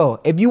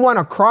If you want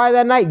to cry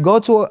that night, go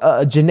to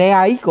a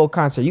Jaye Aiko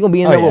concert. You're going to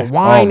be in there with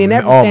wine and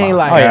everything.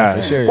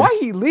 For sure. Why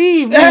he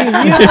leave me?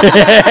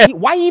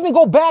 Why he even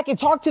go back and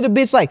talk to the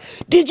bitch like,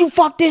 did you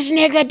fuck this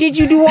nigga? Did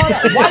you do all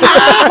that? Why you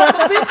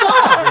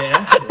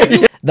cut the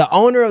bitch off? The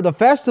owner of the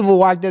festival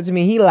walked up to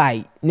me. He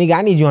like, nigga,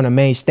 I need you on the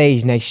main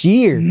stage next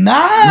year.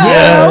 Nice.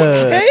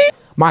 Yeah. Okay.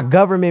 My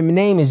government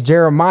name is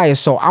Jeremiah,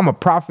 so I'm a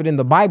prophet in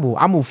the Bible.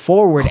 I move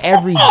forward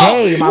every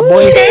day, my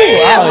boy.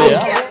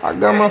 I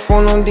got my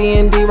phone on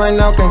D&D right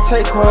now, can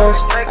take calls.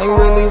 Ain't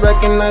really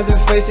recognizing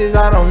faces,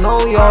 I don't know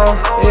y'all.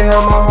 It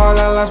hurt my heart,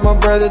 I lost my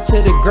brother to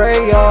the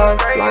graveyard.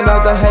 Blind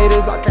out the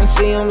haters, I can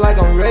see them like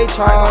I'm Ray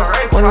Charles.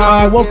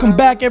 Alright, welcome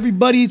back,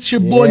 everybody. It's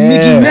your boy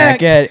Mickey Mac.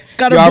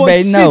 Got our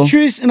boy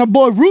Citrus and our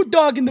boy Root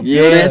Dog in the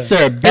building. Yes,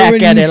 sir.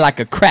 Back at it like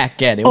a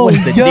crack at it.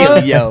 What's the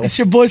deal, yo? It's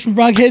your boys from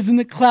Rockheads in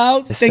the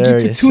Clouds. Thank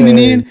you for tuning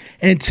in.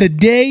 And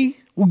today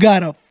we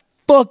got a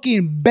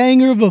fucking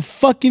banger of a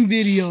fucking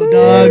video,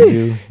 dog.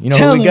 You know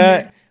who we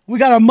got? Man. We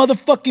got our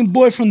motherfucking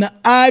boy from the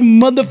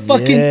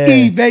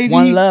E, baby.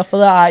 One love for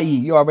the IE.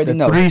 You already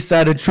know.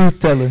 Three-sided truth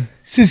teller.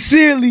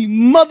 Sincerely,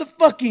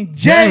 motherfucking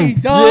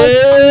Jaye, dog.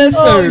 Yes,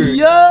 sir. Oh,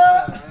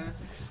 yeah.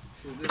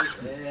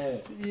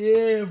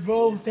 Yeah,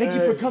 bro. Thank you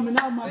for coming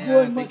out, my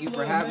boy. Thank you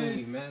for having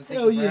me, man.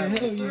 Hell yeah,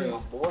 hell yeah.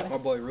 My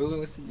boy Ruben,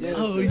 what's the deal?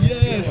 Oh,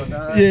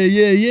 yeah.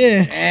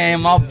 Yeah. Hey,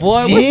 my boy,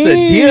 what's the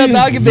deal,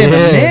 dog? It's been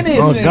a minute.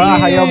 Oh, God,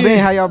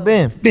 how y'all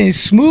been? Been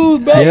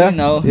smooth, bro. You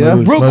know. Yeah.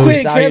 Real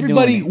quick, How for you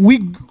everybody,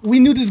 doing? we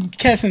knew this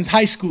cat since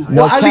high school.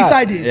 No Well, at least cap.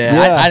 I did.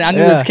 Yeah, I knew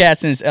this cat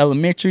since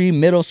elementary,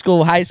 middle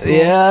school, high school.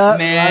 Yeah,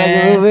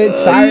 man.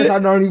 Cyrus,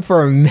 I've known you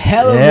for a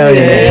hell of a Hell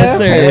minute. yes,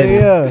 sir.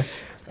 Yeah.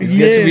 It's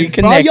good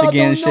to For all reconnect y'all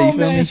again. don't Shit, know, you feel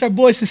man, me? it's our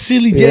boy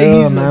Sincerely Yeah,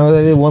 Jaye. He's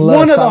man.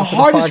 one of the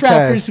hardest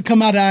rappers to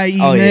come out of IE,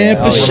 Oh, man. yeah.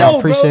 For Oh, yeah. sure, I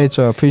appreciate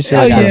bro. you. Appreciate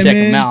Hell you. Gotta yeah, check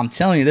man. him out. I'm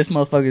telling you, this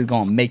motherfucker is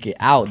gonna make it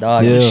out,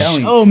 dog. Yeah. I'm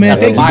telling you. Oh, man.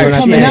 Yeah, Thank you yeah. for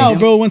coming Yeah. out,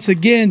 bro, once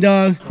again,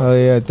 dog. Oh,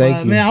 yeah, thank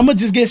you. Man, I'm going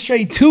to just get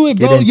straight to it,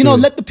 bro. Get into You know, it.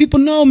 let the people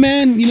know,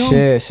 man. You know.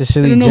 Shit,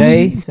 Sincerely I don't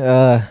know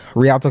Jaye,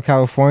 Rialto,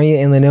 California,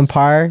 Inland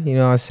Empire, you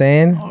know what I'm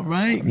saying? All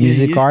right.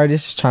 Music yeah.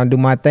 artist, just trying to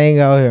do my thing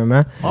out here,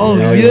 man. Oh,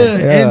 Yeah.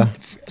 yeah. And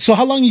so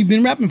how long you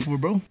been rapping for,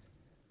 bro?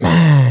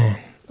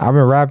 I've been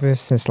rapping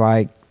since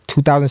like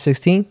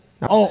 2016.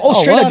 Oh,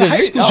 straight what? out of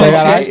high school. Straight shit.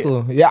 out of high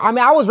school. Yeah, I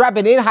mean, I was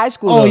rapping in high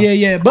school. Oh, though.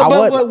 yeah. But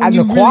when at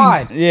you the really-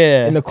 quad.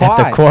 Yeah. In the quad.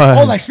 At the quad.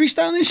 Oh, like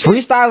freestyling shit?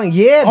 Freestyling,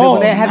 yeah. Oh,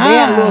 When they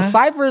had little nah.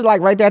 ciphers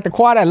like right there at the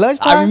quad at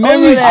lunchtime. I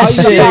remember that I used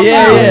to shit. pop Yeah,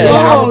 out. yeah.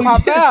 I would Oh,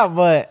 pop yeah. out,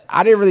 but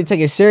I didn't really take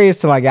it serious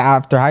till like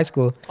after high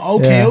school.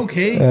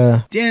 Okay.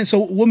 Yeah. Damn, so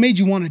what made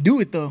you want to do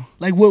it, though?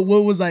 Like, what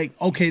was like,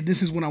 okay,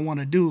 this is what I want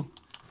to do?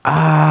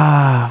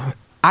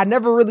 I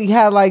never really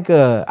had like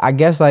man, I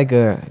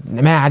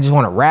just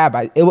want to rap.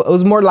 It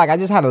was more like I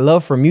just had a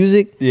love for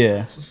music.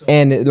 Yeah.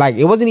 And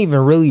it wasn't even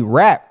really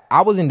rap.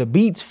 I was into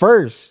beats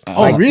first.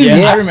 Oh, really? Yeah,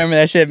 Yeah. I remember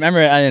that shit.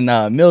 Remember in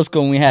middle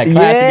school when we had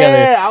class Yeah,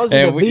 together. I was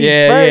and into beats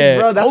yeah, first, yeah.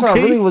 bro. That's what I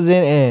Okay. really was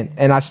in.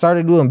 And I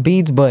started doing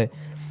beats, but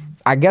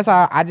I guess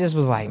I just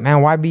was like,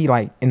 man, why be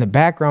like in the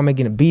background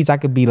making the beats? I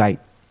could be like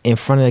in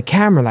front of the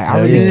camera. Like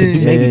I really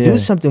could maybe do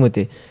something with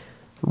it.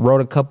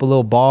 Wrote a couple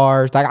little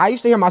bars. Like I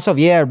used to hear myself,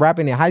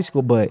 rapping in high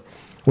school, but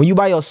when you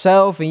by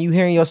yourself and you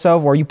hearing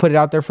yourself or you put it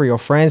out there for your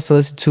friends to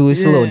listen to,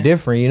 it's a little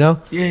different, you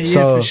know? Yeah,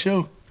 So for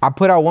sure. I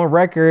put out one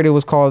record. It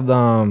was called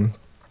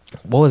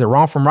what was it?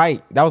 Wrong from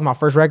Right. That was my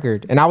first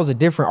record, and I was a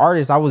different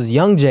artist. I was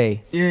Young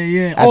Jay.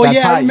 Yeah. At Oh, that yeah,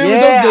 I time. remember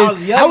Yeah, those I days.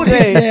 was Young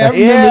Jay. I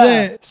remember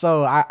that.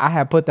 So I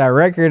had put that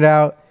record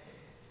out,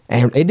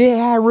 and it did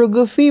have real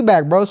good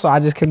feedback, bro. So I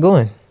just kept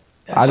going.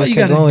 That's all you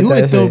gotta do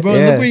it, though, bro.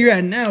 Look where you're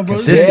at now, bro.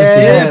 Consistency.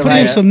 Yeah, put in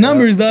like- some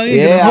numbers, dog. You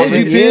Yeah, gonna hold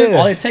you, pin.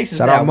 All it takes is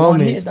Shout that out one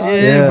moments. hit, dog.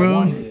 Yeah,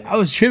 bro. I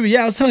was tripping.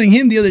 Yeah, I was telling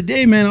him the other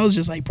day, man. I was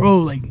just like, bro,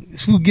 like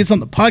this fool gets on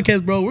the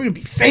podcast, bro. We're gonna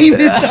be famous,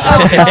 dog.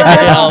 That's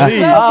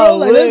what's up, bro.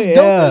 Like that's dope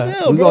as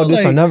hell, We bro. gonna do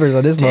Like, some numbers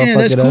on this motherfucker. damn,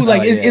 that's though. cool.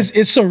 Like it's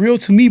surreal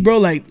to me, bro.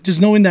 Like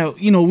just knowing that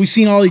we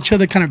seen all each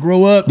other kind of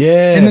grow up.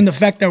 Yeah. And then the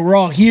fact that we're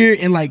all here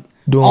and like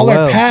Doing all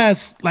well. our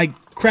paths like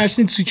crashed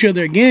into each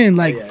other again.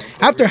 Like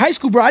after high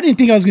school, bro, I didn't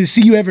think I was gonna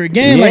see you ever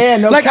again. Yeah,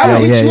 Like, no like I cap.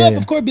 would hit Yeah, you yeah, up, yeah.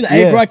 of course, be like,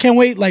 hey, Yeah. bro, I can't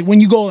wait. Like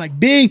when you go like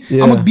big,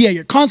 Yeah. I'm gonna be at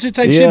your concert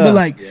type shit. Yeah. But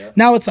like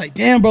now it's like,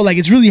 damn, bro, like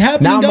it's really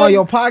happening. Now I'm dog. on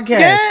your podcast.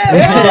 Yeah,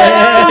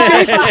 bro,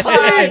 like,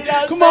 shit.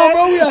 Come on,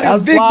 bro, we got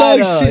That's big fly,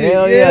 dog though. shit.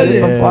 Hell yeah, that's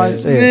some fly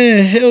shit.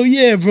 Man, hell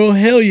yeah, bro,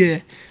 hell yeah.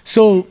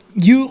 So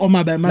you, oh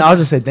my bad, No, I was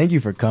just saying thank you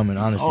for coming,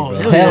 honestly, Oh, bro.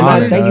 hell Hell, yeah, man,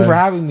 man. thank you for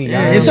having me.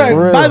 Yeah, man. it's For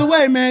our, real. by the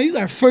way, man, he's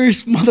our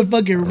first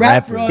motherfucking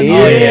rapper. on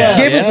Yeah. here. Yeah.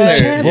 Gave us Yeah. a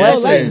chance, bro.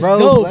 Blessing, That's bro.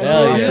 dope. Blessing.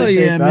 Hell I yeah,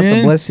 appreciate that. man. That's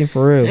a blessing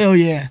for real. Hell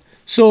yeah.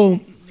 So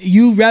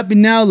you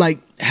rapping now, like,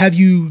 have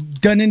you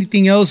done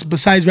anything else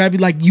besides rapping?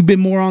 Like, you've been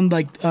more on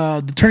like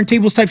the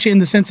turntables type shit in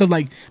the sense of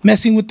like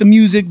messing with the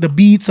music, the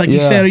beats, like you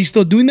Yeah. said. Are you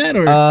still doing that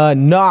or?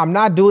 No, I'm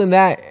not doing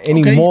that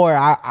anymore.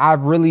 I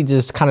really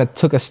just kind of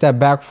took a step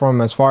back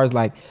from as far as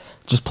like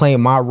just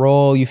playing my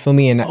role, you feel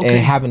me, and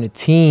having a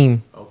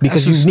team.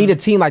 Because That's you need a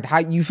team, like how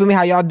you feel me,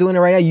 how y'all doing it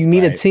right now. You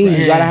need a team.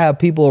 You gotta have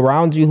people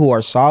around you who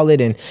are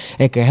solid and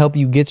can help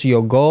you get to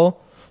your goal.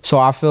 So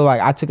I feel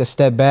like I took a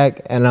step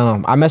back, and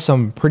I met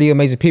some pretty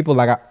amazing people,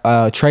 like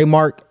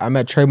Trademark. I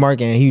met Trademark,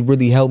 and he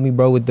really helped me,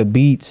 bro, with the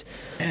beats.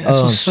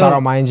 Shout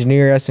out my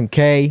engineer,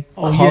 SMK,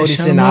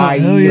 Codis and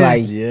IE,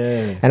 like,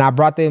 and I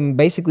brought them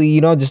basically, you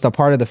know, just a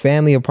part of the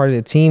family, a part of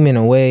the team in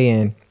a way,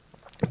 and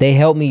they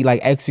helped me like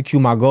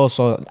execute my goals.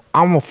 So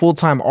I'm a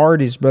full-time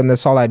artist, bro, and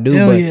that's all I do.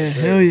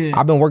 Hell yeah.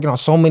 I've been working on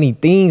so many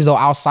things though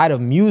outside of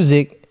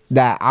music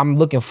that I'm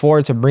looking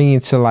forward to bringing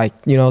to, like,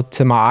 you know,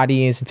 to my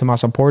audience and to my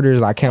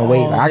supporters. I can't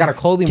wait. Like, I got a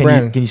clothing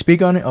brand. Can you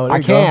speak on it? I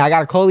can. I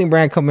got a clothing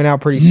brand coming out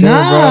pretty soon, bro.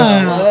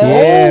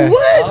 Yeah. Oh,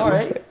 what? All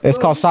right. It's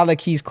called Solid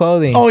Keys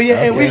Clothing. Oh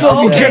yeah, and we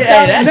gonna be Okay. tripping.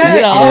 That's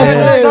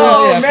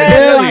awesome,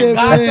 man.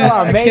 I got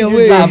y'all a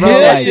major drop, bro.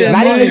 Yeah, Like, yeah,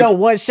 not man. even know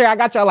what shirt. I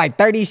got y'all like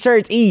 30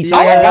 shirts each.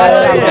 Like, I got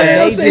y'all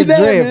Don't a say major that,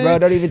 drip, man. bro.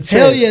 Don't even trip.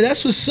 Hell yeah,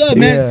 that's what's up,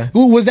 man.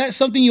 Ooh, was that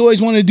something you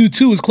always wanted to do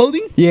too? Was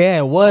clothing? Yeah,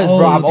 it was, Oh,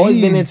 bro. I've always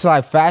damn. been into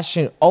like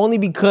fashion only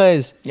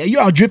because Yeah, you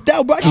all dripped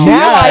out, bro.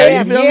 now I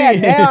am. You feel Yeah, me?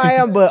 now I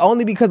am, but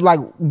only because like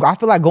I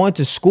feel like going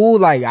to school,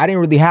 like I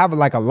didn't really have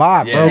like a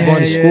lot, bro. Yeah.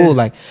 Going to Yeah, school,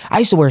 like I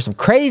used to wear some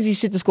crazy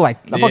shit to school,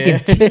 like the fucking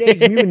Teenage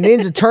Mutant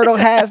Ninja Turtle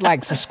hats,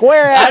 like some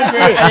square ass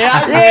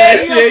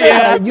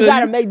shit. You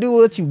gotta make do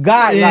with what you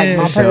got. Like Yeah,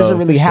 my for parents didn't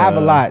really have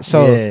a lot,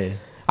 so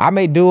I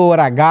made do with what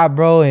I got,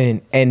 bro.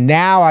 And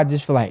now I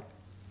just feel like,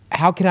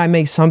 how can I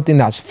make something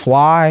that's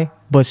fly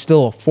but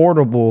still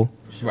affordable?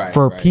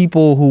 For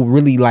people who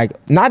really like,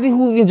 not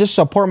who even just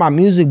support my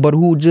music, but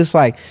who just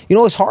like, you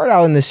know, it's hard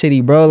out in the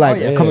city, bro.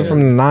 Like coming from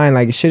the 9,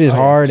 like shit is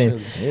hard,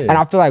 and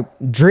I feel like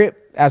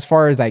drip, as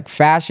far as like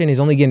fashion, is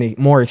only getting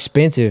more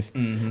expensive.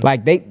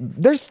 Like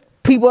there's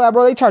people that,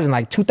 bro, they charging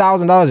like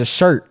 $2,000 a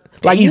shirt.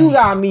 Like, you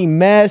got me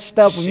messed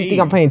up when you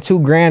think I'm paying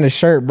 $2,000 a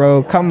shirt,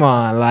 bro. Come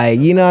on, like,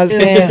 you know what I'm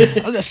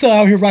saying? I'm still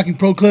out here rocking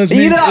pro clubs,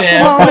 man. You know,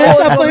 Come on, man.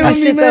 Stop playing with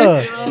me, shit man.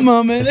 up. Come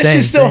on, man. That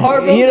shit's still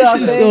hard, bro. You know That what I'm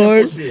shit's still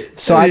hard.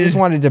 So I just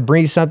wanted to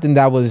bring something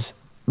that was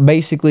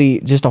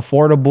basically just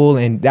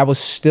affordable and that was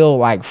still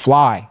like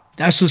fly.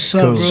 That's what's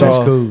up, bro. So That's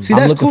cool. See, I'm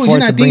that's looking cool. forward You're to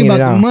not thinking bringing about it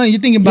the out. money.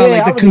 You're thinking about Yeah,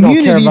 I like the really don't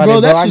care community, about bro.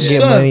 it, That's I what's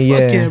get up. money, Fuck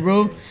yeah. yeah,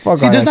 bro. Fuck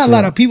See, all there's that not a lot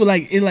shit. of people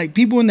like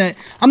people in that.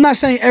 I'm not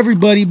saying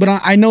everybody,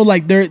 but I know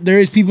like there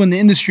is people in the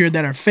industry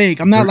that are fake.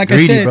 I'm not like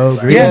Greedy, I said, bro,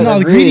 greedy. yeah, Yeah, no,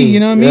 they're greedy. You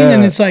know what I mean? greedy.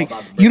 And Yeah. it's like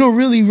you don't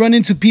really run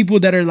into people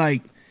that are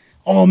like,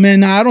 oh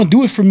man, nah, I don't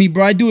do it for me,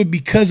 bro. I do it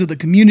because of the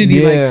community.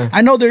 Yeah. Like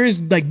I know there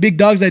is like big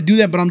dogs that do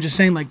that, but I'm just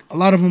saying like a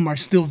lot of them are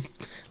still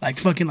like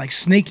fucking like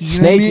snaky.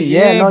 You know what I Snaky, mean?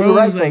 yeah, no, bro, you're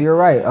right, it's though. like- You're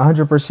right,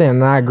 100%,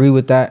 and I agree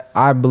with that.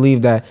 I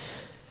believe that,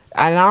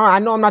 and I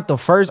know I'm not the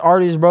first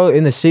artist, bro,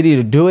 in the city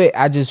to do it.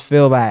 I just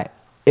feel that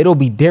it'll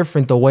be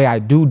different the way I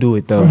do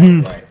it,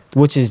 though.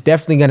 Which is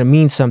definitely gonna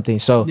mean something.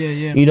 So,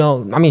 Yeah. you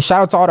know, I mean,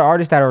 shout out to all the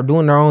artists that are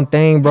doing their own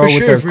thing, bro, For with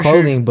sure, their for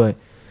clothing, sure. but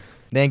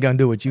They ain't gonna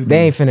do what you do.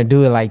 they ain't finna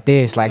do it like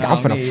this. Like, I'm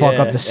finna fuck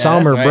up the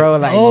summer, that's bro.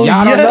 right. Like, Oh,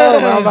 y'all don't yeah. know,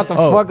 bro. I'm about to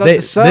fuck up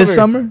this the summer.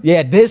 summer?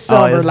 Yeah, this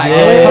summer. it's- Like, yeah.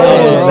 it's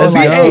coming, bro. Let's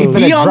Like, go. hey, Be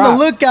finna on the drop.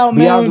 lookout, Be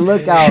man. on the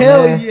lookout,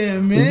 Hell man. yeah,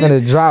 It's man.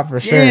 gonna drop for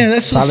sure. Damn,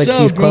 that's what's Solid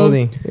up, Keys bro.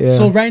 Clothing. Yeah.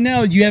 So right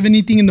now, do you have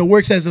anything in the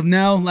works as of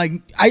now? Like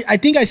I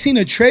think I seen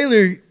a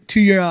trailer to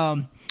your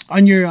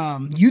on your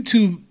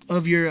YouTube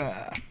of your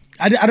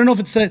I don't know if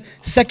it's a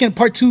second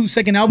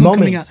album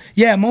coming out.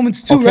 Yeah,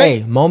 Moments 2, Okay,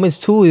 right? Moments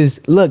 2 is,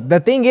 look,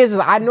 the thing is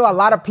I know a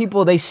lot of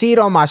people, they see it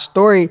on my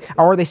story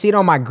or they see it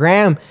on my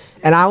gram,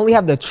 and I only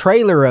have the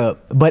trailer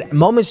up, but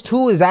Moments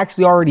 2 is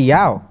actually already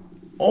out.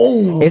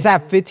 Oh. It's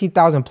at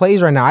 15,000 plays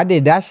right now. I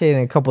did that shit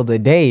in a couple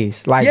of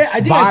days. Like, Yeah,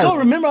 I think I viral.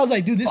 remember I was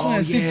like, dude, this one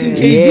has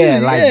 15K Yeah,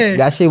 views. like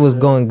that shit was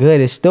going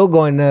good. It's still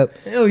going up,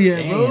 Hell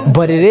yeah, bro.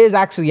 but it is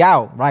actually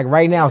out like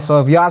right now.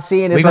 So if y'all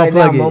seeing this We gonna right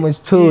now, plug it. Moments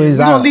 2 is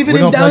We're out. gonna leave it We're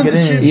in gonna down plug in the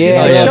it in. description.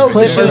 Yeah, Yeah, yeah, for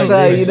clip sure.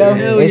 us, you know,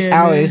 Hell it's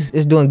yeah, out, man.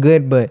 it's doing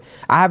good, but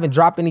I haven't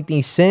dropped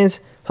anything since.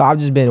 So I've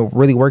just been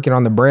really working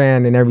on the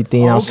brand and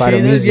everything outside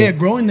of music. Yeah,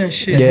 growing that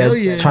shit. Hell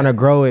yeah. Trying to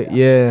grow it.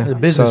 Yeah, a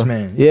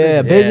businessman.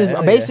 Yeah, business. hell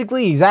yeah.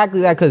 Basically,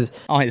 exactly that. Cause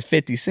On his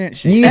 50 cent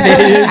shit. you, at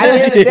the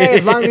end of the day,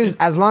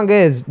 as long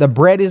as the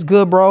bread is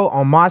good, bro,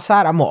 on my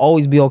side, I'm gonna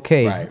always be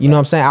okay. Right, you know what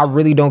I'm saying? I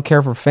really don't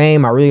care for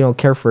fame. I really don't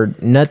care for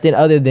nothing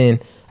other than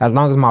as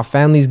long as my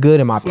family's good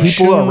and my people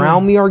sure.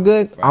 around me are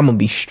good, I'm gonna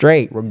be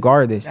straight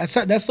regardless.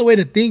 That's the way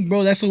to think,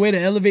 bro. That's the way to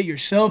elevate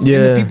yourself and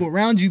Yeah. the people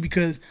around you,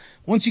 because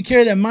once you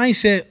carry that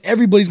mindset,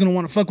 everybody's gonna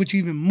want to fuck with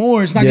you even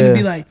more. It's not Yeah. gonna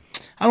be like,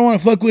 I don't want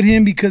to fuck with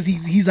him because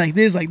he's like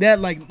this, like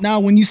that. Like now,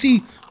 when you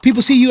see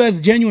people see you as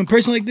a genuine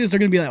person like this, they're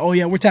gonna be like, oh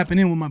yeah, we're tapping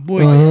in with my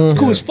boy. It's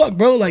cool as fuck,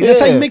 bro. Like that's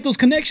how you Yeah. make those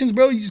connections,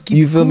 bro. You just keep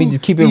You it feel me? cool,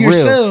 Just keep be it real.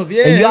 yourself.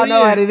 Yeah, and y'all hell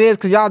know yeah. how it is,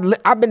 cause y'all.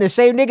 I've been the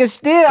same nigga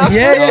still. I'm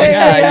Yeah, still the same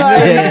yeah, nigga. yeah.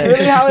 Like, that's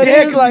really how it Yeah,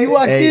 is. 'cause Like, you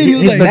walked Hey, in, he you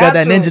was still like, got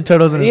that natural. Ninja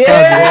Turtles in his yeah,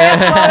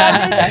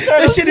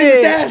 that shit in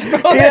the dash, bro.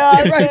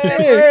 That shit right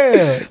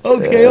there.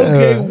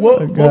 Okay.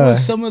 What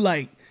was some of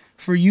like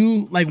for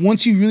you, like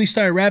once you really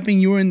started rapping,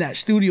 you were in that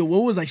studio,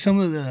 what was like some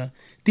of the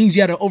things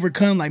you had to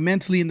overcome, like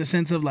mentally, in the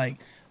sense of like,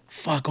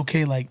 fuck,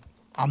 okay, like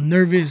I'm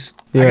nervous,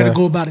 I Yeah. gotta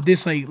go about it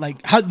this,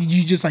 like how did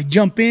you just like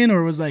jump in,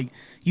 or was like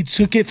you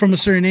took it from a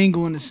certain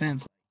angle in a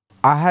sense?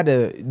 I had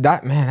to.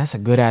 Man, that's a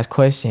good ass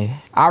question.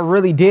 I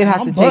really did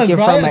have I'm to buzzed, take it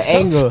bro. from an That's-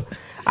 angle.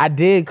 I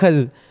did,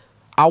 cause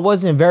I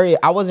wasn't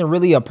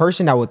really a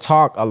person that would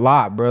talk a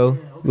lot, bro.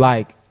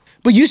 Like.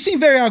 But you seem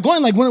very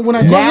outgoing. Like when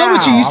I grew up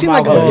with you seem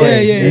like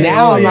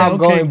Now I'm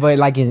outgoing, but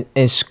like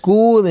in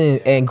school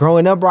and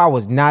growing up, bro, I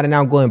was not an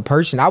outgoing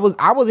person. I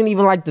wasn't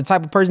even like the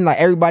type of person like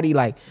everybody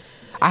like.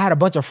 I had a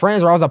bunch of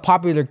friends, or I was a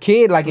popular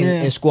kid like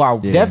in school. I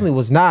definitely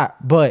was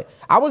not, but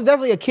I was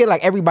definitely a kid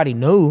like everybody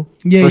knew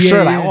for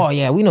sure. Like, oh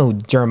yeah, we know who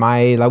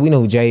Jeremiah is, like we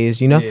know who Jaye is,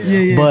 you know.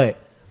 But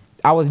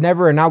I was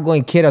never an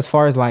outgoing kid as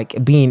far as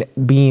like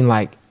being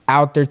like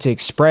out there to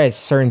express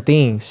certain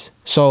things.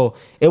 So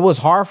it was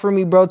hard for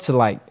me, bro, to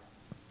like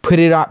put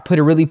it out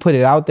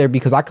there,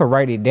 because I could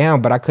write it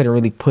down, but I couldn't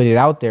really put it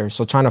out there.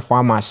 So trying to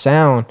find my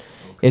sound,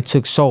 it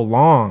took so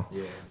long.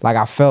 Like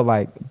I felt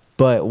like,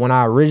 but when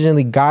I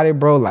originally got it,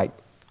 bro, like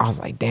I was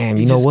like, damn,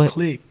 you know what?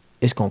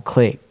 It's gonna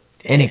click.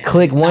 Damn, and it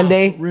clicked one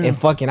day, and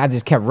fucking I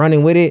just kept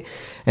running with it.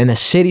 And the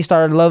city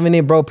started loving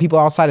it, bro. People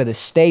outside of the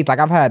States, like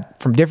I've had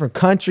from different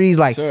countries,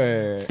 like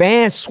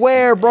fans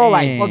swear, bro,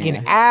 like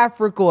fucking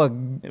Africa,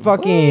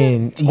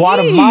 fucking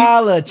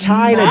Guatemala,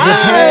 China,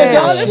 Japan.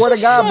 I swear to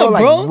God, bro,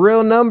 like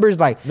real numbers,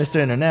 like Mr.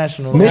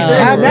 International. You know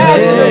what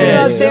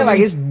I'm saying?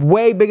 Like it's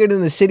way bigger than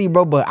the city,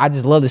 bro. But I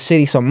just love the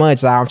city so much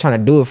that I'm trying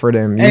to do it for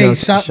them. You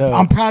know?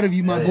 I'm proud of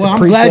you, my boy.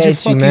 I'm glad you're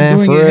fucking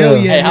doing it. Hell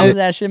yeah. Hey, how does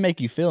that shit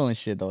make you feel and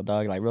shit though,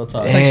 dog? Like real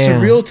talk. It's like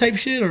surreal type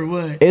shit or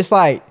what? It's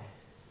like.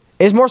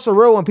 It's more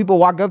surreal when people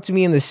walk up to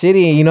me in the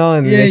city, you know,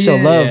 and they show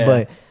love.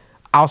 But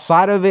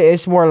outside of it,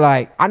 it's more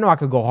like I know I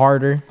could go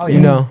harder. You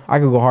know, I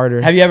could go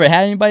harder. Have you ever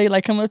had anybody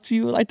like come up to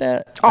you like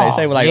that? Oh, they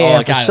say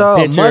like, for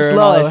sure. Much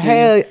love.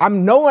 Hell,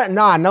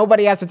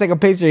 nobody has to take a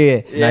picture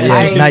yet.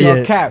 I ain't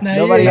gonna cap.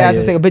 Nobody has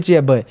to take a picture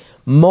yet. But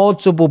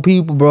multiple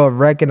people, bro, have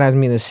recognized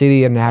me in the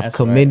city and have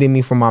commended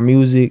me for my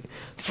music.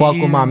 Fuck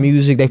with my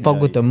music. They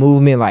fuck with the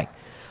movement. Like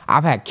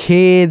I've had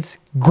kids.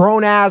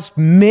 Grown ass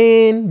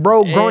men,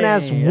 bro, grown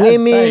ass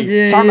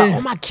women talking about,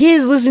 oh, my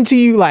kids listen to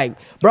you, like,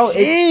 bro.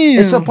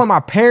 It's up on my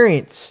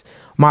parents.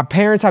 My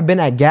parents have been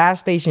at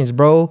gas stations,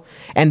 bro,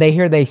 and they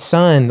hear their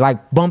son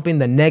like bumping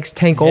the next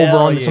tank over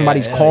on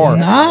somebody's car.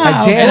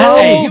 Like,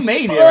 damn, you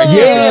made it.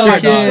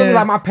 Right?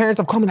 Like my parents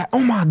have called me like, oh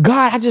my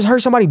God, I just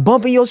heard somebody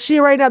bumping your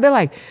shit right now. They're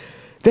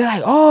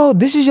like, oh,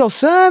 this is your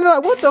son? They're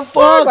like, what the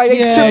fuck? Like, they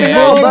tripping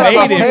out, bro.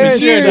 My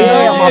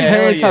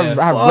parents have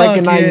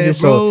recognized this.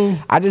 So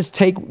I just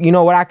take, you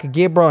know, what I could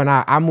get, bro, and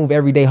I move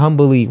every day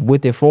humbly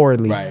with it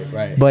forwardly.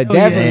 Right. But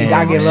definitely,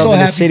 I get love in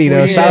the city,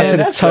 though. Shout out to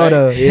the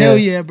Toto. Hell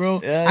yeah,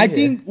 bro. I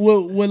think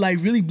what like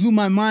really blew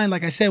my mind,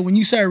 like I said, when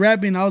you started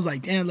rapping, I was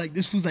like, damn, like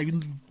this was like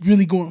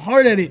really going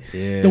hard at it.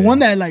 The one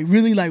that like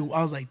really like,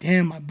 I was like,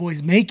 damn, my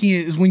boy's making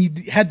it, is when you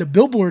had the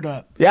billboard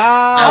up.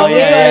 I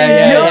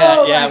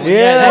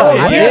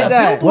did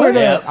that.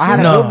 I had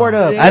a billboard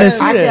up. I didn't see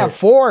that. I actually had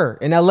 4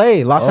 in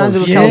LA, Los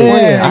Angeles,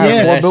 California. I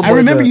had 4 billboards. I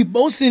remember you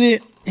posted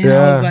it, and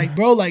I was like,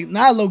 bro, like,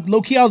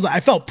 low key, I was like,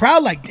 I felt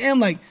proud, like, damn,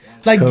 like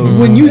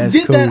when you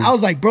did that, I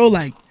was like, bro,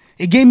 like,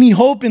 it gave me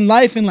hope in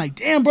life, and like,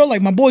 damn, bro,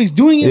 like my boy's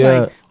doing it.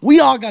 Like, we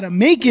all gotta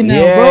make it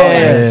now, bro.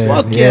 Like,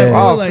 fuck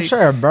bro. Like, for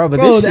sure, bro. But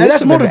bro,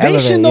 that's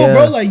motivation, though,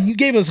 bro. Like, you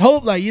gave us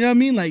hope. Like, you know what I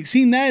mean? Like,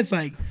 seeing that, it's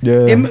like,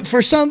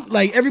 for some,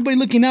 like everybody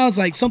looking now, it's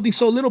like something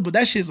so little, but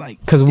that shit's like,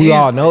 because we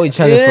all know each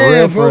other for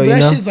real, bro. That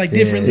know? Shit's like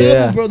different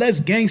level, bro. That's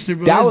gangster,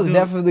 bro. That was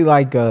definitely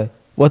like,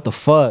 what the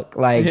fuck?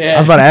 Like, I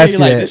was about to ask you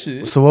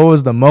that. So, what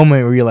was the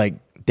moment where you're like,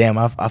 damn,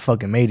 I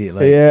fucking made it?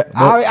 Like,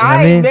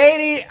 I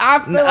made it. I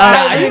feel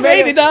like you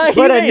made it, dog.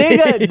 But a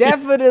nigga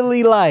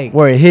definitely like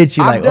where it hit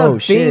you, like, oh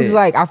shit. Things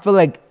like I feel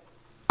like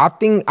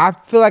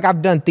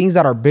I've done things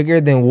that are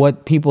bigger than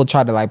what people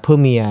try to like put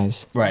me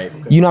as. Right.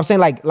 You know what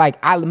I'm saying? Like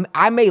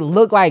I may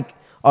look like,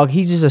 oh,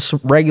 he's just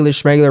a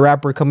regular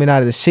rapper coming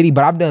out of the city,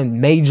 but I've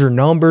done major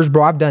numbers,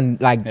 bro. I've done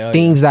like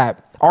things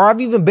that. Or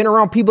I've even been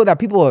around people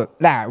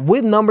that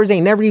with numbers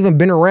ain't never even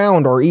been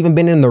around or even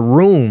been in the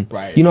room.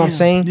 Right. You know what I'm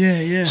saying?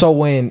 Yeah. So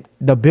when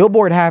the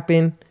billboard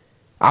happened,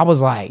 I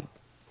was like,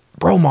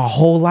 bro, my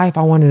whole life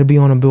I wanted to be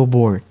on a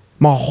billboard.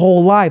 My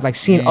whole life. Like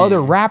seeing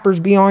other rappers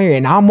be on here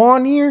and I'm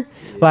on here.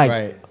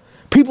 Like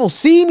people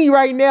see me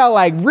right now,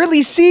 like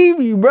really see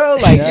me, bro.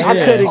 Like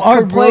I couldn't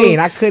complain.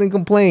 I couldn't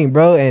complain,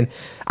 bro. And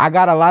I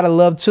got a lot of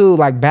love too,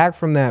 like back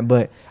from that.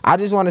 But I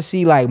just want to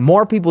see like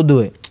more people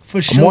do it.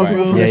 For sure, more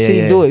people from the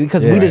city do it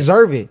because we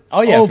deserve it.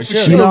 Oh yeah, for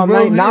sure. You know what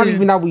I mean? Not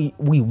even that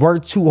we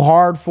work too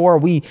hard for.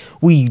 We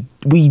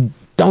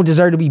don't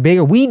deserve to be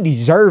bigger. We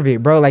deserve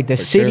it, bro. Like the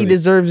city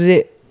deserves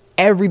it.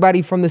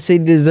 Everybody from the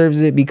city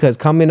deserves it because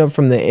coming up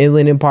from the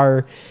Inland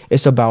Empire,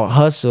 it's about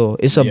hustle.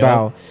 It's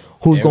about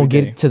who's gonna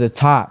get to the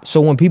top.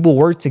 So when people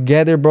work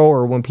together, bro,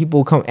 or when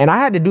people come, and I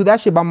had to do that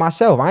shit by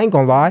myself. I ain't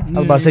gonna lie. I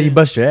was about to say you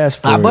bust your ass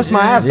for it. I bust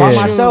my ass by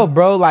myself,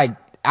 bro. Like.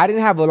 I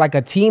didn't have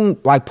a team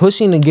like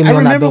pushing to get me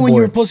on that billboard. I remember when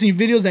you were posting your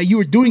videos that you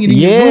were doing it in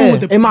your room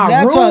with the in my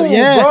laptop. Room,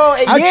 bro.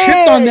 I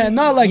tripped on that.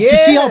 Not like to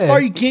see how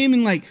far you came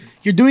and like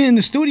you're doing it in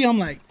the studio. I'm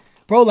like,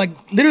 bro, like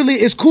literally,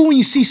 it's cool when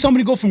you see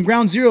somebody go from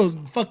ground zero to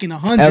fucking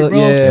 100, bro.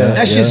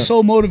 That shit's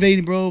so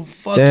motivating, bro.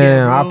 Fuck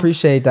yeah, bro. I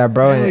appreciate that,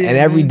 bro. And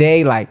every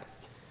day, like,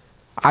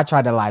 I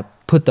try to like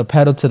put the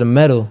pedal to the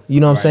metal. You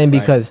know what I'm saying?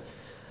 Because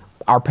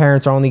our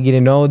parents are only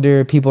getting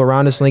older. People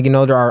around us are only getting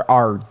older.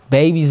 Our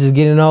babies is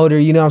getting older.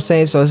 You know what I'm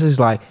saying? So it's just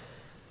like,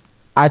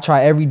 I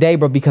try every day,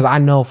 bro, because I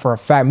know for a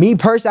fact. Me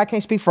personally, I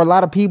can't speak for a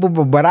lot of people,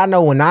 but I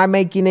know when I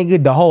make you,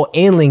 nigga, the whole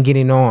inland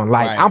getting on.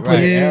 Like, I'm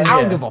putting,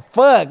 I don't give a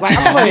fuck. Like,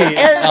 I'm putting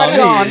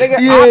everybody on,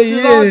 nigga. Ops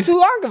is on too.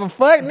 I don't give a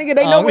fuck, nigga.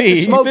 They know what the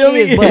smoke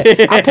is, but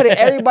I put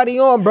everybody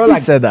on, bro.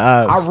 Like,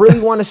 I really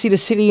want to see the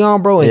city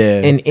on, bro,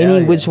 in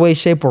any which way,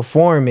 shape, or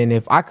form. And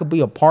if I could be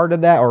a part of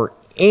that or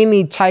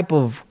any type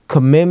of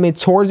commitment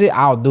towards it,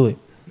 I'll do it.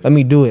 Let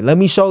me do it. Let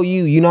me show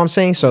you. You know what I'm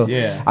saying? So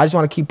I just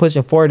want to keep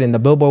pushing forward. And the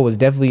Billboard was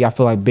definitely, I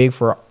feel like, big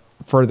for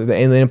the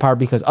Inland Empire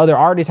because other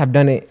artists have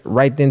done it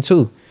right then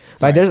too.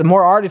 Like there's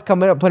more artists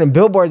coming up putting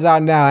billboards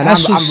out now, and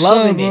I'm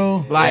loving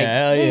it. Like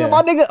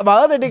my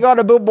other nigga on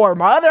the billboard,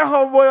 my other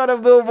homeboy on the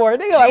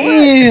billboard. Nigga, like,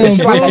 it's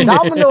like a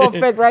domino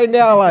effect right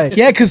now. Like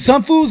because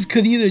some fools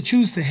could either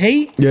choose to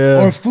hate,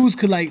 or fools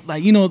could like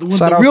when shout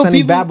the out real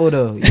Sonny people, Babel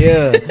though.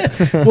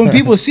 Yeah, when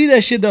people see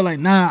that shit, they're like,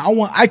 nah,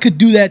 I could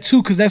do that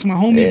too, cause that's my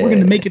homie. We're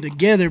gonna make it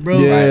together, bro.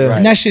 Yeah,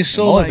 and that shit's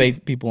so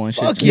motivate people and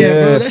shit. Fuck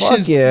yeah, bro. That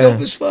shit's dope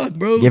as fuck,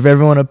 bro. Give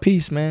everyone a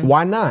piece, man.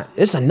 Why not?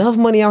 It's enough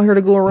money out here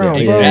to go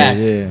around,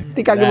 bro.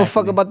 Think I give a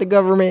fuck about the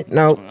government?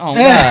 No. Oh,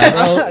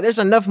 God, there's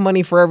enough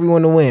money for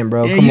everyone to win,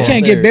 bro. Yeah, you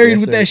can't get buried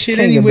with that shit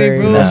anyway,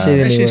 bro.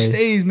 That shit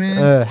stays,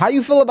 man. How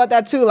you feel about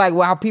that too? Like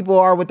how people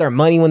are with their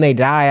money when they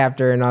die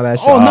after and all that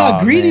shit. Oh,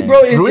 not greedy,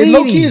 bro. It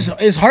low key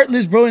is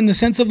heartless, bro. In the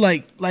sense of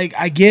like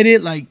I get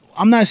it. Like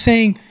I'm not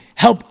saying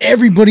help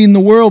everybody in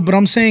the world, but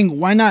I'm saying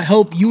why not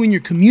help you and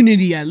your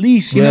community at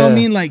least? You know what I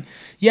mean? Like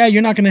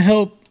you're not gonna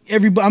help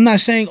everybody. I'm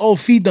not saying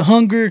feed the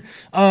hunger.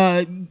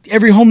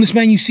 Every homeless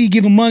man you see,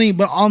 give him money.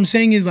 But all I'm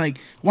saying is like,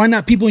 why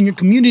not people in your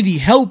community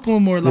help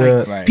them, or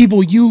like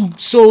people you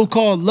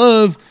so-called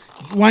love?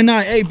 Why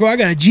not? Hey, bro, I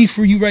got a G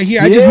for you right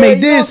here. I just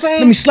made this.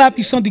 Let me slap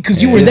you something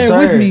because you were there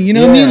with me. You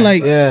know what I mean?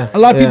 Like a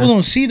lot of people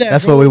don't see that.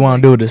 That's bro. what we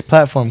want to do with this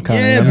platform.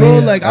 Kind bro.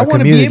 Like I want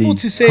to be able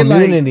to say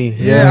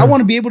community. I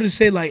want to be able to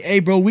say like, hey,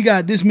 bro, we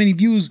got this many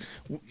views.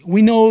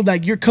 We know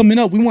like you're coming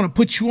up. We want to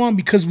put you on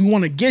because we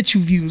want to get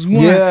you views. We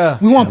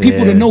want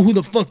people to know who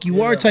the fuck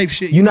you are, type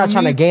shit. You're not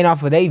trying to gain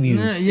off of their views.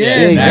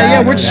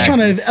 We're just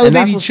trying to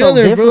elevate each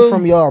other, different bro.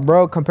 From y'all,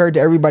 bro, compared to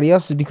everybody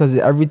else, is because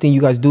everything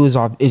you guys do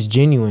is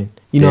genuine.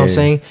 You know what I'm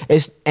saying?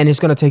 It's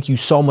gonna take you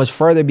so much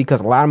further because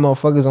a lot of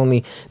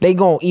motherfuckers they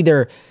gonna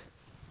either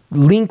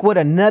link with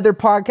another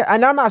podcast.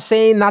 And I'm not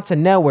saying not to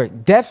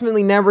network.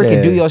 Definitely network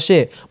and do your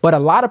shit. But a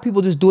lot of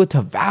people just do it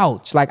to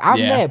vouch. Like I've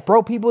met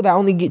people that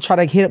only try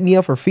to hit me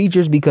up for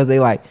features because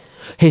they like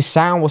his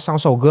sound will sound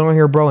so good on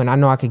here, bro, and I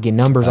know I could get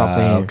numbers off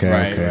of him.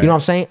 Okay. You know what I'm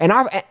saying?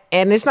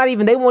 And it's not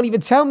even, they won't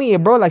even tell me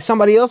it, bro. Like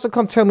somebody else will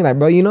come tell me like,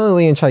 bro, you know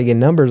they ain't trying to get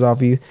numbers off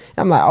of you.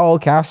 I'm like, oh,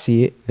 okay, I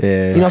see it.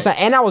 Yeah. You know what I'm saying?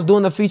 And I was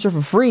doing the feature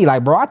for free.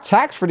 Like, bro, I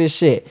taxed for this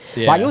shit.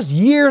 Yeah. Like it was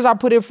years I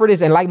put in for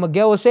this. And like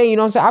Miguel was saying, you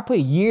know what I'm saying? I put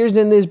years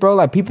in this, bro.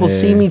 Like people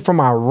see me from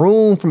my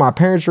room, from my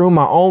parents' room,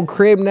 my own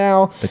crib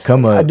now. To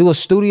come up. I do a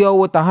studio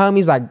with the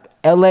homies, like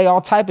LA,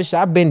 all type of shit.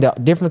 I've been to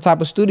different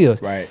type of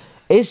studios. Right.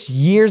 It's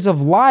years of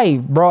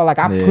life, bro. Like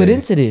I put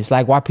into this.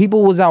 Like while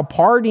people was out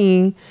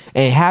partying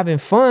and having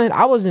fun,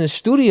 I was in the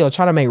studio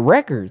trying to make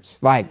records,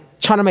 like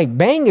trying to make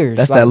bangers.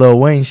 That's like, that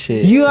Lil Wayne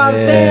shit. You know what I'm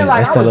saying?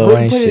 Like I was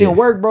really putting in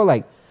work, bro.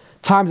 Like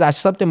times I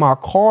slept in my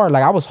car.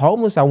 Like I was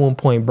homeless at one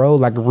point, bro.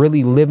 Like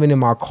really living in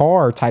my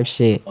car type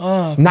shit.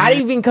 Not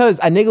even because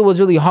a nigga was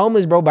really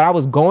homeless, bro, but I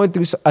was going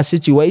through a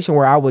situation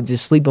where I would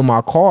just sleep in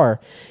my car.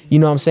 You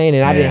know what I'm saying?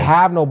 And I didn't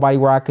have nobody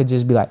where I could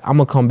just be like, I'm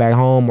gonna come back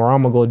home or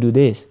I'm gonna go do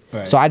this.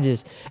 Right. So I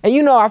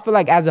feel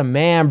like as a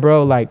man,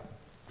 bro, like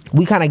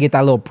we kind of get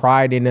that little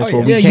pride in us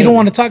where we can't. You don't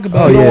want to talk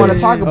about it. You don't want to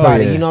talk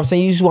about it. You know what I'm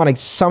saying? You just want to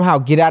somehow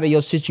get out of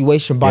your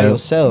situation by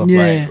yourself.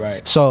 Yeah.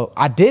 Right. So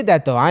I did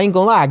that though. I ain't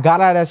gonna lie. I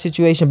got out of that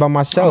situation by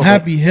myself. I'm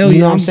happy. Hell yeah. You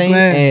know what I'm saying?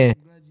 Glad. And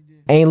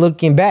ain't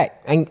looking back.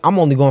 I'm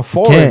only going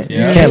forward. You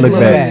can't look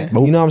back. You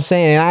know what I'm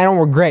saying? And I don't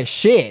regret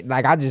shit.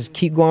 Like I just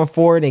keep going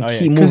forward and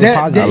keep moving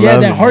positive.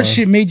 That hard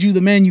shit made you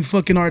the man you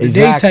fucking are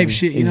today type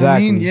shit. You know what I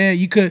mean? Yeah,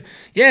 you could.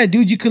 Yeah,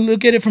 dude, you could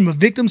look at it from a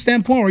victim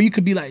standpoint, or you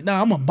could be like,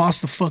 nah, I'm gonna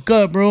boss the fuck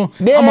up, bro.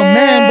 I'm a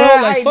man,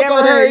 bro. Like fuck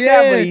all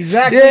that.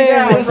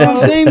 That's what I'm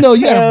saying though.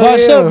 You gotta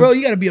boss up, bro.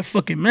 You gotta be a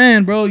fucking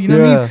man, bro. You know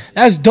what I mean?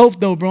 That's dope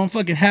though, bro. I'm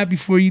fucking happy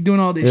for you doing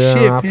all this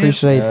shit. I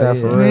appreciate that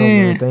for real,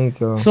 man. Thank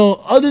you.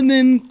 So other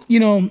than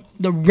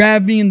the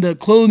rapping, the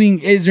clothing,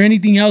 is there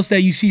anything else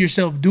that you see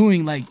yourself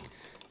doing? Like,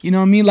 you know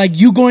what I mean? Like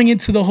you going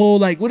into the whole,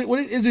 like, what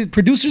is it?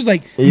 Producers,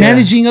 like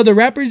managing other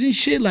rappers and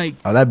shit?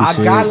 Like, that'd be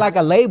I got like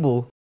a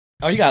label.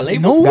 Oh, you got a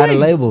label? No got way. A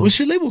label. What's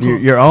your label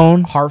called? Your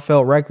own?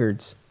 Heartfelt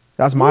Records.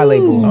 That's my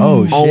label.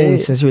 Oh, shit.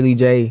 Owned Sincerely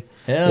Jaye.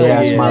 Hell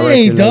that's my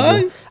record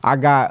label. I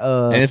got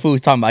and this fool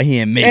was talking about he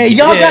ain't make it.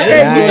 Y'all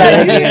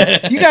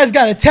got you guys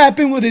gotta tap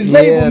in with his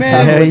label,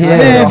 man.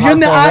 Man, if you're in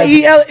the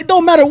IEL, it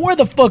don't matter where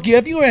the fuck you.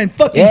 If you were in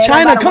fucking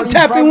China, come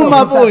tap in with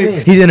my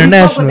boy. He's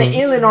international. With the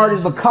inland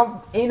artists, but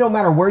come ain't no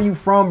matter where you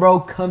from, bro.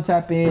 Come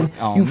tap in.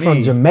 Oh, you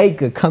from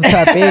Jamaica? Come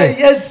tap in.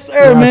 Yes,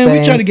 sir, You know man. what I'm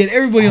We try to get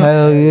everybody on.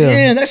 Hell yeah.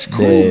 Damn, that's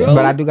cool, bro.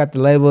 But I do got the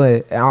label,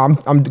 and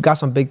I'm got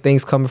some big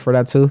things coming for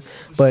that too.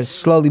 But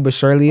slowly but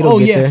surely, it'll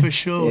get there. For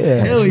sure.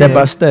 Yeah, Hell Step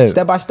by step.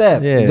 Step by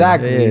step. Yeah,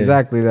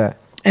 Exactly that.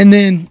 And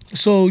then,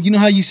 so you know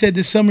how you said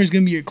this summer is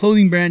gonna be your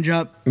clothing brand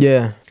drop.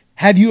 Yeah.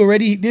 Have you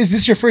already? Is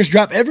this your first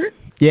drop ever?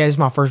 Yeah, it's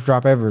my first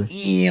drop ever.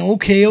 Yeah.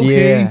 Okay.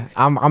 Yeah,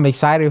 I'm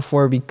excited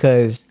for it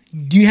because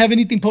Do you have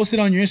anything posted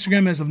on your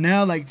Instagram as of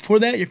now, like for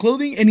that, your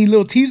clothing? Any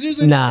little teasers?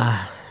 Or nah.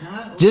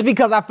 Just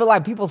because I feel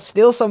like people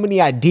steal so many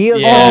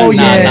ideas. Yeah,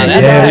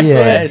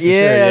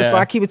 So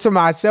I keep it to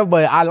myself.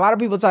 But a lot of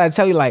people try to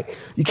tell you like,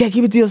 you can't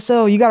keep it to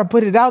yourself. You gotta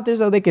put it out there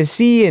so they can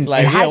see and,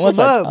 Like, and hype what's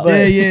them up? up.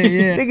 But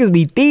Yeah. niggas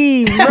be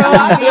thieves, bro.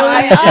 I be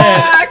like,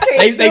 I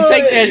can't They do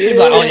take it. that shit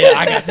like, oh yeah,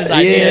 I got this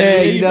idea.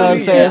 Yeah, you know what I'm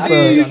saying?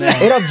 So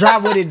Yeah. it'll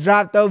drop when it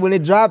dropped though. When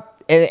it dropped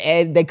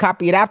and they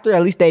copy it after,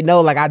 at least they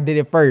know like I did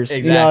it first.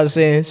 Exactly. You know what I'm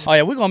saying? Oh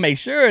yeah, we're gonna make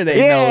sure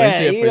they know and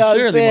shit you for know what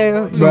sure. I'm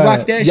saying? We gonna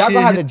rock that y'all shit.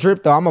 gonna have the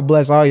drip though. I'm gonna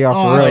bless all y'all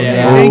Oh, for real.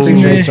 yeah. man. Thank you,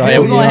 man. Appreciate y'all. Yeah,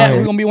 we're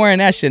Yeah. gonna be wearing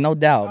that shit, no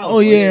doubt. Oh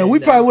yeah, we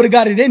probably would have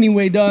got it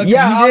anyway, dog.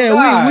 Yeah, we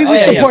oh, yeah,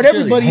 support yeah,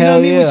 everybody. hell You know what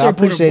I mean? We yeah, I support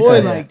appreciate a boy.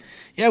 that. Like,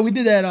 yeah, we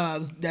did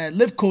that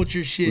lift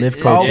culture shit. Lift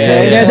Yeah. culture.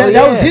 Okay. Yeah, Hell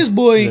that was yeah. his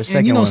boy, The and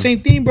second you know, one. same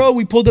thing, bro.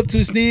 We pulled up to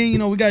his thing. You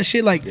know, we got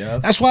shit like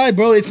that's why,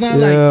 bro. It's not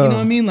like you Yeah. know what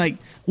I mean, like.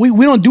 We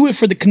don't do it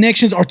for the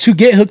connections or to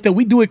get hooked up.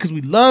 We do it because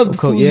we love the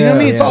Cool, food. You know what I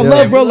mean? It's all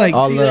love, bro. Like,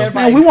 All love.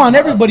 man, we want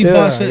everybody Yeah,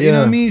 boss. You know what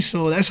I yeah. mean?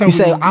 So that's how You we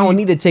say gonna I don't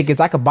be. need the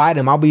tickets. I could buy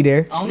them. I'll be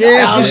there. Yeah, for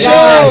Yeah,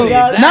 sure.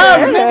 exactly. Nah,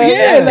 remember,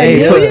 yeah, like Hey,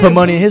 hell yeah. put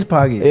money in his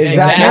pocket.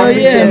 Exactly. Hell I yeah,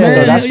 appreciate man. it,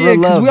 though. That's Hell real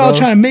yeah, love, we all bro.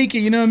 trying to make it.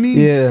 You know what I mean?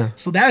 Yeah.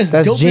 So that's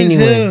That's dope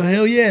genuine. as hell.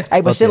 Hell yeah.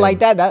 Hey, but shit Okay. like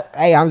that,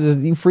 hey, I'm just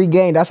you free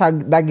game. That's how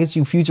that gets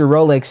you future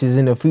Rolexes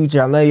in the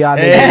future. I love y'all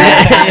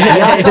niggas.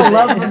 Y'all so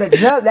love from the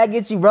jump. That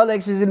gets you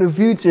Rolexes in the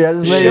future. I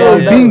just let y'all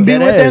know. Being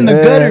with that in the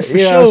gutter for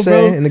You know what I'm sure,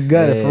 saying? bro. In the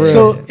gutter, for real.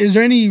 So, is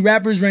there any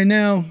rappers right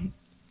now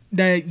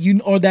that you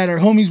or that are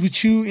homies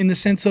with you in the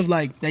sense of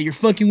like that you're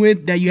fucking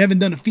with that you haven't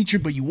done a feature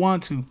but you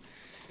want to?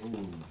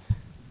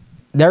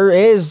 There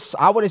is,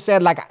 I would have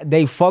said like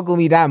they fuck with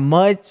me that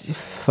much.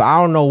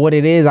 I don't know what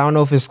it is. I don't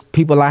know if it's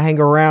people I hang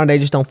around, they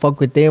just don't fuck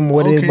with them or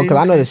what it is. Okay, Because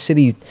I know the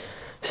city's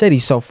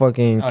so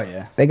fucking, Oh,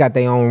 yeah. they got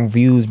their own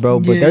views,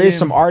 bro. But Yeah, there is yeah.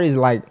 some artists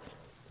like,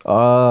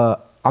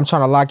 I'm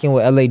trying to lock in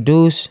with LA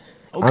Deuce.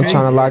 I'm Okay.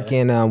 trying to lock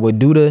in with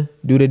Duda,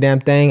 do the damn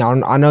thing.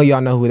 I know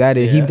y'all know who that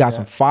is. He got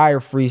some fire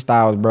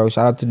freestyles, bro.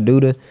 Shout out to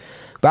Duda.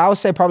 But I would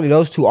say probably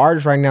those two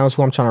artists right now is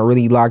who I'm trying to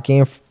really lock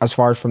in as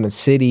far as from the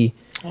city.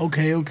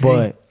 Okay.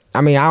 But I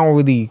mean, I don't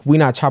really. We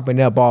not chopping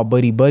it up all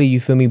buddy. You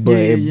feel me? But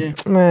Yeah.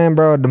 man,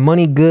 bro, the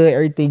money good,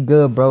 everything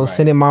good, bro.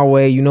 Send it my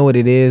way. You know what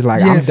it is.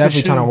 Like Yeah, I'm for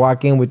definitely trying sure. to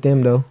walk in with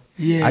them though.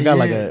 yeah, I got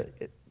like a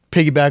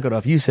piggyback it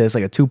off you said. It's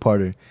like a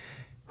two-parter.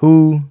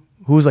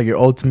 Who's like your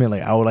ultimate?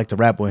 Like I would like to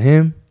rap with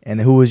him, and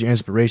then who was your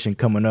inspiration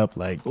coming up?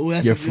 Like Oh,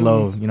 that's your a good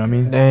flow. one. You know what I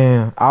mean?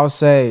 Damn, I would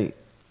say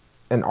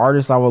an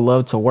artist I would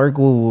love to work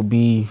with would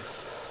be.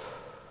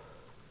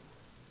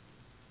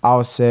 I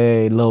would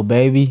say Lil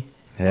Baby.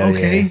 Hell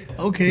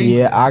Okay.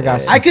 Yeah, I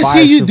got. I can some see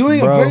fire you shit, doing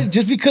bro. it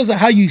just because of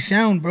how you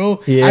sound,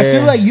 bro. I Yeah.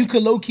 feel like you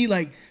could low key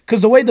like,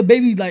 cause the way the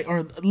baby like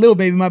or Lil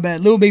Baby, my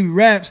bad, Lil Baby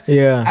raps.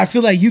 Yeah. I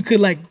feel like you could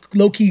like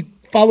low key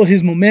follow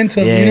his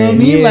momentum. You know what I Yeah,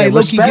 mean? Yeah, Like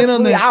low key get on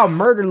respectfully, that. I'll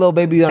murder Lil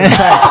Baby on the track.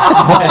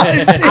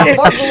 I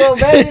fuck with Lil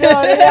Baby, though.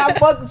 Nigga, I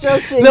fuck with your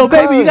shit. Lil you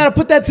Baby, you good. gotta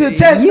put that to the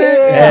test, Yeah.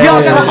 man.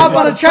 Y'all gotta hop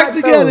on a the track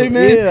together, though.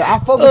 man. Yeah, I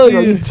fuck with Oh, you. Though.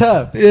 yeah. You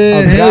tough. Yeah,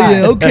 Oh,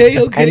 hell God. yeah.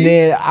 Okay. And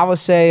then I would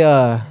say,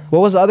 what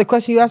was the other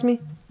question you asked me?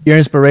 Your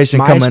inspiration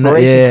My coming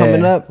inspiration up. Yeah.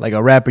 coming up? Like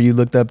a rapper you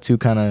looked up to,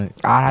 kind of.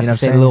 I had you know to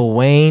say what I'm saying? Lil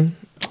Wayne.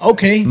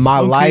 Okay. My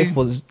okay. life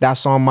was that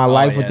song. My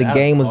life yeah, with the that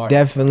game was was hard.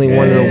 definitely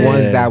one of the Yeah.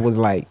 ones that was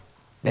like,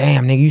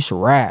 damn nigga, you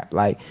should rap.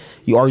 Like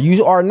you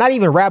or not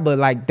even rap, but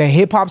like the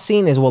hip hop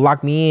scene is what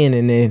locked me in.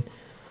 And then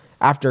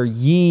after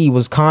Ye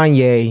was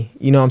Kanye.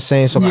 You know what I'm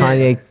saying? So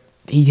Kanye.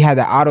 He had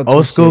the auto.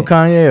 Old school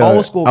Kanye? Or?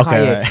 Old school Okay,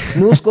 Kanye. alright.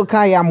 New school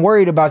Kanye. I'm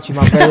worried about you,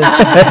 my brother.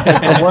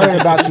 I'm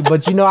worried about you.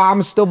 But you know,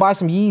 I'm still buy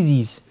some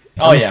Yeezys.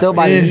 Oh, I'm yeah. still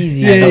buy the Yeezys.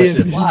 Yeah, That yeah.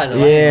 shit fly,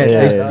 though.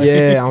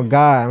 Yeah, on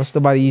God. I'm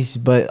still by the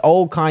Yeezys. But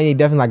old Kanye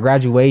definitely like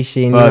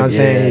graduation. You know Fuck what I'm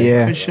saying? yeah.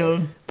 Yeah. For sure.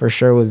 For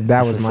sure was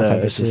that was That's my what's type up,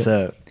 of that's what's shit.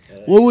 up.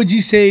 What would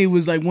you say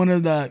was like one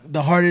of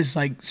the hardest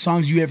like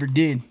songs you ever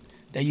did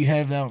that you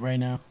have out right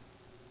now?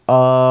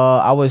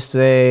 I would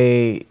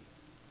say,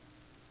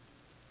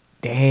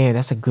 damn,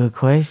 that's a good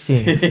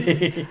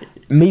question.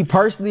 Me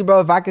personally,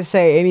 bro, if I could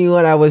say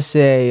anyone, I would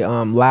say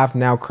Laugh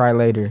Now, Cry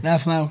Later.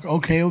 Laugh Now.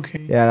 Okay.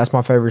 Yeah, that's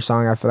my favorite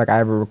song I feel like I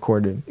ever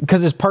recorded.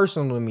 Because it's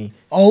personal to me.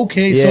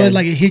 Okay, so Yeah. it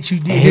like it hits you,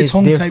 it It hits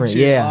home type different,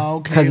 shit. yeah. Oh,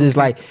 okay. Because it's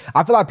like,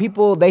 I feel like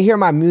people, they hear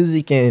my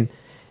music and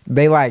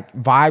they like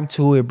vibe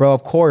to it, bro,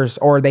 of course,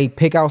 or they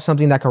pick out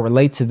something that can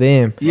relate to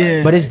them.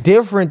 Yeah. But it's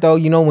different though,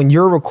 you know, when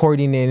you're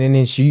recording it and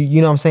it's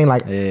you know what I'm saying?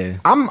 Like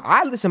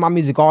I listen to my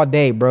music all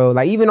day, bro.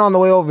 Like even on the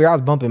way over here, I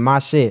was bumping my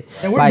shit.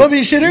 And we're like, bumping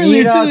your shit earlier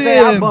you know too. what I'm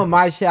saying? I bump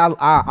my shit.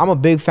 I'm a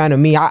big fan of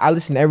me. I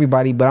listen to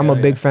everybody, but I'm a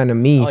big fan of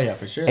me. Oh yeah,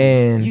 for sure.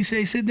 And You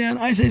say sit down,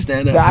 I say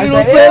stand up. I You say,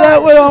 don't play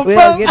that way on we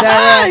front. don't get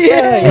that right.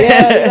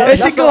 Yeah. That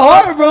shit go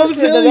hard, bro. I'm Shit,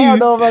 telling they you. don't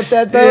know about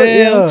that though.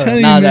 Yeah, I'm telling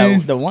you, Nah,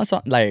 man. the one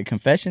song like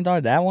Confession,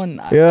 dog. That one,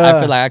 I Yeah.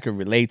 feel like I could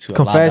relate to a lot.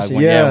 Confession,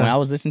 Dog. yeah. When I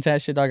was listening to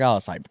that shit, dog, I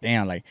was like,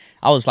 damn, like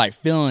I was like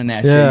feeling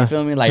that Yeah. shit. You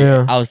feel me? Like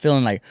Yeah. I was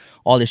feeling like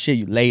all the shit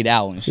you laid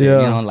out and shit.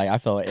 Yeah. You know, like I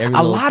felt every A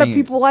little lot of thing.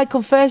 people like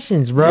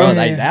Confessions, bro. Bro,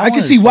 like, that I one can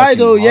is see why fucking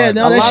though. Yeah, hard.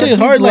 no, A that lot shit of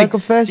hard. people like Like,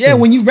 Confessions. yeah,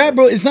 when you rap,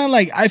 bro, it's not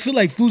like I feel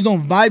like fools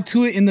don't vibe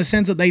to it in the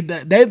sense of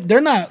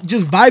they're not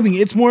just vibing.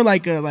 It's more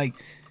like a like,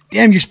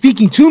 damn, you're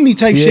speaking to me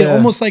type shit. Yeah.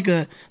 Almost like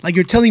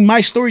you're telling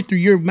my story through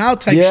your mouth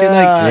type shit. Yeah,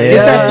 Like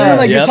it's that yeah. feeling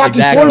like you're Yep, talking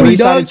exactly. for me, We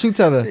dog. sounded truth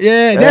teller.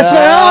 Yeah, that's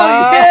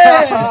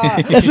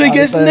yeah. That's where it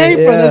gets the name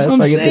from. Yeah, That's what I'm that's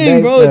where I get the saying,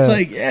 name bro. It's from.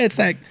 like, yeah, it's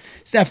like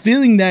it's that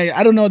feeling that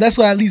I don't know. That's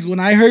what at least when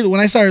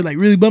I started like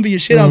really bumping your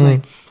shit, I was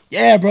like,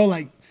 yeah, bro,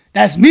 like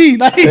that's me.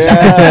 Like,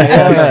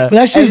 but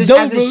that shit's dope,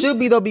 As bro. it should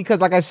be though, because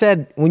like I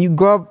said, when you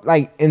grow up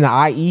like in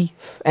the IE,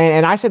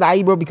 and I said the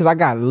IE, bro, because I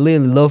got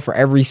literally love for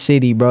every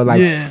city, bro.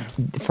 Like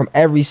from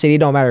every city, it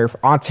don't matter, from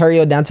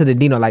Ontario down to the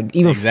Dino, like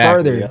even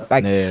further,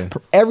 like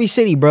every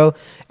city, bro.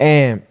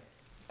 And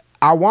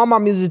I want my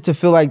music to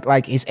feel like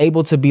it's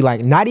able to be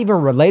like not even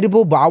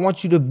relatable, but I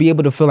want you to be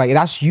able to feel like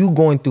that's you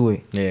going through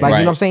it. Yeah. Like you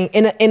know what I'm saying?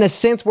 In a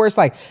sense where it's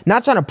like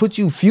not trying to put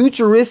you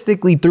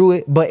futuristically through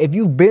it, but if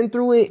you've been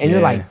through it and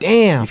you're like,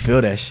 damn, You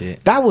feel that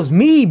shit. that was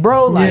me,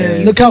 bro. Like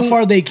you Look feel how me?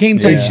 far they came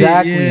type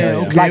Exactly. shit. Yeah,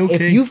 okay, like okay.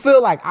 if you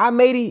feel like I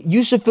made it,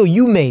 you should feel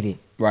you made it.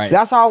 Right.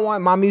 That's how I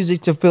want my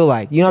music to feel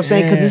like. You know what I'm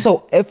saying? Because it's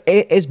so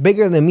it's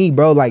bigger than me,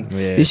 bro. Like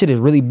this shit is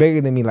really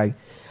bigger than me. Like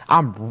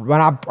when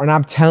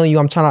I'm telling you,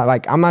 I'm trying to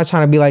like I'm not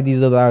trying to be like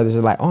these other artists.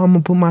 They're like, oh, I'm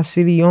gonna put my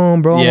city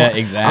on, bro. Yeah, I'm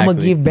exactly.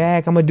 gonna give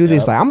back. I'm gonna do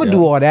this. Like I'm gonna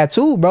do all that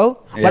too, bro.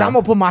 But Yeah. I'm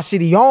gonna put my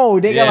city on.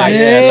 They Yeah, like,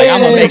 yeah, like,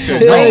 I'm gonna make sure.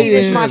 Hey, Yeah.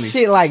 this my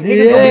shit. Like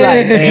niggas gonna be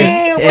like,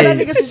 damn, what that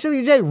nigga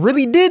Cecilia J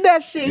really did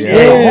that shit.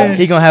 Yeah.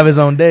 He gonna have his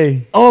own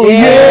day. Oh yeah.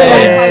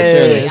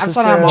 Yeah. I'm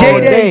trying to have my J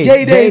own Day, day.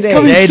 J Day, it's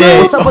coming J-Day. soon.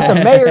 What's up with the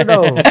mayor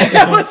though?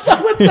 What's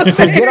up with the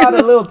Forget all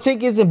the little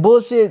tickets and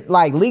bullshit,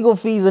 like legal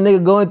fees a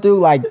nigga going through.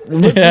 Like,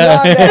 look beyond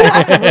that.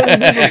 I can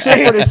really do some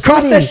shit for the city.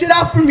 Cross that shit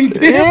out for me,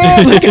 bitch.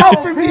 Yeah, Look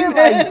out for me, man.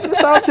 man. Like,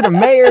 shout out to the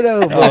mayor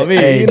though. But, man.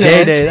 Hey, you know,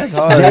 J-Day, that's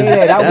hard.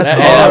 J-Day, that was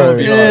That's hard.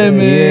 hard. Yeah,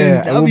 man.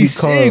 Yeah, That'd it be would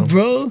sick, cold.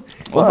 bro.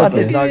 What about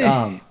this, Yeah.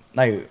 dog?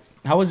 Like,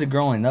 how was it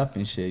growing up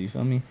and shit? You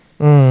feel me?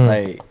 Mm.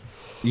 Like,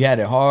 you had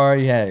it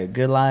hard. You had a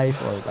good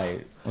life, or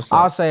like, what's up?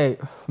 I'll say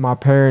my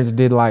parents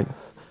did like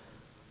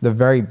the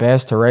very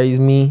best to raise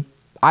me.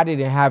 I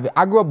didn't have it.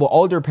 I grew up with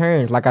older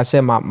parents. Like I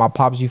said, my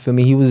pops, you feel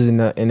me? He was in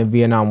the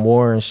Vietnam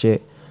War and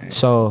shit.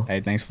 So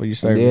Hey, thanks for your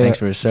service. yeah, Thanks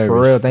for your service. For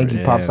real, thank you,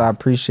 Yeah. pops. I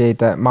appreciate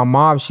that. My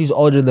mom, she's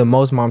older than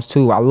most moms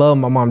too. I love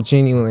my mom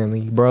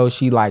genuinely, bro.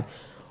 She like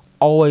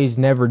always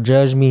never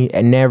judged me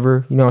and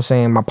never, you know what I'm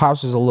saying? My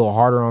pops was a little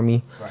harder on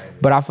me. Right.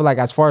 But I feel like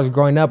as far as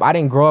growing up, I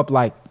didn't grow up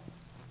like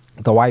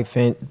the white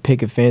fence,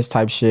 picket fence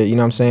type shit, you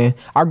know what I'm saying?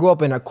 I grew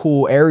up in a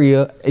cool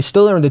area. It's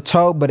still in the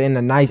toe, but in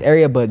a nice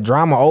area. But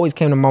drama always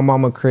came to my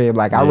mama crib.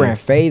 Like I ran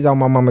phase on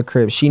my mama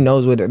crib. She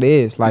knows what it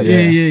is. Like Yeah.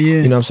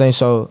 You know what I'm saying?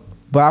 So,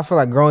 but I feel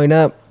like growing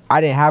up, I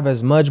didn't have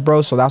as much,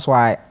 bro. So that's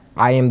why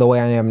I am the way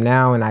I am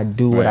now, and I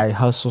do what I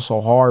hustle so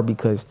hard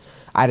because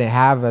I didn't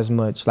have as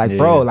much. Like,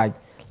 bro, like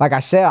I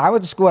said, I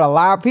went to school with a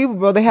lot of people,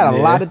 bro. They had a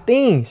lot of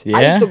things.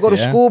 I used to go to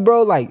school,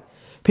 bro. Like,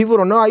 people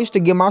don't know. I used to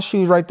get my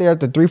shoes right there at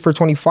the 3 for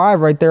 $25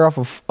 right there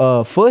off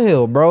of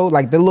Foothill, bro.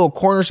 Like the little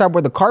corner shop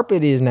where the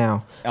carpet is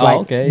now. Oh, like,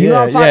 okay. You know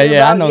what I'm talking about?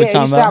 Yeah, I know what you're it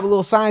talking used to about. have a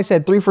little sign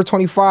said 3 for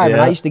 $25,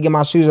 and I used to get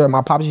my shoes right.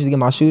 My pops used to get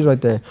my shoes right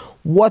there.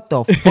 What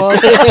the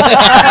fuck?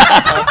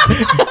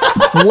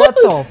 What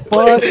the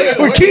fuck?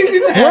 We're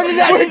keeping that. Where did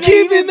that We're nigga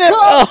keeping even that.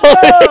 come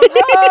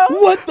from,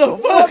 bro? What the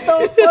fuck?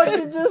 What the fuck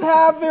did just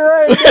happen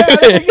right there?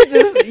 That nigga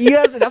just,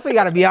 yes, that's what you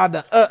gotta be out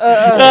the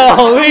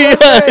Oh, yeah.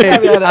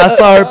 I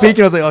saw her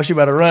peeking. I was like, oh, she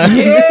about to run.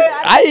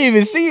 Yeah, I didn't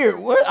even see her.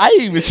 What? I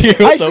didn't even see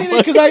her. I What the seen it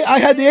fuck? because I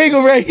had the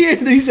angle right here.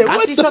 And he said, I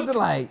what see the something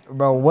like,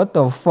 bro, what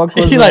the fuck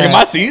was He that? like, am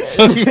I seeing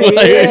something?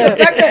 Yeah.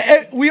 The fact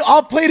that we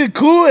all played it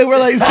cool and we're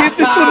like, see if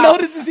this one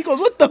notices. He goes,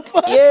 what the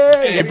fuck?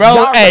 Yeah, Hey, bro,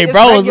 Y'all hey, think it's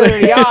bro was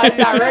regular. like- Y'all, it's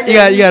not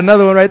regular. You got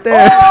another one right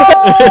there.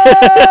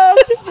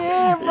 Oh shit,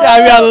 bro. Yeah,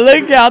 we gotta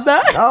look out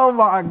that. Oh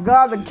my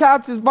god, the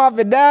couch is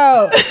popping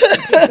down.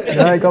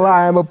 I ain't gonna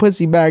lie, I'm a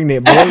pussy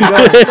magnet, bro.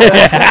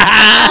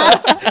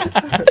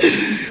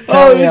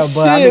 Oh yeah,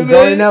 but I mean,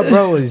 growing up,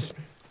 bro, it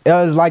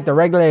was like the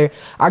regular.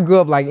 I grew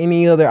up like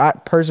any other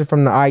person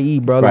from the IE,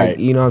 bro. Like, Right.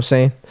 you know what I'm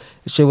saying?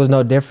 Shit was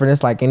no different.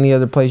 It's like any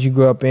other place you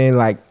grew up in.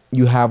 Like,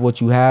 you have what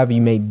you have.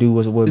 You may do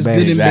what's It's best.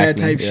 good and bad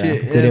Exactly. type Yeah.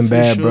 shit. Good and for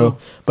bad, sure. bro.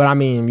 But I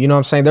mean, you know what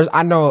I'm saying?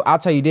 I'll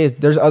tell you this,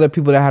 there's other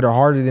people that had it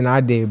harder than I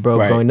did, bro,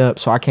 Right. growing up.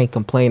 So I can't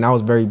complain. I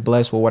was very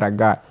blessed with what I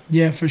got.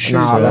 Yeah, for sure.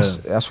 Nah, bro.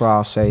 that's what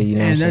I'll say. You know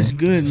Man, what I'm that's saying?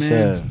 good,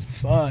 man.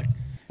 Fuck.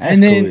 That's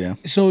And then, cool, yeah.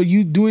 so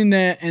you doing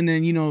that, and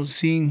then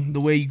seeing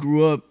the way you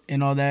grew up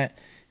and all that.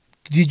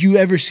 Did you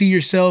ever see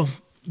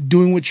yourself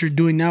doing what you're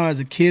doing now as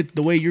a kid,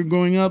 the way you're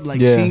growing up, like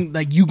Yeah. seeing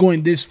like you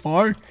going this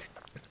far?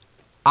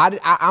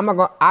 I'm not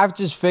gonna. I've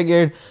just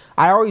figured.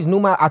 I always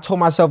knew I told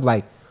myself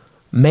like,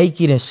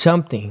 make it in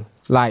something.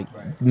 Like,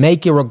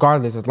 make it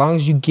regardless. As long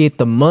as you get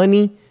the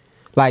money,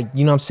 like,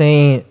 you know what I'm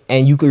saying,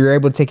 and you're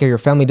able to take care of your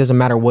family. Doesn't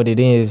matter what it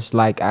is.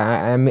 Like,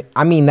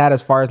 I mean that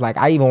as far as like,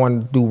 I even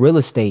want to do real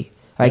estate.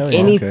 Like Hell yeah.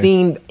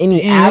 anything,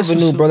 any Yeah, that's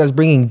avenue, what's bro, up. that's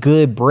bringing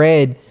good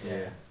bread.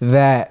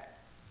 That,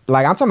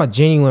 like, I'm talking about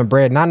genuine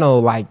bread. Not no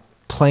like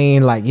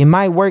playing. Like, it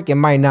might work, it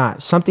might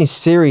not. Something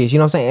serious. You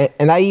know what I'm saying?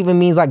 And that even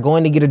means like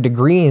going to get a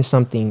degree in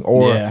something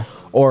or. Yeah.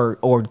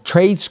 Or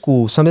trade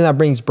school, something that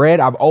brings bread.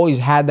 I've always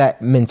had that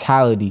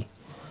mentality.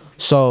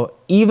 So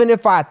even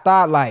if I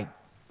thought like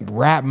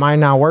rap might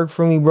not work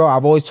for me, bro,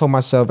 I've always told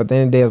myself at the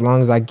end of the day, as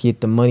long as I get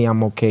the money,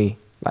 I'm okay.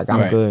 Like, I'm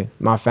Right. good.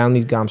 My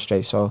family's good, I'm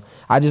straight. So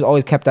I just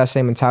always kept that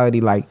same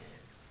mentality, like,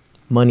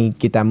 money,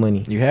 get that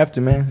money. You have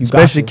to, man. You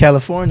Especially got to.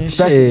 California.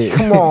 Especially, shit.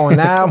 come on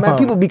now, Come man. on.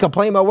 People be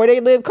complaining about where they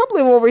live. Come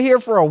live over here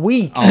for a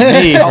week. On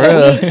me, A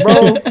bro. week,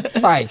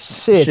 bro. Like,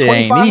 shit, Shit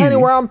ain't 2,500 easy.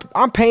 where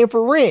I'm paying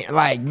for rent.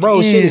 Like,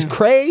 bro, shit is Damn.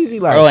 crazy.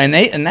 Like, Bro, and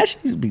that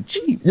shit used to be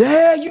cheap.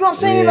 yeah, you know what I'm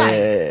saying? Like,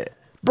 Yeah.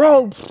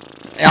 bro,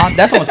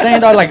 That's what I'm saying,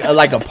 dog.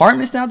 Like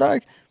apartments now,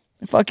 dog.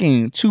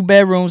 Fucking 2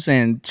 bedrooms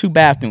and 2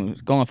 bathrooms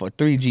going for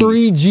 3 G's.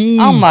 3 G's.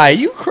 I'm like,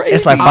 you crazy?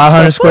 It's like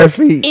 500 square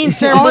feet. in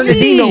San On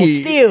Bernardino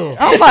me. still.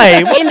 I'm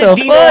like, what In the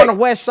Dino on the fuck?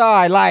 west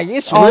side. Like,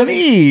 it's On really,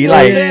 me, you know what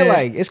I'm like- saying?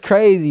 Like, it's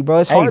crazy, bro.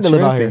 It's Hey, hard to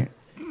live out tripping.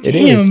 here. It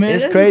Damn, is. man.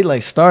 It's crazy.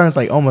 Like starting's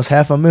like almost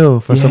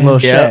 $500,000 for some Yeah.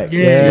 little Yeah. shack. Yeah,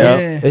 Yeah.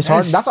 yeah. It's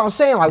hard. That's what I'm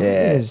saying. Like,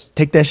 Yeah. we is,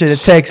 Take that shit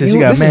to Texas. You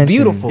got this is mansion.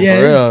 beautiful. Yeah,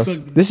 For this real. is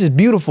fucking- This is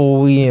beautiful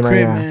what we in right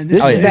Crib, now. man. This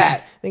This is is-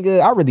 that.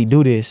 Nigga, I really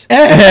do this.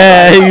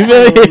 Yeah, you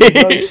feel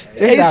me?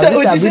 Hey, This so that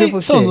what you say?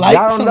 beautiful Some shit. light,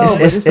 Y'all don't some- know,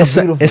 but It's, it's, it's,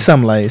 beautiful. it's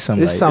something like It's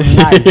something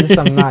nice. It's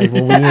something nice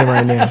what we in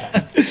right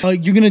now.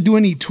 You're gonna do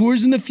any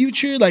tours in the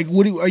future? Like,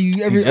 are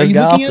you ever? just Are you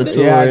got looking off at the that?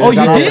 tour. Yeah, I just Oh,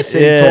 got you off did? the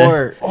city Yeah.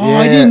 tour. Oh,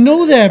 I didn't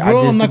know that,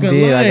 bro. I I'm not gonna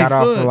did. lie. I got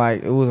off of Fuck.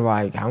 like, it was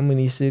like, how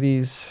many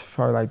cities?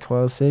 Probably like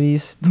 12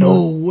 cities.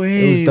 No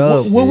way. It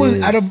was dope. What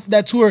was out of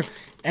that tour?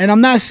 And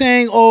I'm not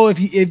saying, oh,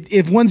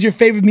 if one's your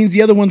favorite means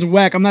the other one's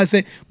whack. I'm not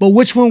saying, but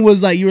which one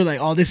was like you were like,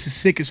 oh, this is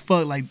sick as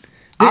fuck. Like,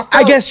 I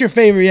felt- guess your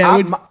favorite, yeah.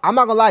 I'm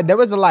not gonna lie. There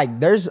was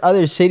there's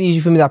other cities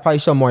you feel me that probably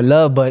show more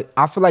love, but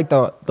I feel like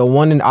the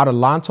one in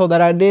Adelanto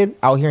that I did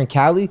out here in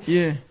Cali,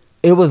 Yeah.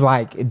 it was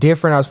like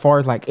different as far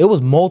as like it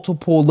was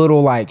multiple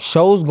little like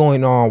shows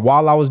going on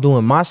while I was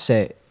doing my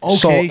set.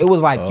 So Okay. it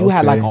was like you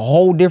had like a Okay.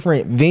 whole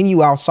different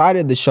venue outside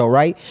of the show,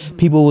 right?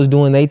 People was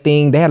doing their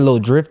thing. They had a little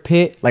drift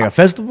pit, Like a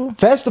festival?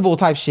 festival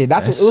type shit.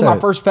 That's what, That's it was my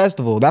sick. first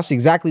festival. That's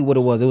exactly what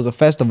it was. It was a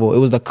festival. It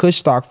was the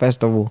Kushstock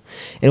Festival,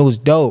 and it was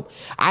dope.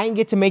 I didn't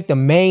get to make the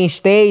main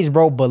stage,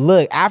 bro. But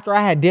look, after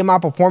I had did my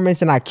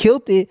performance and I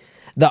killed it,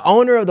 the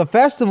owner of the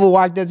festival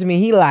walked up to me.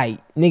 He like,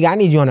 nigga, I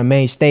need you on the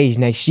main stage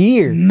next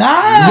year. Nah.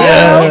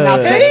 Yeah, and now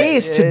check Okay.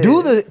 this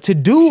to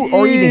do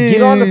or even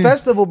get on the Damn.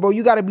 festival, bro.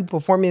 You got to be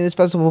performing in this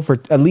festival for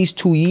at least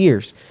 2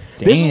 years.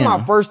 This is my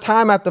Damn. first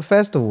time at the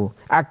festival.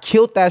 I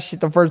killed that shit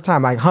the first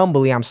time. Like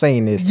humbly, I'm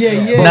saying this. Yeah,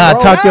 yeah. But, Nah,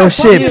 talk your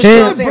shit, talk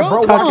pimp. shit, Bro, bro.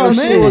 come Talk your on,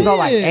 shit. man. It was all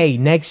like, Yeah. hey,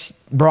 next,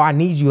 bro, I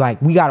need you.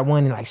 Like, we got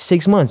one in like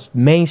 6 months.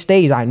 Main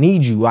stage, I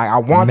need you. Like, I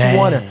want Man.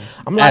 you on it.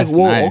 I'm like, That's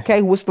well, nice.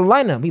 okay, what's the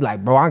lineup? He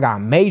like, bro, I got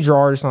major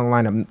artists on the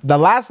lineup. The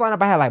last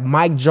lineup I had like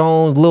Mike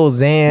Jones, Lil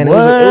Xan. It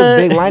was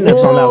big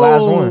lineups on that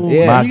last one. Whoa.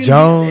 Yeah. Mike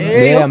Jones.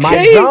 Hey, Yeah, okay.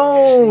 Mike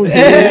Jones.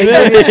 Yeah, he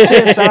did his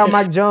shit. Shout out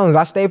Mike Jones.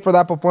 I stayed for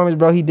that performance,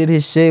 bro. He did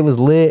his shit. It was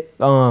lit.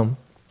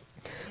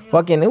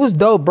 Fucking, it was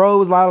dope, bro. It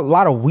was a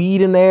lot of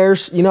weed in there.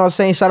 You know what I'm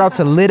saying? Shout out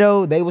to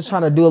Lido. They was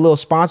trying to do a little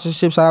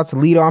sponsorship. Shout out to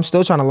Lido. I'm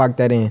still trying to lock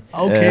that in.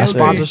 Okay, Yeah, A okay.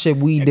 sponsorship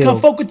weed Hey, deal.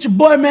 come fuck with your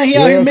boy, man. He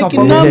out here come making fuck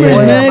with numbers, your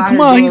boy. man. I'm out Come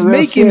here on, doing he's real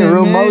making shit, it,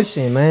 real man.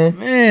 motion, man.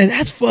 Man,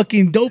 that's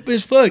fucking dope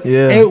as fuck.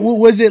 Yeah. Hey,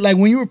 was it like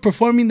when you were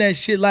performing that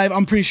shit live?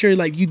 I'm pretty sure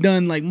like you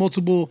done like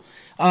multiple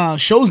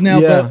shows now.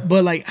 Yeah.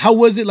 But like, how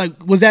was it?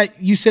 Like, was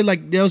that you said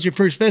like that was your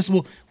first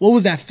festival? What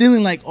was that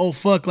feeling like? Oh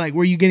fuck! Like,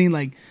 were you getting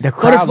like The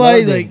crowd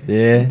butterflies? loved Like,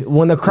 it. Yeah.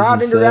 When the crowd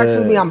This is, interacts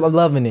with me, I'm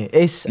loving it. I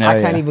can't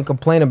yeah. even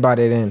complain about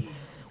it. And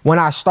when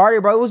I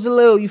started, bro, it was a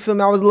little, you feel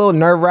me? I was a little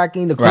nerve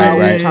wracking. The crowd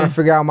Right, was trying to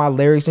figure out my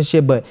lyrics and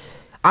shit. But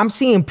I'm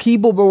seeing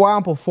people, bro, while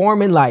I'm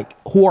performing, like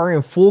who are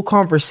in full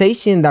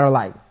conversation that are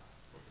like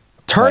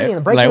turning,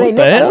 Like, breaking like, their what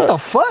the neck. Like, hell? what the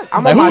fuck?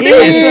 I'm Like, on my who did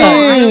second this? song.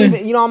 I ain't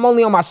even, I'm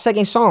only on my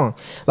second song.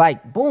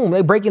 Like, boom,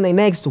 they breaking their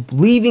necks,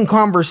 leaving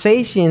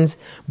conversations,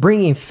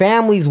 bringing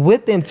families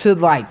with them to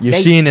like. You're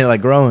seeing it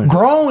like growing.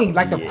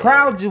 Like the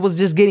crowd was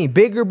just getting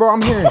bigger, bro.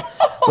 I'm hearing.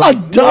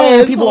 Like, Dog, man,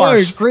 it's people hard.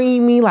 are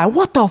screaming like,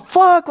 "What the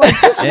fuck?" Like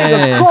this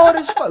nigga cold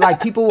as fuck.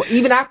 Like people,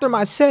 even after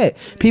my set,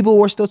 people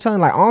were still telling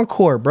like,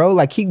 "Encore, bro.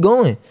 Like keep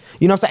going."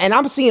 You know what I'm saying? And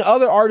I'm seeing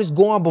other artists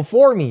go on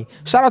before me.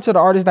 Shout out to the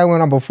artists that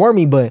went on before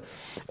me, but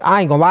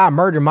I ain't gonna lie, I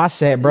murdered my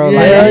set, bro. Like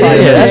that's Yeah, all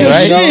that's you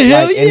right. know?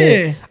 Hell Like, and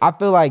then yeah. I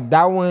feel like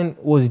that one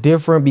was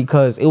different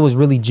because it was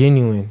really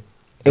genuine.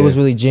 It was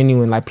really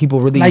genuine. Like people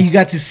really, Like you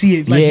got to see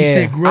it, like you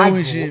said, grow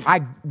and shit.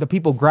 the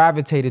people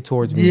gravitated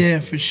towards me. Yeah,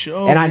 for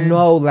sure. And I man.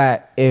 know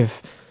that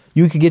if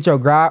you could get your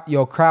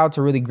crowd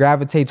to really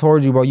gravitate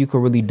towards you, bro, you could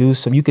really do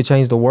some. You could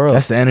change the world.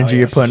 That's the energy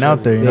you're putting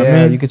out there. You know yeah, what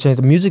I mean? you could change.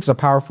 The music's a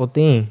powerful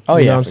thing. Oh,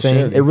 you yeah, know what I'm for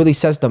saying? sure. It really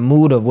sets the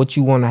mood of what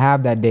you want to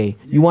have that day.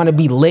 You want to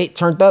be lit,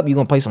 turned up, you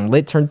gonna play some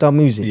lit, turned up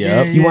music.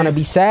 Yep. You want to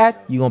be sad,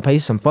 you gonna play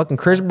some fucking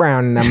Chris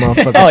Brown in that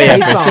motherfucker. Oh yeah,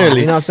 Play for song, sure.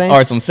 You know what I'm saying?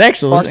 Or some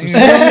sexual. Or some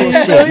sexual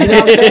shit. You know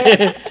what I'm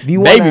saying? If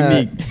you Baby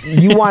wanna,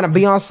 you want to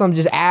be on some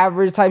just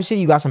average type shit,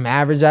 you got some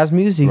average ass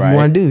music Right. you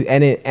want to do.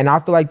 And I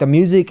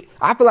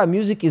feel like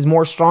music is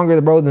more stronger,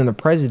 bro, than the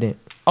president.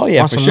 Oh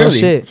yeah, On for some real surely,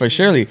 shit. for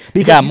surely. You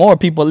Because got more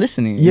people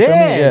listening. You feel me?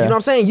 Yeah, you know what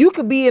I'm saying? You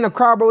could be in a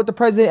crowd, bro, with the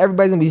president.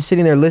 Everybody's gonna be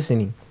sitting there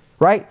listening,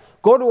 right?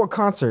 Go to a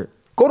concert.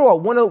 Go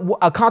to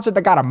a concert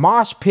that got a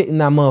mosh pit in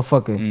that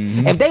motherfucker.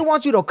 Mm-hmm. If they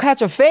want you to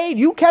catch a fade,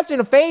 you catching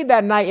a fade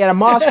that night at a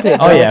mosh pit.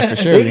 Oh, bro. yeah, for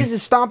sure. Niggas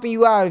is stomping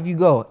you out if you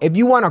go. If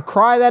you want to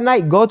cry that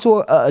night, go to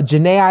a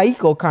Jaye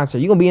Aiko concert.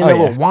 You gonna be in there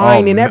yeah. with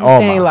wine and Oh,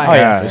 everything. my Like, Oh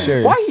yeah, for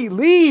sure. why he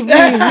leave me? You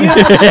know what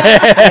I'm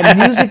saying? And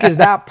music is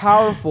that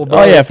powerful, bro.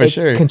 Oh, yeah, for It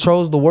sure.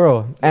 controls the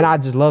world, and I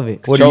just love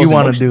it. What do you Controls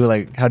want to emotions. do?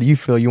 Like, how do you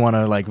feel you want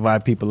to like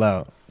vibe people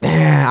out?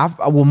 Man,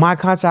 well, my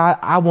concert,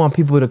 I want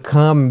people to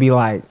come and be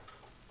like,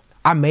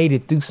 I made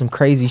it through some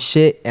crazy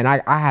shit, and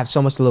I have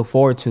so much to look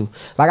forward to.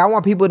 Like, I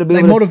want people to be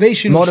Like able to motivational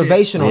shit.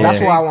 Motivational. Yeah. That's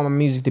why I want my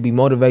music to be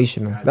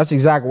motivational. That's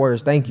exact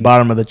words. Thank you.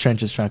 Bottom of the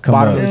trenches trying to come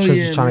Bottom up. of the Hell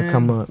trenches yeah, trying man. to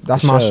come up.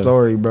 That's For my sure.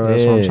 story, bro.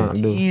 That's what I'm Yeah. trying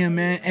to do. Yeah,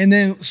 man. And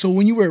then, so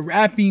when you were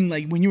rapping,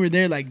 like when you were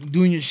there, like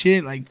doing your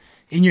shit, like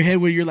in your head,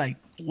 where you're like,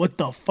 "What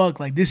the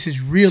fuck? Like this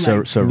is real. So-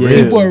 Like so people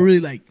real. are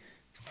really like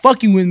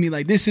fucking with me.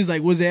 Like this is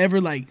like, was it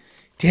ever like,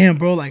 damn,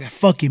 bro, like I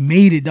fucking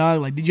made it, dog.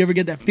 Like, did you ever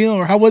get that feeling,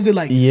 or how was it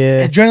like?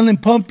 Yeah.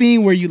 Adrenaline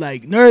pumping. Were you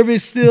like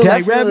nervous still,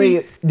 like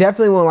rapping?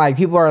 Definitely when like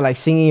people are like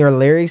singing your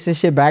lyrics and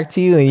shit back to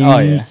you, and Oh,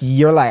 yeah.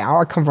 you're like,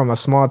 I come from a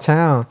small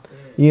town.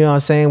 You know what I'm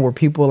saying? Where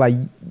people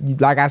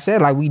like I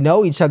said, like we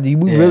know each other.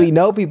 We Yeah. really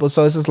know people.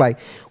 So it's just like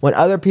when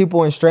other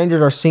people and strangers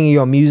are singing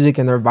your music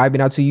and they're vibing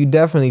out to you, you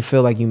definitely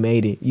feel like you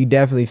made it. You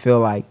definitely feel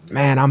like,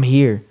 man, I'm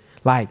here.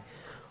 Like,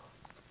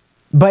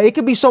 but it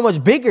could be so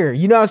much bigger.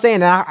 You know what I'm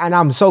saying? And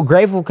I'm so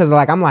grateful because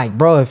like I'm like,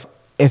 bro,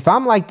 if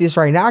I'm like this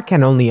right now, I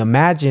can only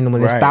imagine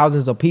when there's Right.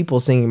 thousands of people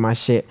singing my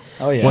shit.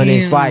 Oh, yeah. When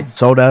it's Damn. like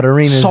Sold out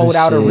arenas. and sold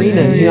out shit.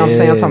 arenas. You know what I'm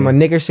saying? I'm Yeah. talking about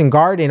Nickerson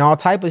Garden, all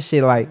type of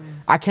shit. Like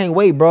I can't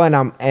wait, bro, and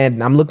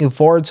I'm looking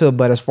forward to it.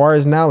 But as far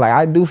as now, like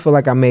I do feel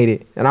like I made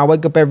it, and I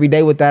wake up every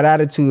day with that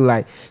attitude,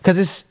 like,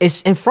 cause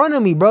it's in front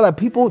of me, bro. Like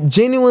people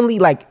genuinely,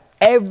 like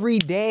every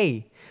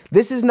day.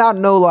 This is not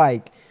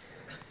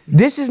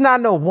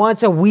no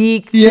once a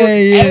week. Yeah,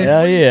 yeah. Every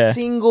Hell yeah.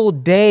 single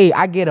day,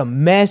 I get a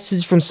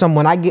message from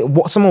someone.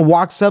 Someone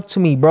walks up to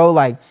me, bro,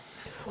 like,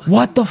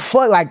 what the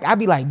fuck? Like, I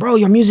be like, bro,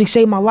 your music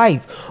saved my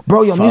life.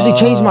 Bro, your music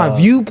changed my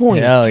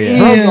viewpoint. Hell yeah.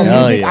 Bro, your Hell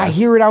music, yeah. I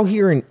hear it out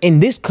here in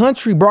this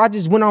country, bro. I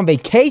just went on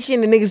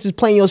vacation and niggas is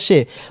playing your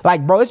shit.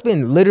 Like, bro, it's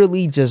been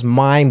literally just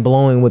mind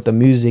blowing with the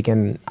music,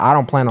 and I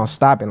don't plan on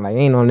stopping. Like,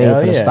 ain't no nigga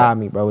Hell finna yeah. stop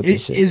me, bro, with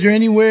this shit. Is there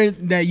anywhere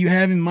that you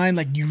have in mind,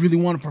 like you really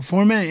want to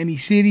perform at? Any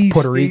cities?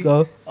 Puerto state?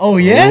 Rico. Oh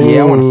yeah.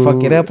 Yeah, I want to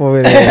fuck it up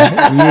over there.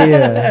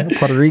 Yeah,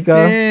 Puerto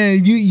Rico. Yeah,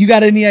 you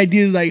got any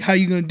ideas like how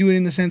you gonna do it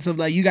in the sense of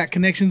like you got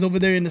connections over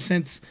there in the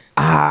sense?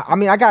 I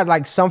mean, I got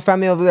like some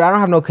family over there. I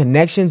don't have no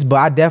connections, but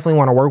I definitely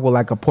want to work with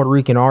like a Puerto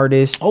Rican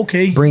artist.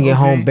 Okay, Bring it okay.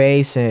 home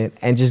base and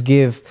just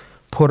give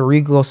Puerto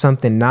Rico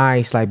something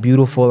nice, like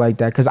beautiful like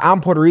that. Cause I'm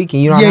Puerto Rican,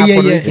 you know, I'm not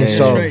Puerto Rican, That's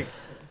so right.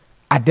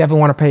 I definitely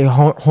want to pay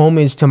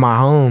homage to my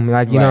home,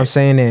 like you know what I'm Right.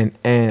 saying,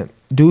 and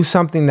do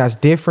something that's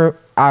different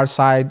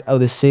outside of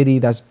the city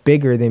that's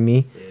bigger than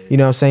me. You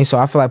know what I'm saying? So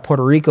I feel like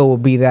Puerto Rico will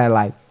be that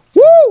like,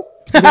 woo!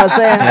 You know what I'm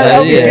saying?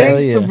 Hell yeah, gangsta,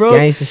 hell yeah. bro.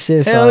 Gangsta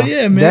shit. Hell So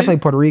yeah, man. definitely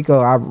Puerto Rico.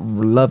 I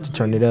would love to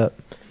turn it up.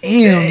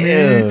 Damn,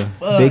 man.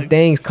 Fuck. Big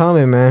things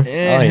coming, man. Yeah, Oh,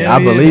 yeah. hell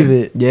I believe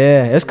it.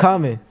 Yeah, it's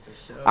coming.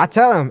 I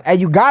tell him, hey,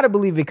 you gotta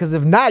believe it, because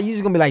if not, you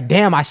just gonna be like,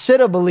 damn, I should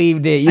have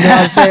believed it. You know what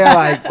I'm saying?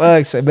 Like,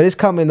 fuck. So, but it's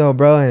coming though,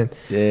 bro, and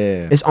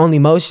Yeah. it's only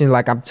motion.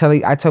 Like I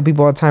tell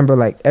people all the time, bro.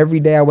 Like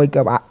every day I wake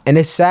up, and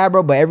it's sad,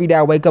 bro. But every day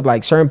I wake up,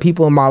 like certain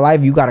people in my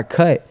life, you gotta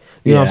cut.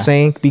 You know what I'm Yeah.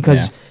 saying? Because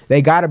Yeah.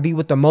 they gotta be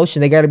with the motion.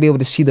 They gotta be able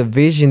to see the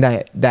vision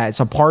that's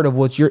a part of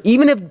what you're.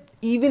 Even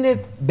if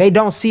they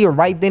don't see it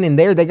right then and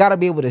there, they gotta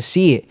be able to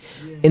see it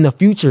in the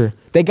future.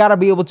 They gotta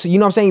be able to. You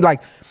know what I'm saying?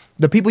 Like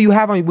the people you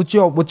have on with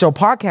your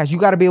podcast, you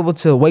got to be able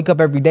to wake up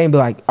every day and be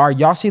like, all right,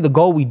 y'all see the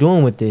goal we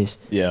doing with this.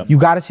 Yeah. You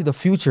got to see the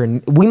future.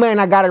 And we may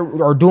not got it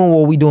or doing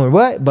what we doing,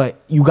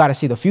 but you got to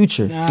see the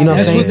future. Nah, you know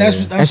what I'm saying? that's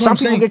and some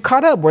people get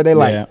caught up where they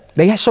like,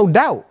 they show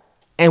doubt.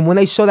 And when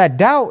they show that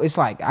doubt, it's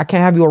like, I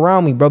can't have you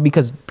around me, bro,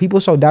 because people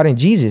show doubt in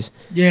Jesus.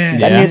 Yeah.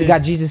 That nearly got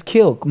Jesus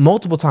killed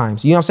multiple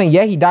times. You know what I'm saying?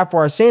 Yeah, he died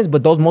for our sins,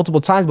 but those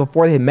multiple times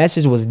before his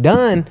message was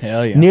done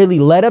nearly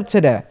led up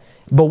to that.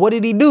 But what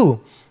did he do?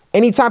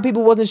 Anytime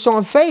people wasn't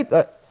showing faith,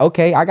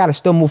 okay, I got to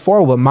still move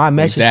forward with my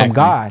message from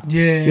God.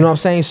 Yeah. You know what I'm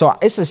saying? So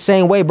it's the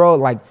same way, bro.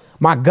 Like,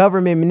 my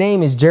government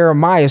name is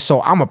Jeremiah,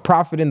 so I'm a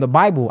prophet in the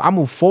Bible. I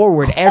move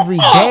forward every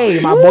day,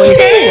 my boy.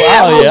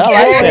 Oh, yeah, I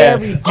like that.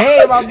 Every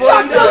day, my boy. You know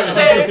what I'm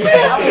saying?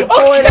 I move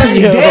forward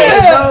every day,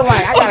 bro.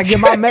 Like, I gotta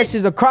get my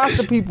message across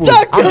to people.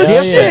 I'm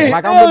different.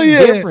 Like, I'm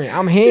really different.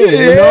 I'm him,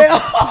 you know?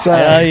 So,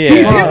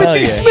 he's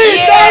Timothy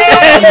Smith,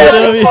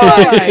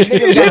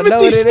 He's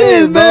Timothy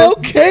Smith, man.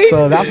 Okay.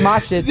 So that's my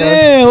shit, though.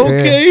 Damn,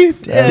 okay.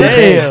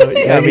 Damn.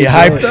 You gotta be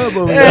hyped up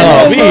over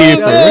You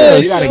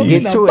gotta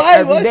get to it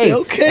every day.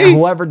 Okay.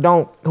 And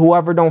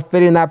whoever don't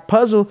fit in that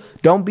puzzle,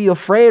 don't be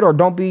afraid or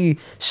don't be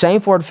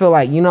shameful to feel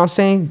like, you know what I'm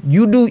saying?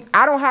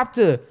 I don't have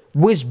to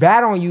wish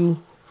bad on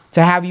you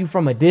to have you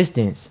from a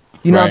distance.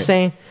 You know what I'm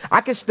saying?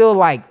 I can still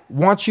like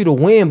want you to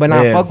win, but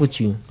not fuck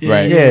with you.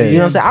 Right. Yeah. You know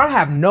what I'm saying? I don't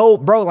have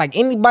like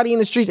anybody in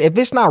the streets, if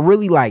it's not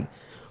really like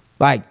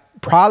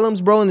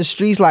problems, bro, in the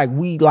streets, like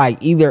we like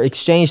either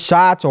exchange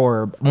shots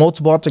or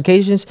multiple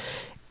altercations.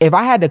 If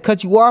I had to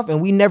cut you off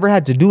and we never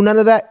had to do none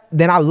of that,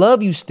 then I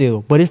love you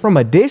still. But it's from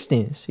a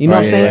distance. You know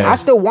what I'm saying? I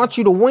still want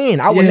you to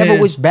win. I would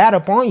never wish bad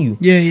upon you.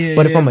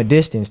 But it's from a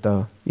distance,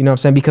 though. You know what I'm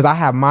saying? Because I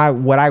have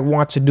what I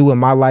want to do in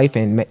my life,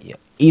 and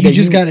either you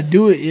just got to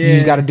do it. You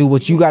just got to do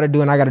what you got to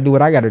do, and I got to do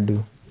what I got to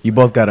do. You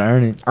both got to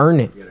earn it.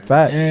 Earn it.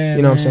 Fact. Yeah,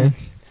 you know what I'm saying?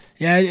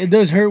 Yeah, it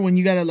does hurt when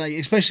you gotta like,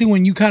 especially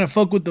when you kind of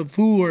fuck with the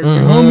fool or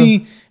your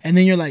homie, and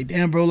then you're like,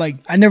 damn, bro, like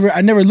I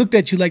never looked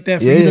at you like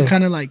that. For you to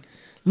kind of like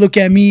look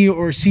at me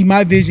or see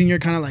my vision, you're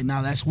kind of like,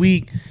 nah, that's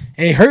weak.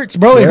 It hurts,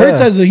 bro. It hurts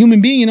as a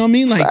human being, you know what I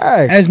mean? Like,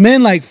 as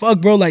men, like,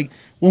 fuck, bro, like,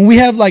 when we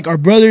have, like, our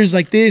brothers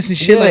like this and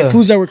shit, like,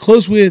 fools that we're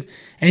close with,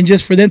 and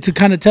just for them to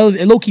kind of tell us,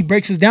 it low-key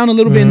breaks us down a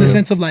little bit in the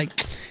sense of, like,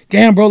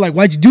 damn, bro, like,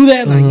 why'd you do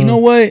that? Like, you know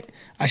what?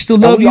 I still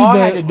love you, all but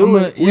had to do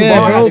it.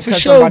 Yeah, bro, for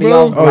sure,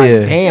 bro. Off.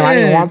 Like, damn, I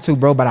didn't want to,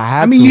 bro, but I had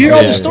to. I mean, you hear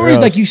all the stories,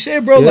 like you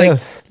said, bro,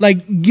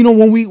 like, you know,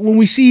 when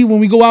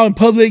we go out in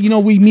public, you know,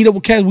 we meet up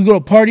with cats, we go to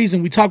parties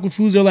and we talk with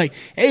fools. They're like,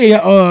 hey,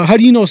 how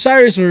do you know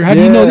Cyrus? Or how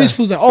do you know this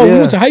fool's like, oh, we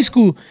went to high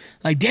school.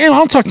 Like, damn, I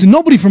don't talk to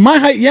nobody from my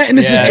high. Yeah, and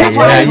it's just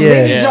why I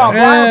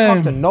don't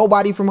talk to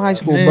nobody from high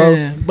school,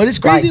 bro. But it's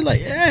crazy, like,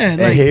 and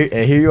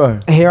here you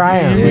are. Here I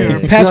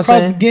am. Pass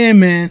cross again,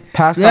 man.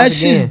 That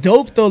shit's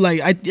dope though.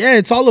 Like,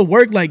 it's all the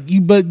work. Like,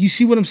 but you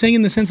see what I'm saying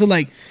in the sense of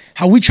like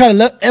how we try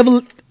to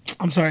elevate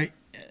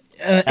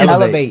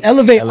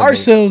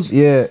ourselves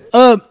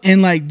up,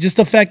 and like just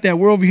the fact that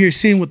we're over here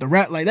sitting with the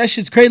rap, like that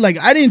shit's crazy. Like,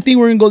 I didn't think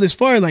we were gonna go this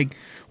far. Like,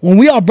 when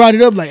we all brought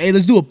it up, like, hey,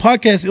 let's do a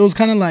podcast, it was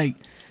kind of like,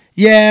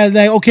 yeah,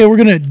 like, okay, we're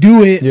gonna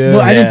do it.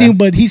 But I didn't think,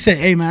 but he said,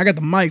 hey man, I got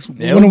the mics.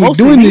 When are we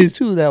doing this?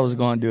 Too, that was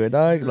gonna do it,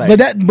 dog. Like,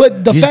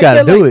 but the fact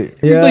that like,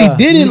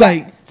 everybody did it,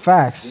 like,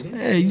 facts.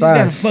 Yeah, you just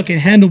gotta fucking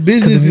handle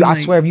business. I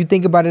swear, if you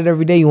think about it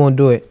every day, you won't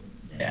do it.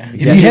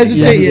 If you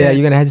hesitate,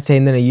 you're gonna hesitate,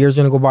 and then a year's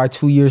gonna go by,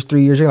 2 years,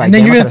 3 years. You're like, and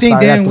then you're gonna think,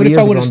 damn, what if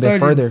I would have started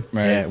further?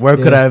 Right. Where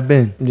could I have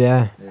been?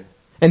 Yeah.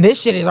 And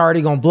this shit is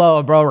already gonna blow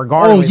up, bro,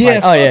 regardless.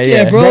 Oh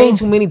yeah, bro. There ain't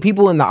too many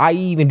people in the IE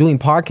even doing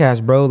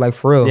podcasts, bro. Like,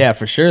 for real. Yeah,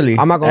 for surely.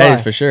 I'm not gonna lie.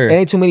 For sure. There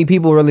ain't too many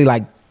people really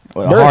like.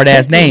 A hard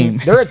ass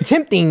name. They're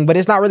attempting, but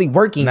it's not really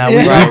working. Nah, we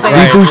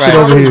do shit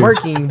over here.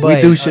 Working, but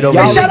we do shit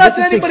over here. Shout out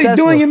to anybody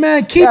doing it,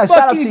 man. Keep fucking.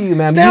 Shout out to you,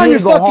 man. Stay on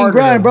your fucking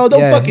grind, bro.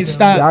 Don't fucking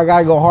stop. Y'all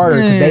gotta go harder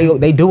because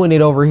they doing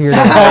it over here.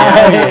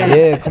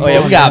 Yeah, come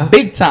on. We got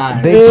big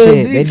time. Big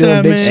shit. They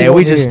doing big shit. Yeah,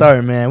 we just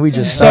started, man. We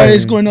just started.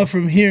 It's going up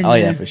from here, man. Oh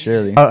yeah, for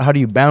surely. How do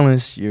you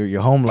balance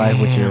your home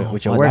life with your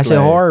work life? That shit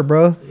hard,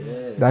 bro.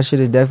 That shit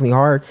is definitely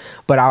hard.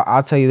 But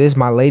I'll tell you this,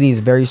 my lady is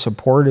very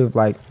supportive.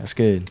 Like, that's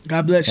good.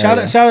 God bless. Shout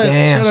out shout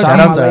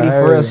out my lady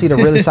for real. She the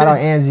realest. Shout out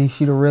Angie.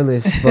 She the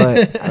realest.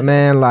 But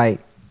man,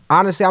 like,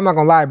 honestly, I'm not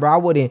gonna lie, bro. I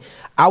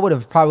would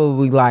have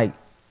probably, like,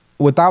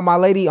 without my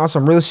lady on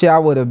some real shit, I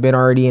would have been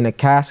already in a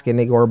casket,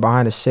 nigga, or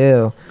behind a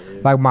shell.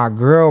 Like, my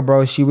girl,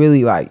 bro, she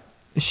really, like,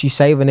 she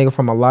saved a nigga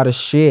from a lot of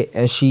shit,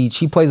 and she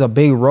plays a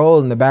big role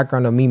in the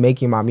background of me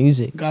making my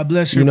music. God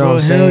bless her, you know bro.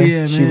 what I'm saying? Hell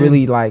yeah, man. She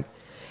really, like.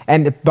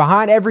 And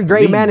behind every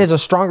great man is a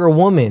stronger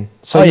woman.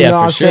 So you know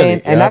what I'm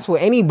saying? And that's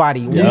what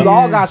anybody. We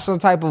all got some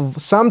type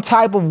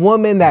of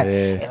woman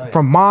that,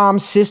 from mom,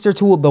 sister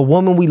to the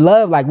woman we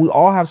love. Like, we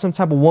all have some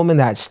type of woman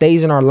that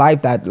stays in our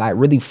life that, like,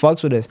 really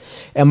fucks with us.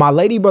 And my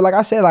lady, bro, like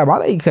I said, like, my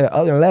lady could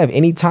up and left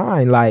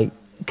anytime. Like,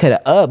 could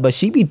have up, but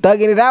she be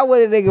thugging it out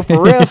with a nigga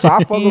for real. So I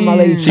fuck with my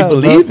lady. She tough,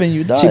 believe bro. in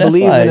you, dog. She That's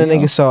believe like, in a you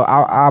know. nigga, so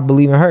I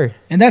believe in her.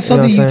 And that's You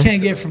know something what I'm you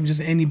saying? can't get from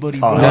just anybody,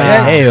 bro. Oh,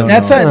 That- no.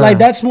 that's Hell no. like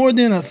that's more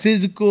than a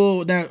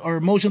physical or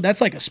emotional.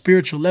 That's like a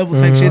spiritual level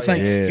type shit. It's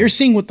like Yeah. you're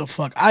seeing what the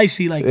fuck I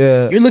see. Like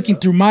Yeah. you're looking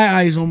through my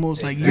eyes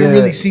almost. Like you're Yeah.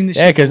 really seeing this.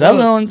 Yeah, shit because for real.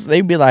 other ones, they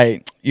be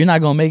like, you're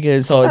not gonna make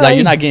it, so Man, like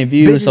you're not getting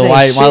views, bitches so ain't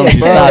why shit, don't you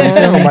bro. stop? You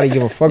feel me? Nobody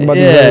give a fuck about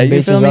Yeah, these other you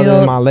bitches feel me, other though?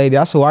 than my lady.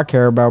 That's who I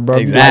care about, bro.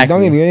 Like, Exactly.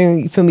 don't get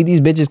me, you feel me?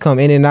 These bitches come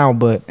in and out,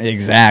 but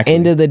Exactly.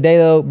 end of the day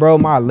though, bro,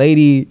 my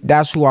lady,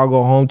 that's who I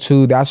go home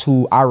to. That's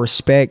who I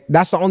respect.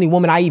 That's the only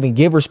woman I even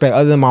give respect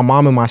other than my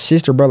mom and my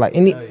sister, bro. Like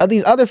any of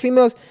these other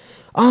females,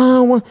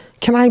 well,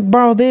 can I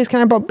borrow this? Can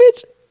I borrow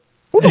bitch?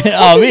 Who the fuck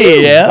Oh, is me,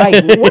 you? yeah.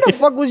 Like, where the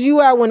fuck was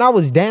you at when I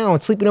was down,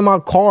 sleeping in my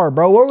car,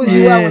 bro? Where was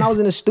you at when I was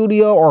in the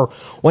studio or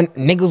when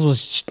niggas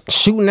was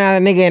shooting at a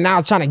nigga and I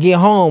was trying to get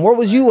home? Where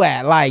was you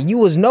at? Like, you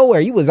was nowhere.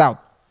 You was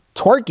out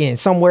twerking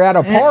somewhere at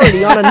a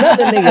party on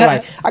another nigga.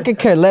 Like, I could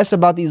care less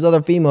about these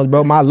other females,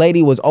 bro. My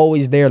lady was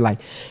always there. Like,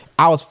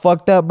 I was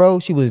fucked up, bro.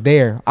 She was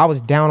there. I was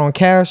down on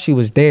cash. She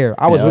was there.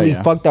 I was Hell really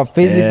yeah. fucked up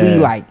physically,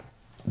 Yeah. like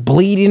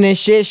bleeding and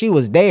shit. She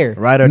was there.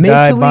 Ride or die,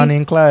 Mentally, Bonnie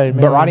and Clyde,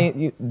 man.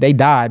 But they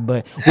died,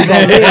 but we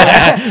gonna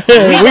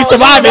live. we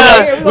survived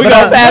it. We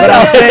gonna pass But it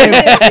I'm off.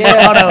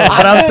 saying, hold on.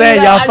 But I'm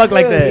saying y'all fuck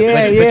like that.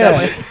 Yeah,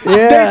 Like,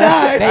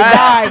 yeah. They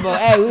died, but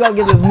hey, we gonna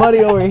get this money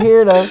over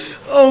here though.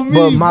 Oh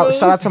me, But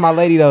shout out to my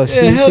lady though.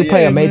 She hell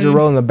play yeah, a major man.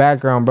 role in the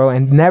background, bro,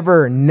 and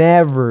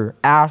never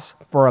asked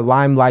for a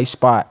limelight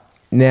spot.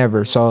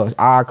 Never. So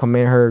I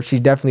commend her. She's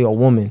definitely a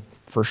woman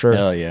for sure.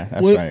 Hell yeah,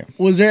 that's Was, right.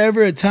 was there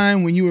ever a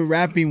time when you were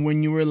rapping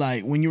when you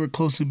were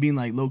close to being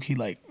like low key,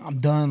 like I'm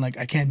done, like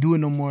I can't do it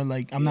no more,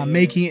 like I'm not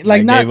making it, like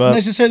Like, not gave up?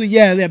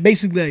 necessarily,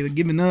 basically like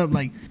giving up,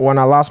 like When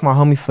I lost my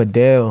homie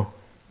Fidel,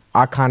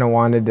 I kind of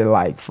wanted to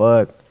like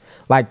fuck.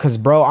 Like, cause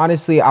bro,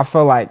 honestly, I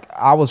felt like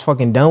I was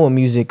fucking done with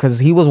music. Cause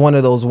he was one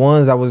of those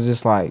ones that was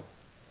just like,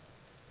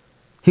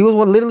 he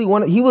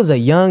was he was a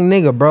young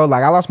nigga, bro.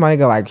 Like I lost my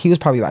nigga, like he was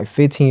probably like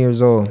 15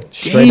 years old.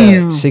 Straight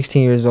Damn. up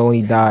 16 years old when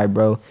he died,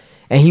 bro.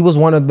 And he was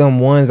one of them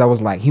ones that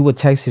was like, he would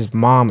text his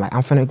mom, like,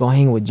 I'm finna go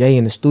hang with Jaye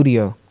in the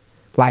studio.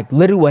 Like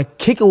literally would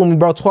kick it with me,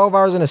 bro, 12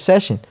 hours in a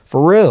session.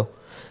 For real.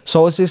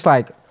 So it's just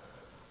like,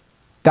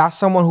 that's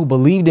someone who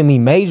believed in me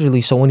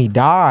majorly. So when he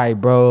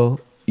died, bro,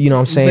 you know what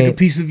I'm it's saying? like a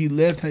piece of you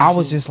left. type I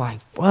was shit. just like,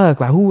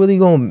 fuck, like who really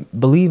gonna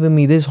believe in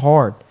me this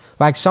hard?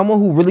 Like someone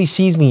who really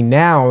sees me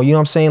now, you know what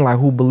I'm saying? Like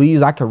who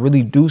believes I could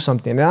really do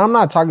something. And I'm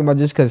not talking about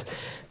just because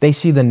they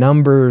see the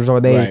numbers or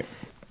they, Right.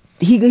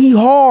 he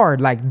hard.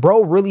 Like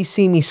bro really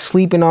see me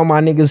sleeping on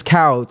my nigga's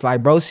couch.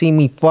 Like bro see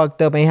me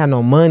fucked up, ain't had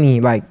no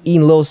money, like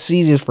eating Little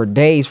Caesars for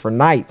days, for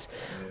nights.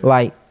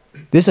 Like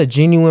this a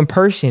genuine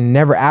person,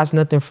 never asked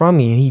nothing from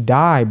me and he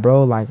died,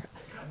 bro. Like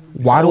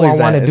why do I always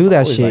want to that. do It's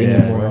that always shit like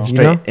that, anymore? bro. You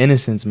Straight know?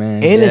 innocence,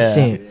 man.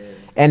 Innocent.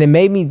 And it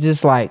made me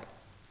just like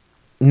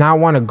not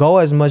want to go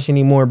as much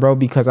anymore, bro,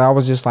 because I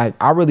was just like,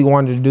 I really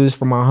wanted to do this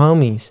for my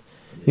homies.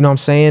 You know what I'm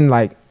saying?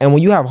 Like, and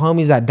when you have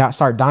homies that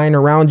start dying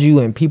around you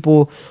and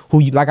people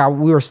who you,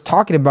 we were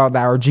talking about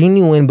that are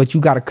genuine, but you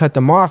got to cut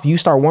them off. You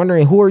start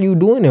wondering, who are you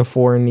doing it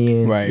for in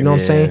the end? Right, You know what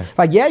I'm saying? yeah.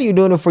 Like, yeah, you're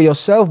doing it for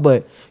yourself,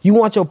 but you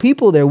want your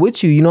people there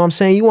with you. You know what I'm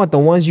saying? You want the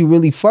ones you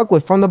really fuck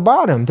with from the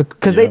bottom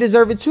because they Yep.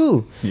 deserve it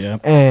too.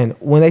 Yep. And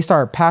when they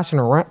start passing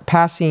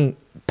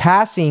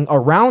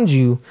around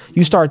you,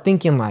 you start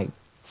thinking like,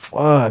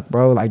 fuck,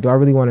 bro, like, do I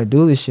really want to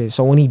do this shit?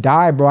 So when he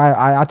died, bro,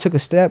 I took a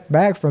step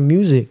back from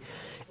music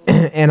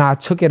and I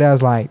took it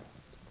as like,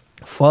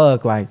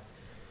 fuck, like,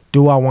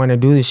 do I want to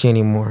do this shit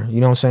anymore? You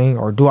know what I'm saying?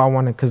 Or do I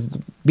want to, because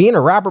being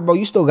a rapper, bro,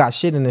 you still got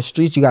shit in the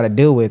streets you got to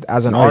deal with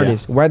as an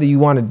artist, whether you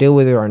want to deal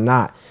with it or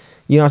not.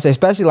 You know what I'm saying?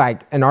 Especially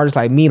like an artist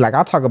like me, like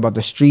I talk about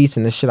the streets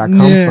and the shit I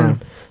come from.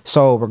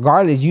 So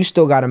regardless, you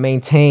still got to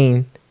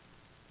maintain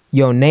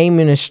your name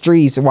in the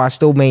streets while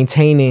still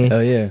maintaining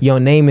Hell yeah. your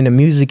name in the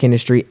music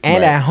industry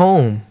and Right. at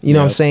home. You know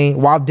what I'm Yep.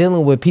 saying? While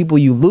dealing with people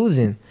you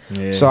losing.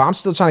 Yeah. So I'm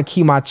still trying to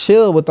keep my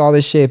chill with all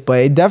this shit, but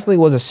it definitely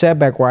was a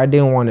setback where I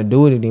didn't want to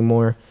do it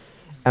anymore.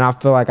 And I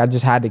feel like I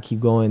just had to keep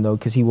going though,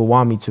 because he would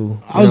want me to. You I was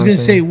know what gonna I'm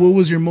say, saying? what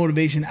was your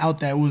motivation out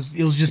that? It was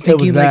just It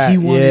thinking was like that, he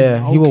wanted.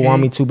 yeah, he would okay.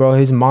 want me to, bro.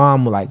 His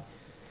mom would like,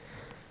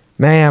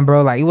 man,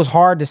 bro, like it was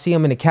hard to see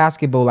him in the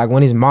casket, but like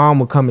when his mom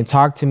would come and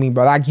talk to me,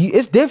 bro, like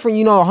it's different,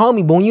 you know, a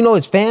homie, but when you know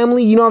his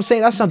family, you know what I'm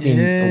saying? That's something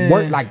Yeah.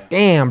 work. Like,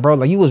 damn, bro,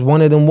 like he was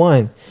one of them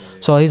one.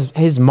 So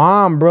his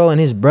mom, bro, and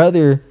his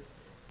brother,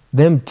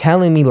 them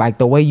telling me like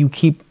the way you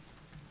keep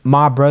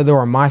my brother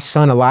or my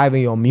son alive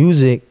in your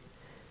music,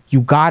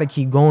 you gotta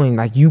keep going.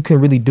 Like you can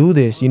really do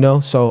this, you know?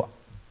 So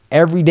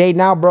every day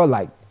now, bro,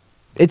 like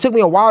it took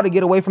me a while to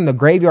get away from the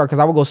graveyard because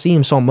I would go see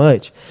him so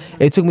much.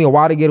 It took me a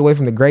while to get away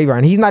from the graveyard.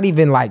 And he's not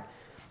even like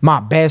my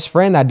best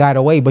friend that died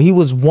away, but he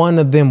was one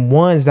of them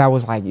ones that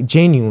was like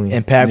genuine.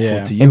 Impactful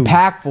Yeah. to you.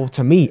 Impactful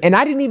to me. And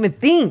I didn't even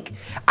think.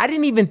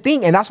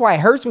 And that's why it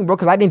hurts me, bro,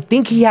 because I didn't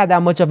think he had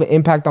that much of an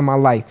impact on my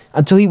life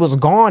until he was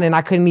gone and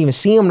I couldn't even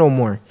see him no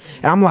more.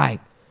 And I'm like,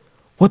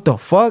 what the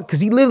fuck? Because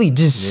he literally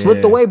just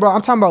slipped Yeah. away, bro.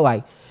 I'm talking about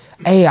like,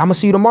 hey, I'm going to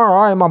see you tomorrow.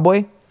 All right, my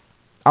boy.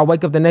 I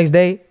wake up the next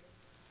day,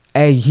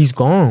 hey, he's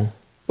gone.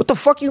 What the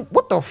fuck?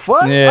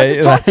 Yeah, I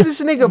just talked to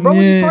this nigga, bro.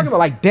 What are you talking about?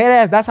 Like, dead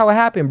ass, that's how it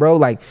happened, bro.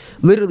 Like,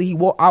 literally,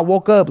 I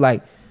woke up,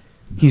 like,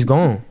 he's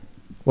gone.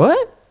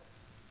 What?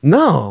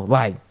 No,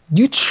 like,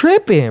 you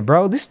tripping,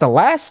 bro. This is the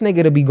last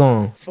nigga to be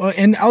gone.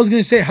 And I was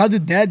going to say, how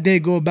did that day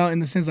go about in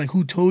the sense, like,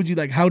 who told you?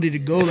 Like, how did it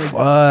go?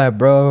 Like,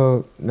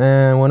 bro,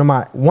 man, one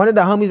of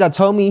the homies that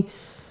told me,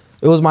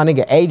 it was my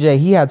nigga AJ.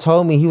 He had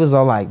told me, he was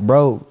all like,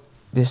 bro,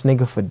 this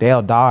nigga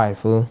Fidel died,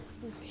 fool.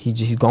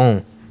 He's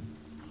gone.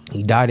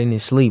 He died in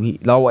his sleep. He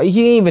didn't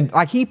even,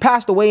 like, he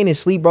passed away in his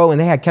sleep, bro,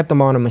 and they had kept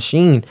him on a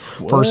machine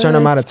for a certain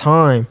amount of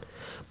time.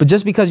 But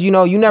just because, you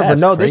know, you never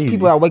That's know. crazy. There's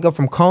people that wake up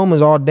from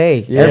comas all day,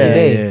 every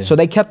day. Yeah. So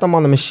they kept him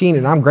on the machine,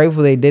 and I'm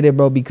grateful they did it,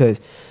 bro,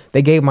 because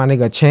they gave my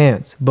nigga a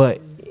chance.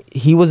 But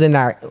he was in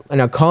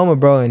a coma,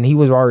 bro, and he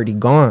was already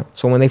gone.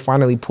 So when they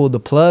finally pulled the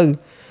plug,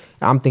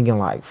 I'm thinking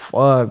like,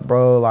 fuck,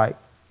 bro. Like,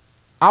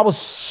 I was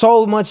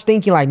so much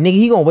thinking like, nigga,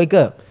 he gonna wake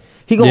up.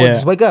 He gonna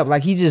just wake up.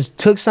 Like, he just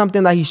took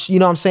something that he, you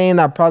know what I'm saying,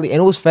 that probably, and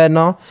it was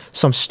fentanyl,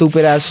 some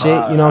stupid ass shit, you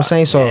know what I'm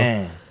saying? So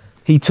Man.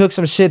 he took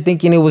some shit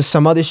thinking it was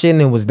some other shit,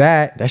 and it was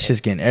that. That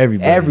shit's getting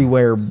everybody.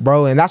 Everywhere,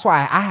 bro. And that's why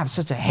I have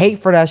such a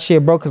hate for that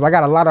shit, bro, because I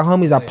got a lot of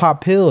homies that pop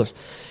pills,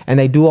 and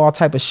they do all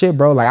type of shit,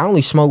 bro. Like, I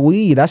only smoke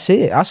weed. That's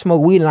it. I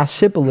smoke weed and I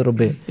sip a little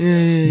bit.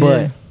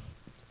 But,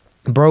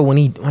 bro, when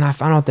I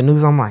found out the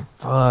news, I'm like,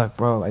 fuck,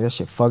 bro. Like, that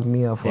shit fucked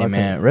me up. Hey,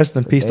 man, rest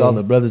in peace to all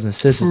the brothers and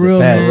sisters. For real,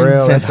 that man.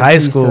 passed. Since Rest in high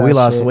peace to school, that we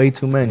lost shit. way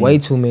too many. Way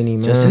too many,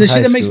 man. Just And the shit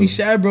high that makes me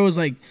school. sad, bro, is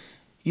like,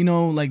 you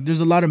know, like there's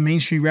a lot of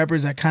mainstream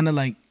rappers that kind of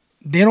like,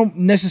 they don't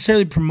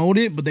necessarily promote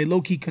it, but they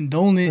low-key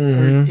condone it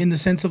or in the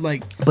sense of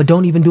like, But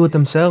don't even do it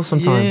themselves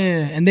sometimes.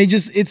 yeah, and they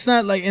just, it's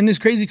not like, and it's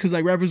crazy because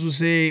like rappers will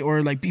say,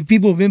 or like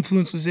people of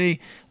influence will say,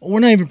 oh,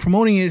 we're not even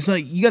promoting it. It's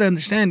like, you got to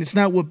understand, it's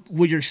not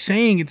what you're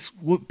saying, it's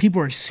what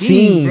people are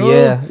seeing, bro.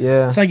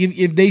 Yeah. It's like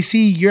if they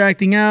see you're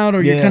acting out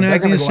or you're kind of they're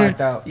acting gonna a go certain,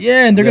 act out.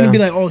 yeah, and they're going Yeah. to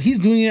be like, oh, he's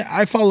doing it,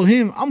 I follow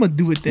him, I'm going to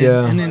do it then.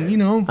 Yeah. And then, you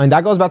know. And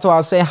that goes back to what I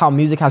was saying, how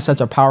music has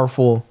such a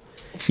powerful,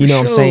 For you know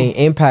what I'm sure. saying,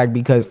 impact,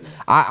 because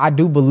I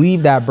do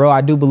believe that, bro.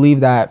 I do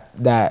believe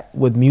that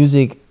with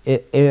music,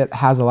 it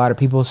has a lot of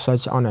people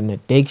such on an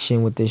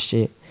addiction with this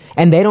shit.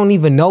 And they don't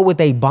even know what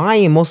they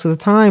buying most of the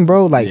time,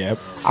 bro. Like,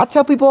 I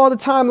tell people all the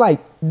time,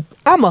 like,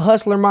 I'm a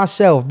hustler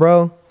myself,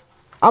 bro.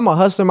 I'm a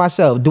hustler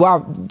myself. Do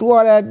I do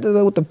all that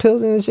with the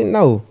pills and shit?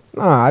 No.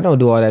 Nah, I don't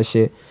do all that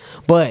shit.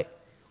 But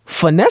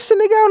finesse a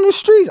nigga out in the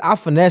streets, I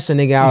finesse a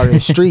nigga out in the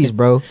streets,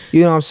 bro.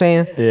 You know what I'm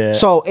saying? Yeah.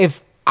 So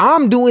if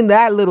I'm doing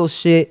that little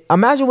shit,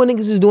 imagine what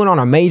niggas is doing on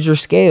a major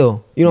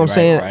scale. You know what I'm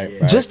saying?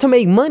 Right. Just to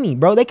make money,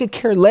 bro. They could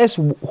care less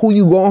who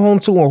you going home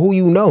to or who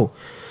you know.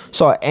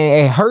 So,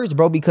 and it hurts,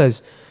 bro,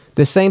 because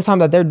the same time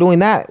that they're doing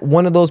that,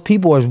 one of those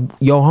people is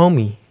your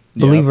homie.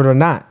 Believe it or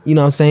not. You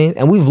know what I'm saying?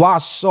 And we've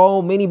lost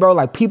so many, bro.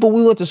 Like, people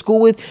we went to school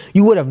with,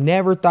 you would have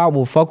never thought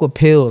would fuck with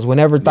pills, would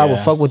never thought would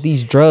fuck with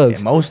these drugs.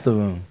 Yeah, most of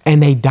them.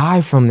 And they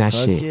die from that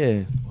Fuck shit.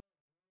 yeah.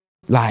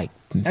 Like,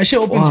 That shit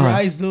opens fuck. your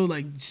eyes though,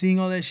 like seeing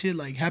all that shit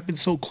like happen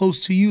so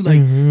close to you. Like,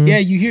 yeah,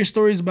 you hear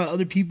stories about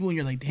other people and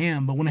you're like,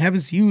 damn. But when it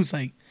happens to you, it's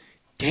like,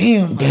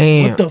 damn.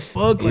 Like, what the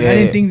fuck? Like, I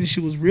didn't think this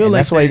shit was real. And Like,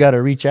 that's why you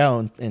gotta reach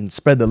out and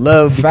spread the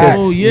love because Facts.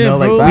 Oh, you yeah, know,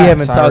 like bro. we Facts,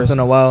 haven't Cyrus. talked in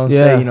a while and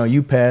Yeah. say, you know,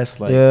 you passed.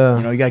 Like, Yeah.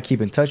 you know, you gotta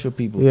keep in touch with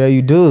people. Yeah,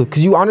 you do.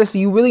 Because you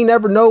honestly, you really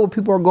never know what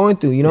people are going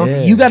through, you know?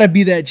 Yeah. you gotta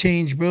be that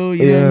change, bro.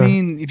 You know what I Yeah.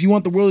 mean? If you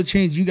want the world to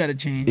change, you gotta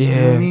change. Yeah. You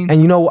know what I mean?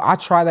 And you know, I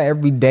try that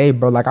every day,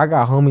 bro. Like, I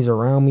got homies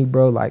around me,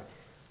 bro. Like,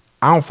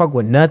 I don't fuck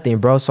with nothing,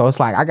 bro. So it's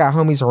like, I got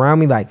homies around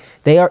me, like,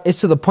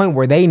 it's to the point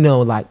where they know,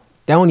 like,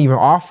 they don't even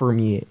offer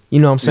me it. You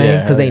know what I'm saying?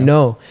 Yeah, Because they yeah.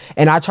 know.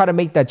 And I try to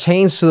make that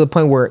change to the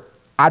point where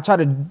I try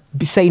to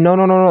say, no.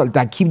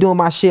 Like, keep doing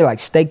my shit. Like,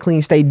 stay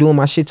clean, stay doing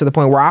my shit to the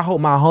point where I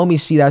hope my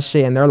homies see that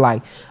shit and they're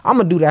like, I'm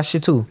going to do that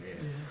shit too.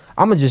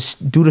 I'm going to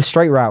just do the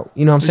straight route.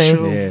 You know what I'm saying?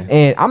 sure. Yeah.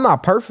 And I'm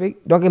not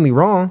perfect. Don't get me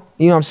wrong.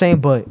 You know what I'm saying?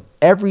 But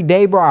every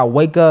day, bro, I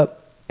wake up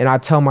and I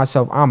tell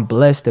myself I'm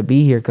blessed to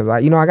be here because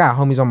I got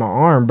homies on my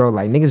arm, bro.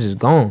 Like, niggas is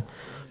gone.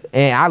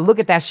 And I look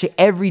at that shit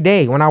every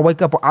day. When I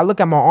wake up, I look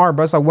at my arm,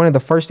 bro. It's like one of the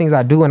first things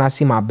I do, and I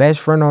see my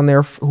best friend on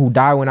there who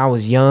died when I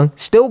was young.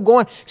 Still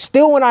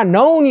when I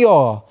known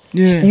y'all.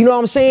 Yeah. You know what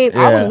I'm saying?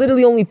 I was Yeah.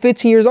 literally only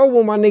 15 years old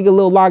when my nigga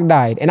Lil Lock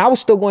died. And I was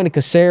still going to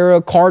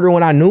Casera, Carter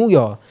when I knew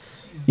y'all.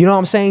 You know what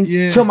I'm saying?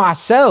 Yeah. To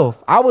myself.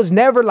 I was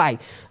never like,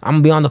 I'm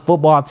gonna be on the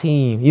football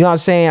team. You know what I'm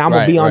saying? I'm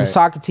gonna Right, be on the right.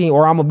 soccer team,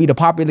 or I'm gonna be the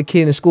popular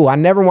kid in school. I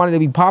never wanted to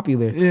be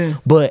popular. Yeah.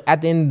 But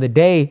at the end of the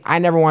day, I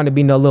never wanted to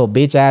be no little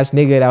bitch ass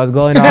nigga that was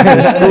going off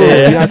to school. You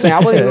know what I'm saying? I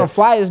wasn't even gonna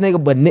fly this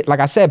nigga, but like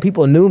I said,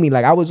 people knew me.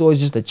 Like, I was always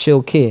just a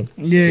chill kid.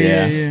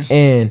 Yeah.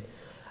 And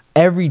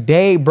every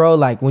day, bro,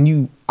 like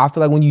I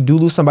feel like when you do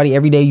lose somebody,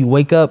 every day you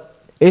wake up,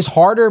 it's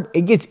harder.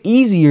 It gets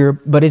easier,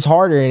 but it's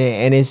harder,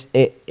 and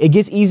it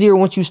gets easier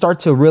once you start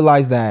to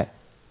realize that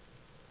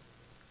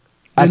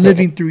They're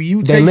living through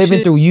you. they're type living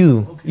shit. through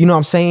you. You know what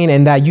I'm saying?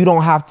 And that you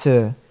don't have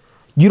to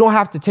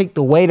take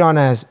the weight on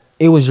as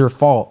it was your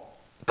fault.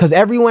 Because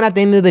everyone at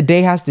the end of the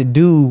day has to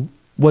do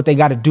what they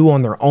got to do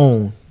on their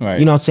own. Right.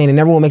 You know what I'm saying? And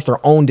everyone makes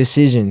their own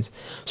decisions.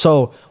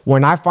 So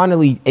when I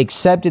finally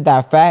accepted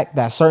that fact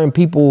that certain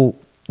people,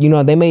 you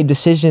know, they made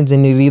decisions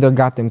and it either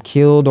got them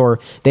killed or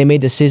they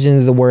made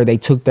decisions where they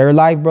took their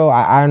life, bro.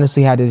 I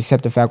honestly had to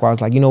accept the fact where I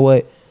was like, you know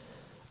what?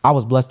 I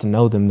was blessed to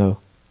know them though.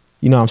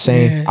 You know what I'm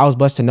saying? Yeah. I was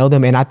blessed to know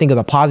them. And I think of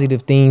the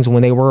positive things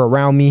when they were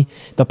around me,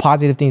 the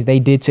positive things they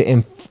did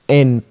to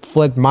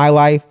inflict my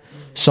life.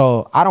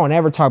 So I don't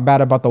ever talk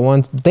bad about the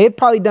ones, they've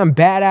probably done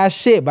badass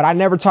shit, but I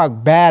never talk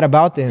bad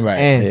about them. Right.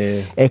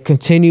 And it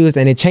continues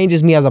and it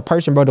changes me as a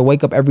person, bro, to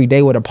wake up every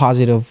day with a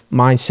positive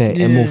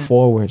mindset and move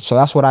forward. So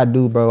that's what I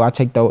do, bro. I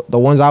take the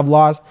ones I've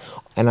lost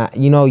and I,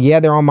 you know, yeah,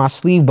 they're on my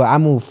sleeve, but I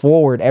move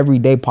forward every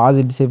day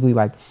positively.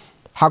 Like,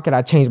 how could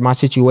I change my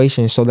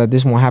situation so that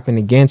this won't happen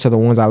again to the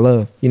ones I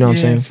love? You know what I'm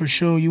saying? Yeah, for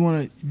sure. You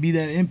want to be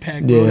that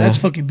impact, bro. That's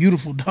fucking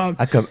beautiful, dog.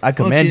 I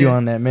commend you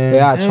on that, man.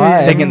 Yeah, I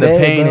try. Taking the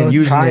pain bro, and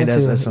using it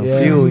as some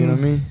fuel, you know what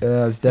I mean?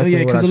 Yeah, it's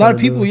definitely because a lot of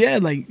people,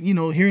 like, you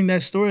know, hearing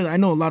that story, like, I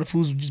know a lot of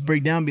fools would just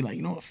break down and be like,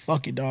 you know what,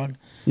 fuck it, dog.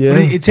 Yeah.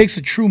 But it takes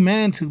a true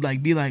man to,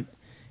 like, be like,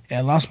 yeah,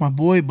 I lost my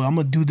boy, but I'm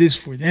going to do this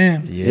for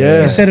them.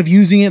 Yeah. Instead of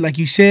using it, like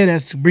you said,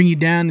 as to bring you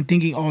down and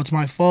thinking, oh, it's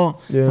my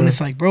fault. Yeah. When it's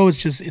like, bro, it's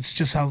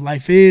just how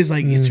life is.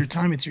 Like, it's your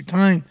time. Yeah.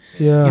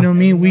 You know what I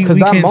mean? Because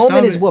we that can't moment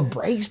stop is it. what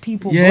breaks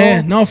people,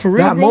 Yeah, bro. no, for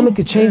real, That bro. moment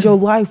could change your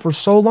life for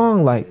so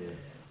long. Like,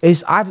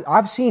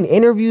 I've seen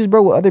interviews,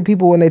 bro, with other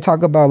people when they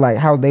talk about, like,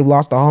 how they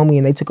lost a homie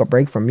and they took a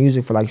break from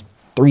music for, like,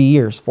 3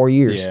 years, 4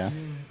 years. Yeah.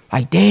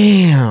 Like,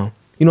 damn.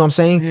 You know what I'm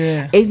saying?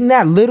 Yeah. Isn't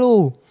that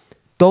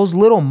those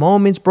little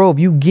moments, bro, of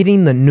you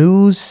getting the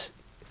news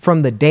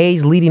from the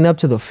days leading up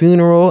to the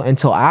funeral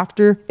until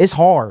after, it's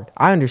hard.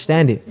 I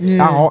understand it.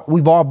 Yeah.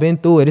 We've all been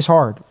through it. It's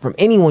hard. From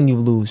anyone you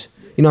lose.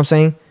 You know what I'm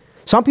saying?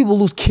 Some people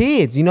lose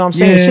kids. You know what I'm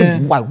saying? Yeah.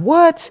 Shit, like,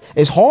 what?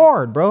 It's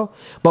hard, bro.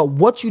 But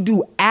what you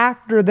do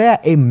after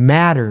that, it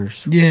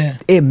matters. Yeah.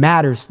 It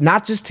matters.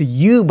 Not just to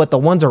you, but the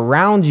ones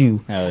around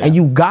you. Hell yeah. And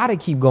you got to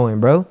keep going,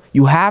 bro.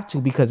 You have to,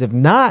 because if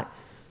not,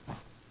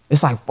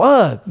 it's like,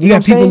 fuck. You know got what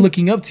I'm people saying?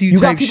 looking up to you. You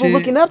type got people shit.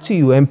 looking up to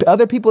you and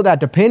other people that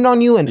depend on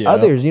you and Yeah.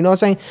 others. You know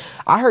what I'm saying?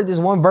 I heard this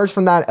one verse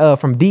from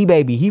from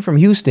D-Baby. He from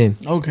Houston.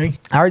 Okay.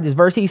 I heard this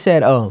verse. He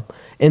said,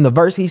 in the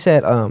verse, he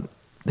said,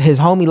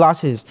 his homie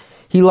lost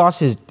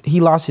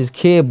his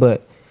kid,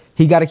 but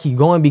he got to keep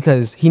going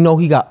because he know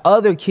he got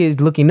other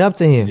kids looking up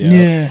to him.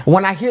 Yeah.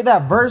 When I hear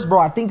that verse, bro,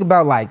 I think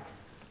about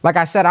like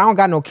I said, I don't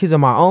got no kids of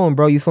my own,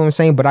 bro. You feel what I'm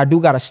saying? But I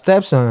do got a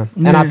stepson.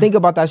 And I Yeah. think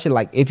about that shit.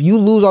 Like, if you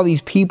lose all these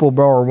people,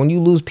 bro, or when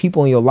you lose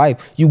people in your life,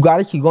 you got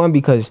to keep going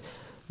because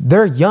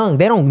they're young.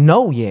 They don't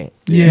know yet.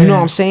 Yeah. You know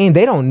what I'm saying?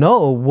 They don't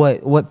know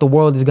what the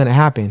world is going to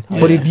happen.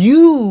 But if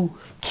you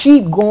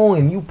keep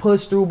going, you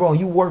push through, bro, and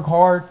you work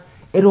hard,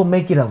 it'll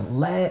make it a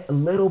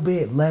little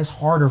bit less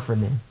harder for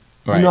them.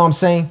 Right. You know what I'm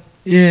saying?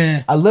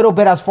 Yeah. A little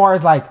bit as far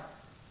as like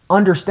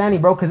understanding,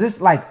 bro, because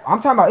it's like,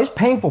 I'm talking about, it's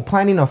painful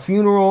planning a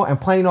funeral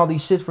and planning all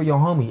these shits for your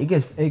homie.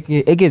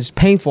 It gets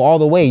painful all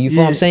the way. You feel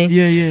what I'm saying?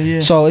 Yeah.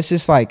 So it's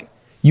just like,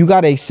 you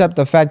got to accept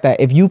the fact that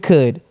if you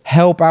could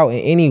help out in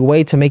any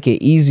way to make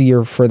it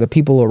easier for the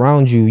people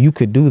around you, you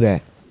could do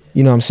that.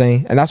 You know what I'm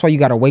saying? And that's why you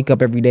got to wake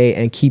up every day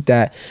and keep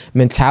that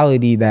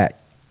mentality that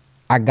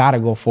I got to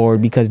go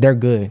forward because they're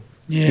good.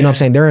 Yeah. You know what I'm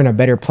saying? They're in a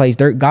better place.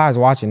 God's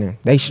watching them.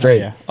 They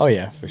straight. Oh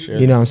yeah, for sure.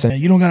 You know what I'm Yeah,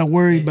 saying? you don't gotta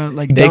worry about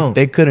like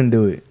They couldn't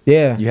do it.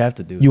 Yeah. You have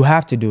to do it. You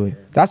have to do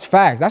it. That's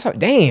facts. That's how,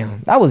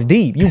 damn, that was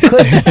deep. You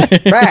could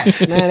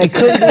facts, man. They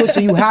couldn't do it, so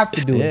you have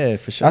to do it. Yeah,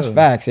 for sure. That's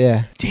facts,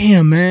 yeah.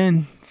 Damn,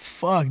 man.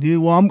 Fuck,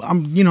 dude. Well,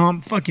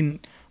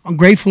 I'm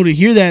grateful to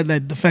hear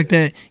that the fact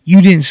that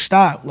you didn't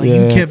stop, like you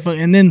Yeah. kept,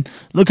 and then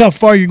look how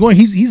far you're going.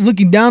 He's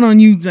looking down on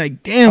you,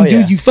 like, damn, Oh, yeah.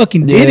 dude, you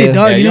fucking did Yeah. it,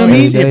 dog. Yeah, you know what I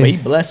don't mean? see it, but he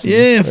blessed you.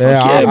 Yeah, fuck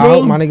yeah, I bro.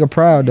 hope my nigga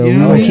proud though. You We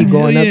know what I gonna keep mean?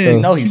 going Hell up yeah. though.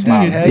 No, he's Keep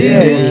smiling. doing it. Hell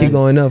yeah, Yeah. we keep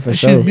going up for That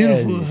sure. shit's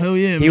beautiful. Hell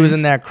yeah. He was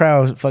in that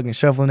crowd, fucking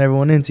shuffling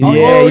everyone into. Oh, you.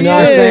 Yeah, you know what I'm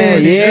yeah.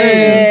 saying? Yeah.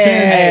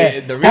 Yeah.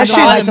 Hey, the That's reason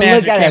why I why like the to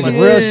look manager at it came as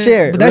up real with-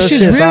 shit. But that Real shit's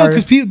shit, real sorry.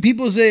 because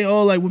people say,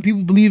 oh, like when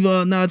people believe,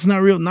 no, it's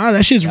not real. Nah,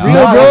 that shit's real,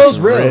 Nah, bro. that shit's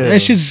real.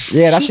 That shit's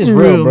Yeah, that shit's super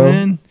real, bro.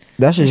 man.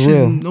 That's just That shit's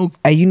real. no-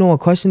 Hey, you know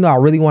what question though I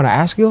really want to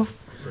ask you?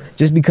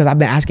 Just because I've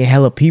been asking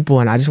hella people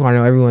and I just want to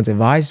know everyone's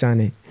advice on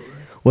it.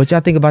 What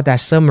y'all think about that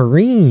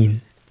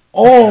submarine?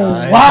 Oh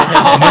wow.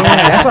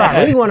 That's what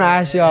I really want to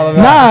ask y'all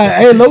about. Nah,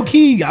 hey, low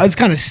key, it's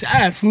kind of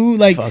sad, fool.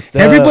 Like Fucked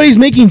up. everybody's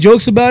making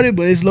jokes about it,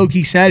 but it's low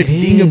key sad if you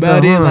It think is,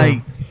 about though, it. huh? Like,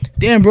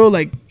 damn, bro,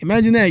 like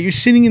imagine that you're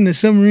sitting in the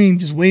submarine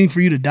just waiting for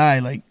you to die.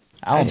 Like,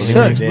 I don't that believe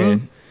sucks, he bro.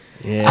 did.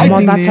 Yeah. I I'm on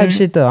think that they type are.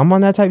 shit though. I'm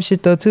on that type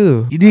shit though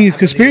too. You think it's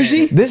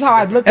conspiracy? This is how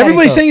I look at it.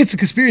 Everybody's though. saying it's a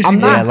conspiracy.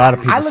 I'm bro. not. Yeah, a lot of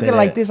people I look say at it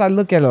like that. this. I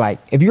look at it like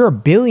if you're a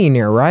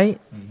billionaire, right?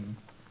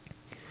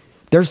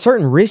 There's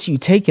certain risks you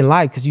take in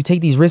life because you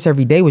take these risks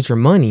every day with your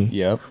money.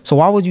 Yep. So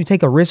why would you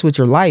take a risk with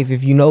your life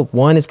if you know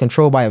one is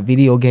controlled by a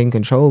video game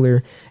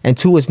controller and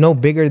two it's no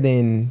bigger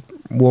than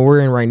what we're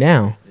in right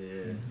now?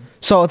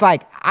 So it's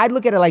like I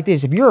look at it like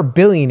this: if you're a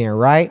billionaire,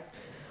 right?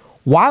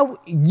 Why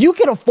you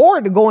can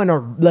afford to go in a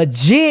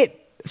legit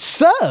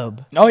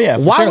sub. Oh yeah.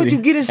 For Why surely. would you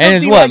get it And something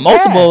it's what like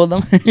multiple that?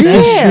 of them.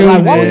 Yeah, true,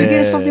 like why would you man.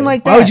 get it something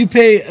like that? Why would you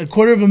pay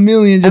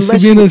 $250,000 just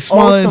Unless to be in you a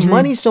small owe ass some room?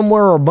 money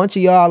somewhere, or a bunch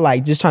of y'all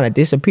like just trying to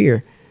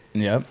disappear.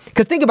 Yep.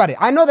 Cause think about it.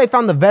 I know they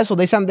found the vessel.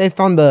 They found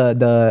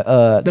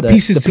the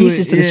pieces to it,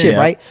 to the yeah. ship, Yeah.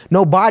 right?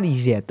 No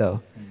bodies yet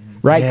though,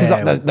 right? Because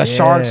Yeah, the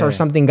sharks or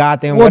something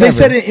got them. Well, whatever. they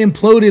said it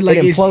imploded, like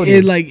It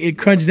imploded. it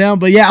crunched down.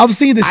 But yeah, I was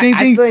thinking the same I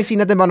thing. still ain't seen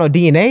nothing about no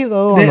DNA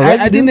though. They- on the I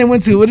residue. think they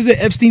went to, what is it,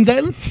 Epstein's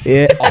Island?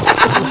 Yeah.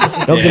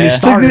 Don't get me Yeah.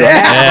 started. On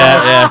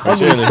that. Yeah, for Don't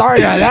get me sure.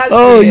 started on that.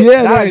 Oh, shit.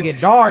 yeah, That'll like, get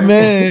dark,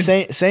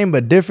 man. Same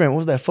but different. What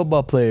was that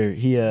football player?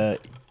 He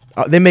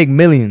they make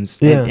millions.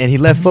 Yeah. And he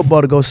left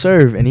football to go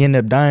serve, and he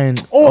ended up dying.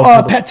 Oh,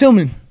 of- Pat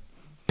Tillman.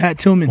 Pat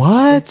Tillman.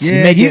 What?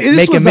 Yeah, making, this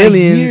making was like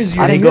millions. years I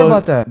and he didn't hear goes-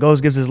 about that.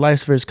 Goes gives his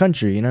life for his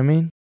country. You know what I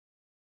mean?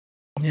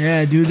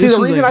 Yeah, dude. See, This the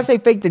was reason like, I say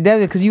fake the death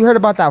is because you heard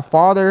about that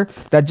father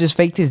that just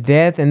faked his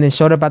death and then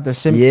showed up at the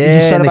Yeah,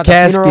 he showed in up the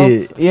at the funeral.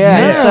 casket. Yeah,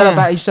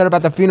 Yeah. he showed up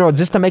at the funeral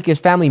just to make his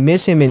family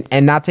miss him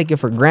and not take it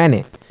for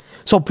granted.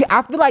 So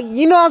I feel like,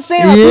 you know what I'm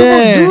saying? Like,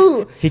 Yeah.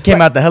 people do. He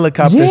came out the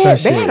helicopter. Yeah, or some they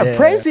shit. had a Yeah.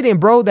 president,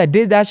 bro, that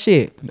did that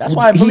shit. That's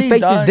why I he believe,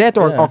 faked his dog. death,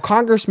 or Yeah. a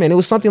congressman. It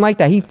was something like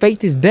that. He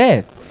faked his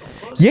death.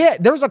 Yeah,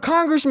 there was a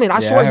congressman. I Yeah, I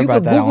swear heard you could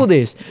about that Google one.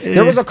 this.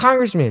 There was a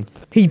congressman.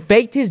 He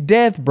faked his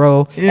death,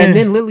 bro, Yeah. and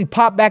then literally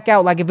popped back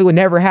out like if it would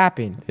never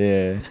happen.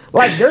 Yeah.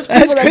 Like there's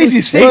That's people that crazy do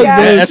as sick fuck, ass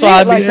bro. That's what shit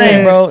I be like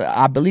saying, that. bro.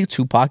 I believe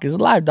Tupac is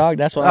alive, dog.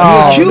 That's what Oh,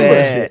 I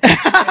man.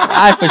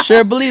 I for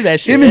sure believe that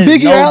shit. Him and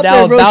There's Biggie are out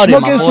there, bro, about it,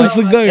 smoking my some boy.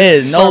 cigars.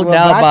 There's no Fuck, bro,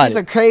 doubt I about see it.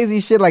 some crazy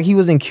shit like he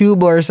was in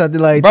Cuba or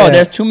something like Bro, that.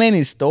 there's too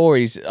many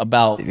stories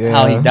about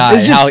how he died,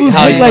 It's just how fools he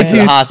like went to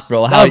the you.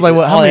 hospital. That was like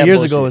what? How all many that years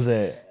bullshit. ago was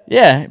that?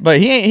 Yeah, but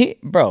he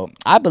ain't. Bro,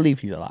 I believe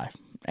he's alive.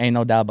 Ain't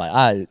no doubt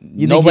about it.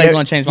 You think Nobody's he-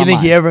 gonna change my You think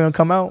mind. he ever gonna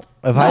come out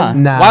of Nah.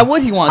 hiding? Nah. Why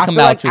would he want I to come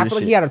feel out like, to I this feel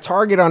like shit? he had a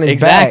target on his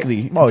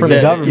Exactly. back Oh, for yeah,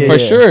 the government. For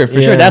sure, for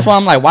sure. Yeah. That's why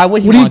I'm like, why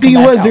would he what do you want to think it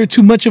come was? back There out?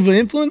 too much of an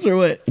influence or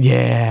what?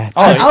 Yeah.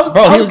 Oh, I was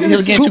bro, gonna he was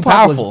say getting too Tupac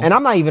powerful. and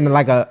I'm not even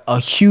like a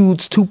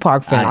huge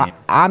Tupac fan. I ain't.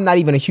 I'm not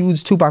even a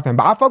huge Tupac fan,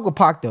 but I fuck with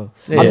Pac though.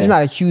 Yeah. I'm just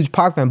not a huge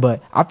Pac fan,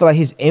 but I feel like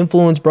his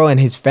influence, bro, and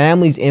his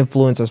family's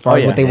influence as far Oh,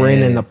 as yeah. what they were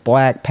Yeah. in the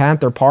Black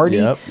Panther Party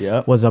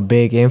Yep. was a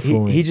big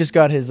influence. He just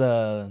got his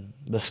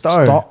the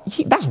star.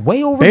 That's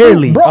way over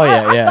Barely. bro. Oh,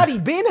 yeah, I yeah. thought he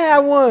been had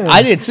one.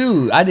 I did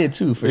too,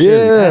 for Yeah.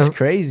 sure. That's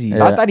crazy.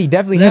 I thought he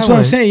definitely That's had what one.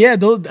 I'm saying. Yeah,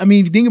 those. I mean,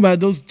 if you think about it,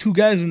 those two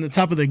guys were in the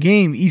top of their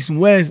game, East and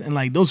West, and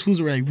like those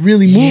fools were like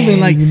really moving.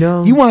 Like you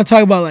know. you want to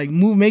talk about like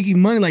making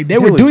money? Like they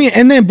were was- doing it,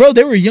 and then bro,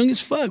 they were young as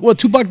fuck. What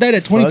Tupac died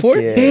at 24,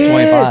 yeah.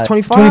 Yes,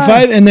 25.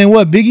 25, and then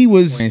what Biggie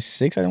was.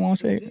 26, I don't want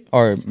to say,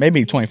 or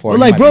maybe 24. But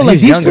like, He bro, might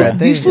like be. He's these younger, I fools,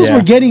 think. these fools Yeah.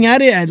 were getting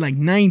at it at like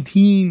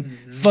 19,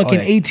 fucking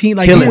yeah. 18.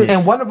 Like, Killing they were, it.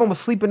 And one of them was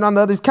sleeping on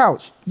the other's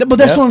couch. but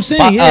that's Yep. what I'm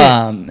saying.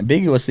 Yeah,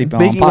 Biggie was sleeping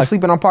Biggie on was Pac.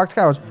 sleeping on Pac's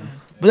couch.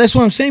 but that's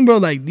what I'm saying, bro.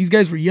 Like these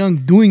guys were young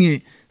doing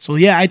it. So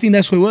yeah, I think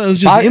that's what it was. It was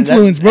just Pac-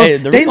 influence, that- bro. hey,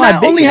 the They reason why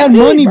not Biggie only had did,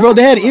 money, bro. bro.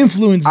 They had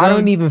influence. I dog.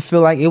 don't even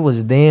feel like it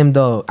was them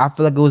though. I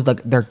feel like it was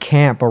like their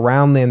camp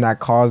around them that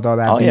caused all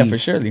that. Oh yeah, beef. for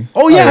surely.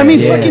 Oh yeah, I mean,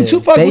 Yeah. fucking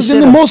Tupac They was in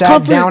the should've most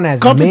sat down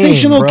as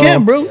confrontational men,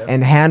 camp, bro.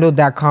 and handled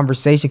that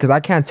conversation. Because I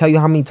can't tell you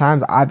how many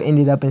times I've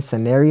ended up in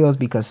scenarios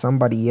because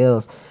somebody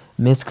else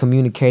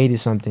miscommunicated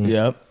something.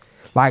 Yep.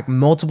 Like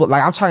multiple,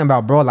 like I'm talking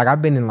about, bro. Like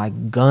I've been in like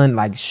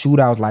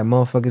shootouts, like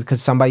motherfuckers,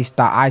 because somebody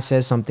thought I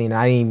said something and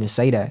I didn't even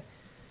say that.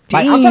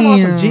 Like I'm talking about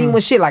some Damn.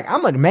 genuine shit. Like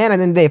I'm a man at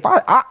the end of the day.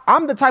 If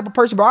I'm the type of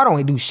person, bro. I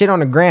don't do shit on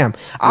the gram.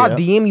 I'll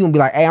Yeah. DM you and be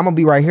like, "Hey, I'm gonna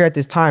be right here at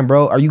this time,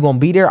 bro. Are you gonna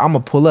be there? I'm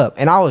gonna pull up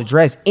and I'll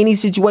address any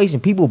situation.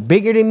 People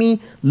bigger than me,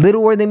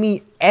 littler than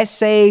me,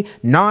 essay,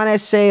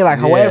 non-essay, like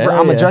Yeah, however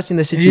I'm yeah. addressing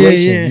the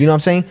situation. yeah. You know what I'm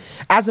saying?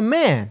 As a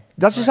man,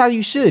 that's just how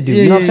you should do.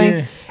 Yeah, you know what yeah, I'm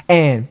saying?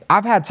 And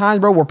I've had times,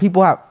 bro, where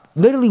people have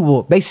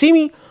literally they see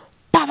me,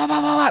 bah, bah, bah,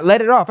 bah, bah,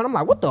 let it off, and I'm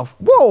like, what the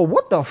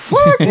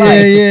fuck? Like,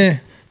 Yeah.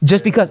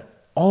 just because,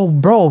 oh,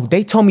 bro,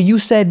 they told me you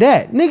said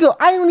that. Nigga,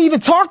 I don't even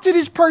talk to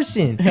this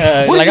person.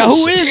 Yeah, What like, is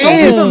who it? is Show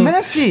me it? the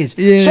message.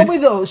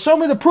 Yeah. Show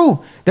me the proof.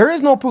 There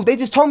is no proof. They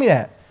just told me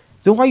that.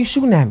 So why you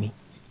shooting at me?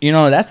 You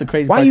know, that's the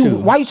crazy Why part you too.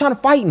 why you trying to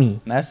fight me?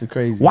 That's the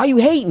crazy. Why you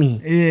hate me?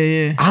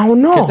 Yeah. I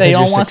don't know. Because they Because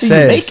don't your want to see you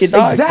success. make it,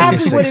 dog.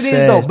 Exactly Your what it is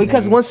success, though.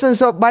 Because nigga. once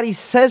somebody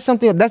says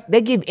something, they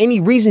give any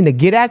reason to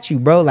get at you,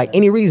 bro. Like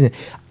any reason.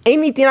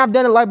 Anything I've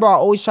done in life, bro, I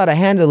always try to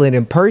handle it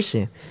in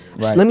person.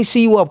 Right. Let me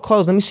see you up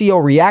close. Let me see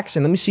your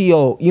reaction. Let me see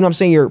your, you know what I'm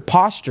saying, your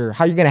posture,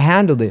 how you're gonna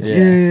handle this.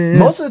 Yeah.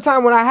 Most of the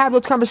time when I have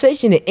those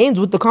conversations, it ends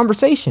with the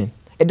conversation.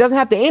 It doesn't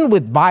have to end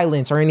with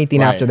violence or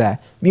anything Right. after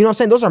that. You know what I'm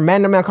saying? Those are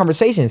man-to-man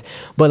conversations.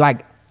 But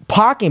like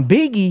Pac and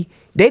Biggie,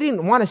 they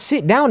didn't want to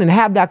sit down and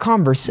have that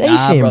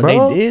conversation, Nah,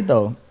 bro. They did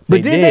though.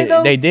 But did they,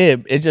 though? They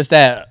did. It's just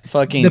that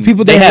fucking. The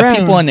people they that have around.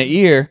 people in their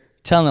ear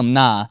telling them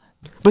nah.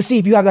 But see,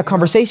 if you have that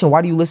conversation,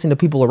 why do you listen to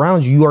people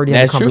around you? You already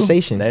had That's a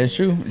conversation. true. That is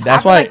true. I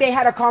That's feel why. like they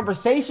had a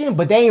conversation,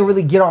 but they didn't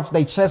really get off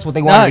their chest what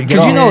they wanted Nah, to get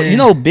because off. you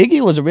know,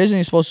 Biggie was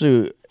originally supposed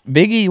to.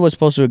 Biggie was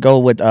supposed to go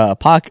with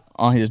Pac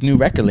on his new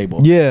record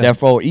label. Yeah.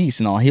 Therefore East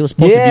and all. He was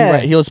supposed to be Yeah.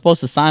 right. He was supposed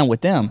to sign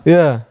with them.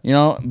 Yeah. You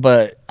know,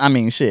 but I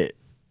mean, shit.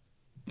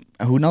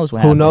 who knows what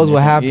Who happened? knows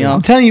what happened? You know?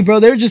 I'm telling you, bro,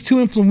 they're just too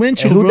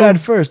influential. And who bro.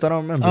 died first? I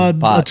don't remember.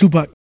 Pac.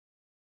 Tupac.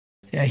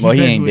 Yeah, Well,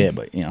 he ain't graduated. dead,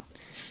 but you know.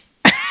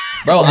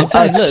 Bro, I'm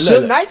telling you,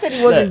 Suge Knight said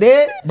he wasn't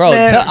dead. bro.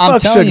 Man, I'm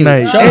fuck telling Suge you,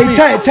 Knight. trust me,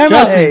 Time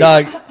trust out. me,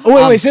 dog. Oh,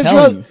 wait, I'm wait. Since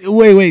telling you.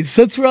 wait.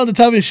 Since we're on the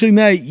topic of Suge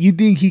Knight, you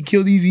think he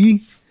killed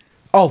Eazy-E?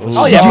 Oh, for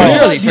Oh yeah, for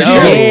surely, for Yeah. sure.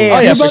 Yeah, Oh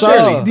yeah, for for sure.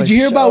 surely. Did you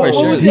hear about what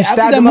For was sure. it? He After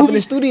stabbed that him up movie- in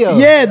the studio.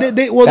 Yeah, they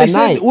That said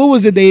night. what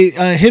was it? They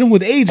hit him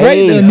with AIDS, right?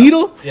 The AIDS.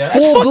 needle. Yeah.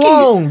 Full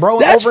blown, bro,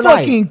 That's overnight.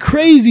 fucking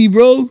crazy,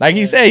 bro. Like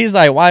he said, he's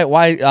like,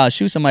 why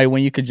shoot somebody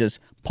when you could just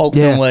poke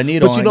them with a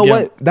needle? But you and know get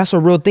what? That's a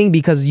real thing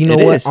because you know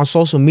It what? is. On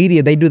social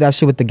media, they do that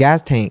shit with the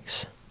gas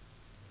tanks.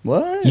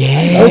 What?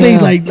 Yeah. Oh, they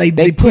like they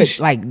they put push.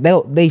 like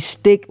they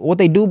stick. What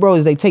they do, bro,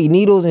 is they take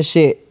needles and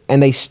shit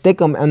and they stick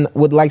them and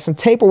with like some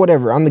tape or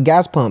whatever on the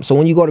gas pump. So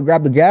when you go to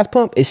grab the gas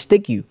pump, it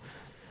stick you.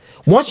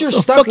 Once you're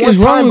The stuck fuck one is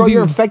wrong time, bro, with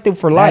you're you? infected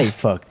for That's life.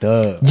 fucked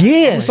up.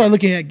 Yeah. Start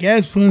looking at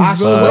gas pumps, I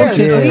bro. swear, Don't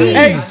you- please.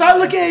 Hey, start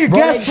looking at your Bro,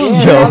 gas they-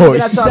 pumps. yeah, bro. start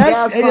looking at y'all That's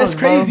gas that's pumps,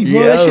 crazy, bro.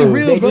 bro. That shit Yo,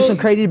 real, They bro. do some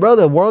crazy, bro.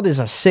 The world is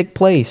a sick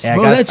place. Hey,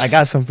 Bro, that's- I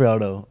got some for y'all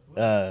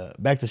though.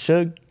 Back to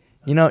Suge.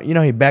 You know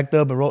he backed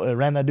up and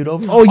ran that dude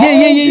over. Oh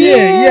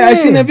yeah. I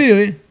seen that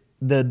video.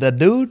 The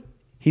dude,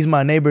 he's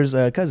my neighbor's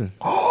cousin.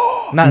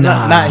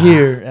 Not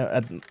here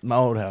at my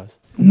old house.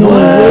 No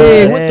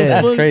way. What the Yeah.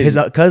 That's fuck? crazy. His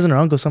cousin or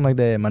uncle, something like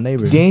that. My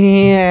neighbor.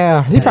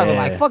 Damn. He probably Yeah.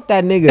 like, fuck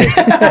that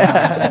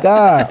nigga.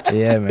 God.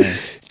 Yeah, man.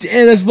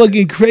 Damn, that's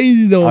fucking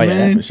crazy though, Oh yeah, that's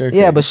man. for sure.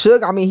 Yeah, but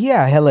Suge, I mean, he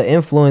had hella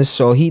influence,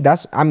 so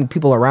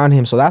people around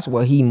him, so that's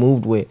what he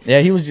moved with.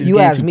 Yeah, he was just. You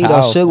getting ask too me though,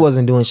 powerful. Suge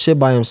wasn't doing shit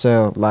by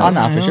himself. Like, Oh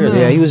no, for sure.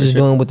 yeah, he was For just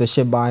sure. doing with the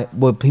shit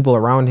with people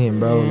around him,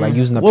 bro. Like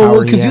using the Well,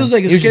 power. because he was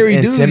like a He was just scary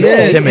dude.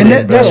 intimidating, Yeah,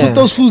 and that's bro. what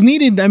those fools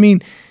needed. I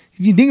mean,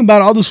 if you think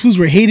about it, all those fools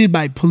were hated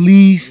by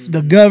police,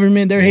 the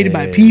government. They're hated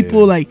by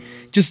people. Like,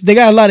 just they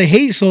got a lot of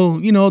hate. So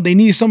they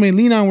needed somebody to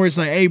lean on where it's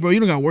like, hey, bro, you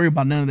don't got to worry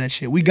about none of that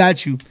shit. We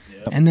got you.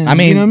 And then I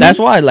mean, you know what that's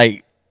why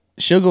like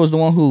Suge was the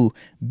one who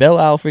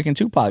bailed out freaking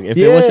Tupac. If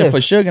it wasn't for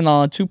Suge and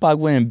all, Tupac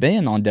wouldn't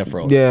been on death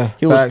row. Yeah,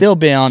 he would facts. still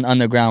be on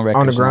underground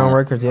records. Underground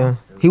records. Yeah,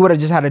 he would have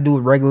just had to do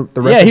it regular.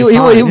 The rest Yeah, of he his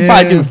time. would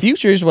probably do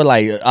features with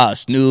like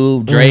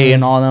Snoop, Dre,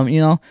 and all them.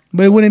 You know.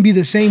 But it wouldn't be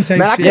the same type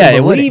Man, I shit. can't Yeah,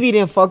 it believe he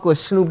didn't fuck with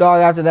Snoop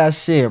Dogg after that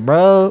shit,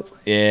 bro.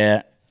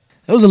 Yeah.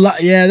 There was a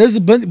lot. Yeah, there's a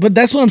but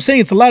that's what I'm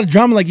saying. It's a lot of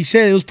drama, like you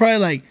said. It was probably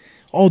like,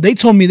 oh, they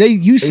told me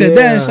you said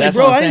that. It's like, That's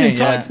bro, what I'm I didn't even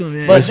saying, talk to him.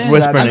 Yeah. But Just then,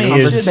 whispering I in mean,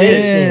 his ears.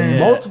 Conversation Yeah.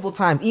 multiple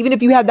times. Even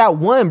if you had that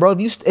one, bro.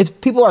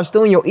 If people are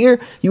still in your ear,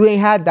 you ain't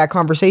had that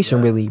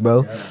conversation really,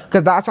 bro.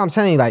 Because that's what I'm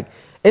saying. Like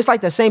it's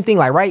like the same thing.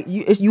 Like right,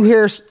 you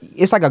hear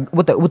it's like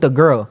with the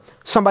girl.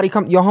 Somebody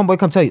your homeboy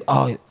come tell you,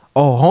 oh,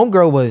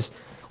 homegirl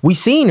we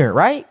seen her,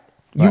 right?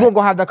 You gonna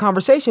go have that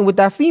conversation with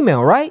that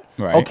female, right?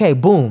 Right. Okay,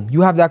 boom.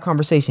 You have that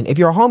conversation. If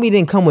your homie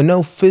didn't come with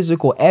no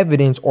physical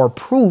evidence or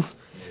proof,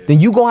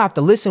 then you gonna have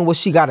to listen what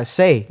she gotta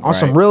say on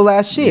some Right. real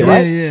ass shit, Yeah,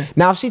 right? yeah.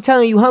 Now if she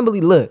telling you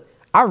humbly, look,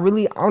 I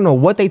don't know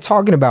what they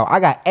talking about. I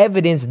got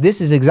evidence.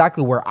 This is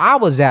exactly where I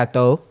was at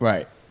though.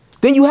 Right.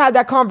 Then you had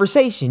that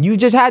conversation. You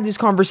just had this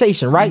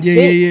conversation, right?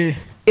 Yeah.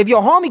 If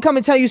your homie come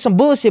and tell you some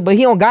bullshit, but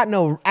he don't got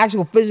no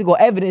actual physical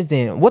evidence,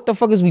 then what the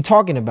fuck is we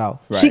talking about?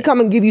 She Right. come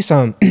and give you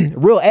some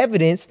real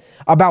evidence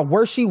about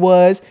where she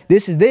was.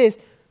 This is this.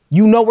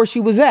 You know where she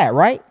was at,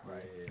 right?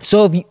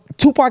 So if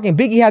Tupac and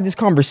Biggie had this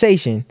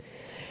conversation,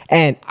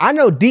 and I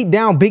know deep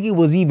down Biggie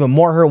was even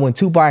more hurt when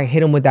Tupac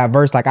hit him with that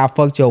verse like I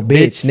fucked your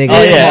bitch, nigga.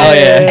 Oh, yeah, oh,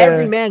 yeah.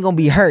 Every man gonna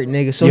be hurt,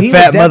 nigga. So You he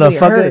fat was definitely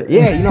motherfucker. hurt.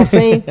 Yeah, you know what I'm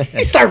saying?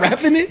 He start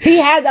rapping it. He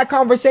had that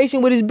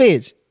conversation with his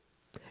bitch.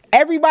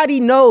 Everybody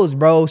knows,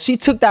 bro. She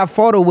took that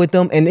photo with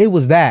him, and it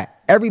was that.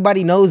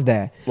 Everybody knows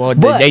that. Well,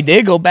 But- they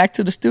did go back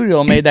to the studio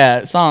and made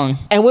that song.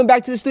 and went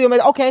back to the studio.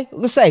 Okay,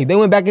 let's say they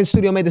went back in the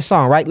studio, made the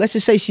song, right? Let's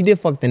just say she did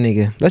fuck the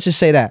nigga. Let's just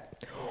say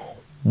that.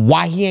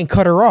 Why he ain't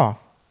cut her off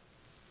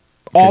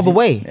all the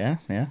way?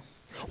 Yeah.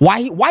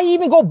 Why he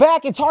even go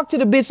back and talk to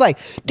the bitch like,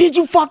 did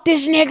you fuck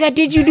this nigga?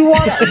 Did you do all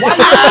that? Why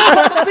you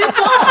ain't cut the bitch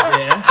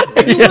off?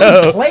 If you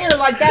really play her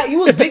like that, you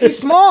was Biggie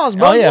Smalls,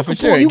 bro. Oh, yeah, You for could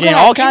sure. pull- You Getting could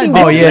all have kinds any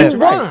of bitch bitches, you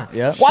right. want.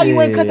 Yep. Why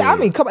you ain't cut that? I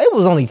mean, come on, it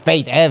was only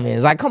Faith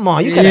Evans. Like, come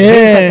on, you could have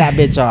Yeah. cut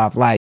that bitch off.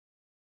 Like,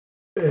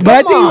 But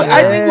I Come on,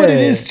 think what it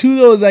man. is too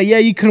though is like, yeah,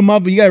 you cut him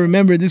off, but you gotta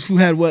remember this fool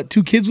had what,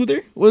 2 kids with her?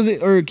 Was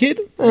it or a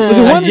kid? Was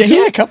it one or Yeah, he two?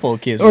 had a couple of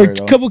kids Or with a her,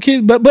 though. couple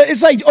kids, but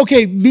it's like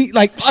okay, be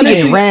like she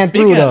honestly, ain't ran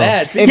speaking through of though.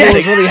 that, If speaking it of-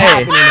 was really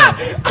Hey. happening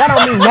though. That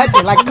don't mean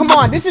nothing. Like, come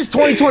on, this is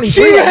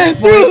 2023. She at ran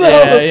this through, point.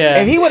 though. Yeah.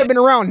 If he would have been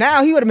around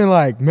now, he would have been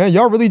like, man,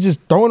 y'all really just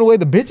throwing away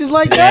the bitches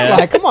like that? Yeah.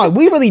 Like, come on,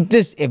 we really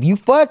just, if you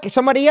fuck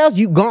somebody else,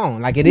 you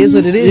gone. Like, it is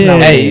what it is Yeah.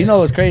 nowadays. Hey, you know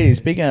what's crazy?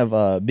 Speaking of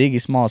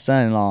Biggie's small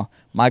son-in-law,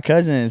 my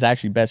cousin is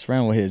actually best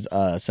friend with his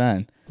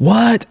son.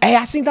 What? Hey,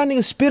 I seen that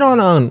nigga spit on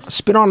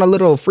a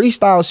little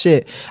freestyle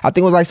shit. I think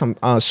it was like some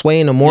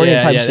Sway in the morning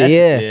type shit.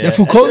 Yeah. that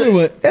fool cold or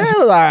what? Yeah, it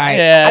was all right.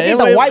 Yeah, I think it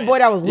the was- white boy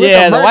that was with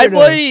Yeah, him the white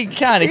murdered boy, him. he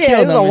kind of Yeah, it killed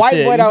was him. a and white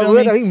shit, boy you that feel was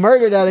with me? him. He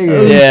murdered that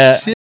nigga. Yeah.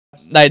 Shit.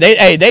 Like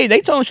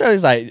they told him straight,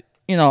 it's like,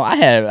 I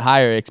had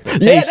higher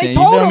expectations. Yeah, they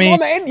told him on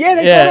the end. Yeah,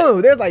 they told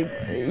him. There's like,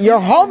 your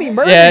homie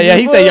murdered Yeah,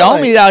 you, he said your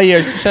like, homie's out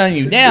here shutting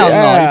you down.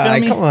 Yeah, You feel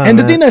like, me? come on, And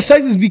the man. thing that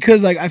sucks is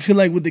because like I feel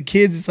like with the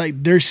kids, it's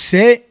like they're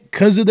set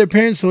because of their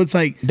parents, so it's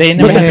like They but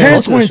never the had to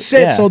parents go to weren't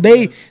set, yeah. so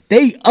they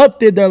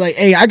upped it. They're like,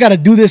 hey, I gotta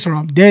do this or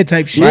I'm dead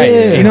type shit. Right,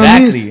 yeah, You know what I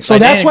mean? exactly. So Like,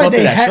 they that's didn't why go through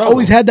they that struggle.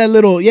 always had that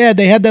little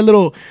they had that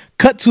little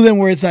cut to them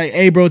where it's like,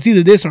 hey, bro, it's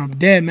either this or I'm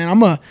dead, man.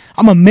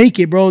 I'm a make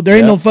it, bro. There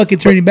ain't no fucking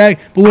turning back.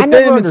 But with I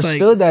never them, it's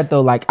understood like that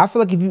though. Like, I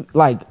feel like if you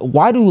like,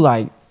 why do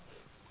like,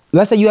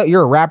 let's say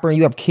you're a rapper and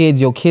you have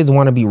kids, your kids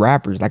want to be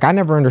rappers. Like, I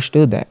never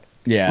understood that.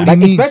 Yeah. What do Like,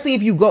 you mean? especially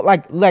if you go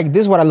like this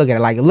is what I look at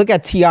it. Like, look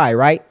at T.I.,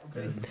 right?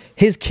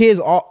 His kids,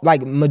 all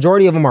like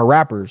majority of them are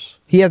rappers.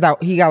 He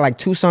got like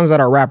 2 sons that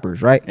are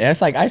rappers, right? Yeah,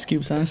 it's like Ice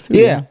Cube sons too.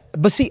 Yeah.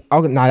 But see,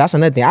 that's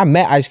another thing. I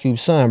met Ice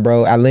Cube's son,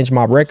 bro, at Lynch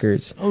Mob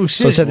Records. Oh,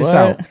 So shit, check this what?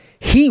 out.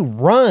 He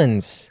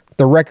runs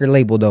the record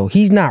label though.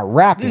 He's not this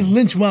rapping.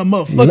 lynch my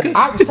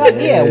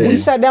motherfucker. We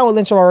sat down with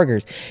Lynch Mob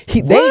Records.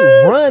 They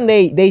run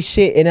they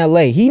shit in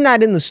LA. He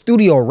not in the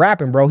studio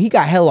rapping, bro. He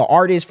got hella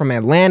artists from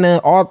Atlanta,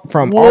 all type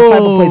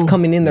of places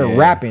coming in there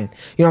rapping. You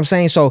know what I'm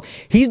saying? So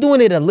he's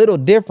doing it a little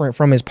different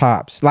from his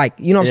pops. Like,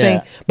 you know what I'm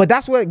saying? But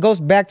that's what goes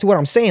back to what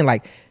I'm saying.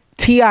 Like,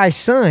 T.I.'s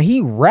son, he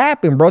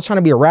rapping, bro, trying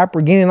to be a rapper,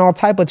 getting in all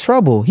type of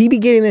trouble. He be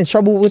getting in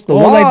trouble with the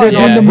law. like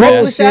they're on the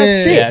reckless most, ass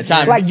yeah. shit. Yeah,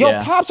 trying- like, your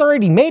yeah. pops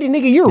already made it,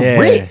 nigga. You're Yeah.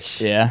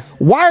 rich. Yeah.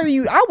 Why are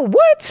you?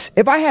 What?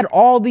 If I had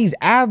all these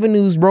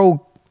avenues,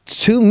 bro,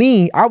 to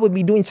me, I would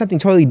be doing something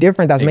totally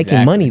different that's making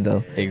Exactly. money,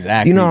 though.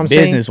 Exactly. You know what I'm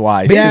saying?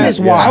 Business-wise.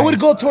 Business-wise. I would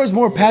go towards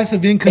more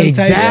passive income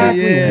Exactly. type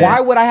shit. Yeah. Why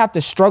would I have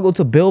to struggle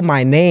to build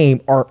my name?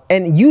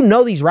 And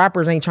these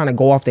rappers ain't trying to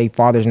go off their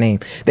father's name.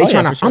 They Oh, yeah,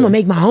 trying to, for sure. I'm gonna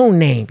make my own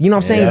name. You know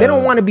what I'm saying? They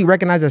don't want to be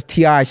recognized as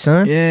T.I.'s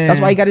son. Yeah. That's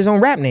why he got his own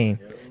rap name.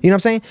 You know what I'm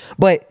saying?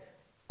 But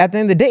at the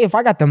end of the day, if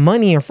I got the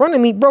money in front of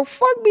me, bro,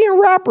 fuck being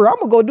a rapper. I'm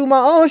gonna go do my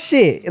own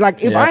shit. Like,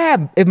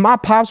 if my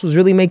pops was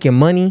really making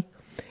money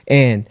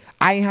and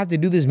I didn't have to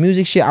do this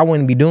music shit, I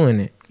wouldn't be doing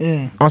it.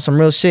 Yeah. On some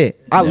real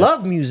shit. I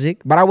love music,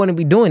 but I wouldn't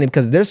be doing it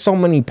because there's so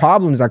many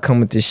problems that come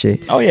with this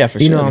shit. Oh, yeah, for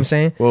You know sure. what I'm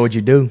saying? What would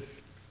you do?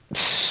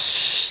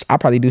 I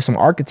probably do some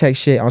architect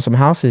shit on some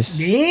houses.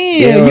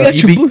 Damn, you got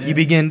your You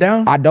be getting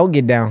down? I don't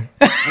get down.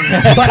 But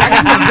I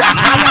got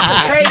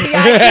some crazy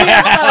ideas.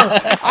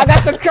 Though. I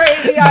got some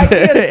crazy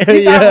ideas.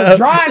 He thought I was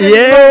drawing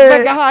this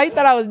motherfucker. Huh? He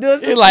thought I was doing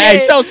some He's like,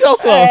 shit. hey, show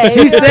some. Hey,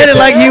 He said it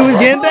like he was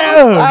getting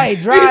down. I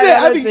ain't drawing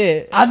that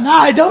shit.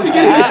 I don't be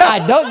getting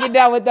I don't get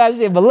down with that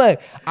shit. But look,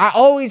 I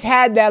always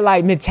had that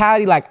like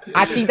mentality. Like,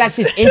 I think that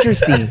shit's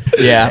interesting.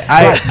 Yeah.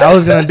 I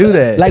was gonna do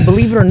that. Like,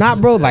 believe it or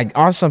not, bro, like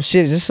on some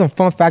shit, just some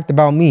fun fact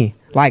about me.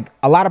 Like,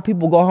 a lot of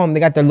people go home, they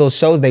got their little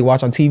shows they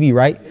watch on TV,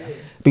 right?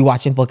 Be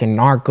watching fucking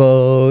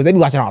Narcos. They be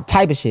watching all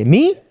type of shit.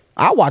 Me,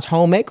 I watch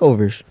home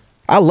makeovers.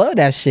 I love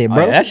that shit,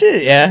 bro. Oh, yeah,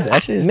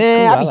 that shit is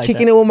Man, cool. I be like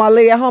kicking that. it with my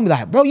lady at home. Be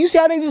like, bro, you see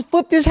how they just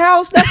flipped this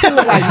house? That shit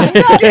look like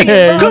nothing,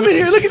 bro. Come in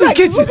here, look at this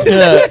kitchen. Look at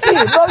this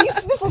kitchen, bro. This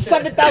is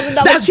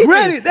 $7,000 That's kitchen.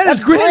 granite. That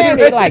is granite.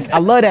 Granite. Like, I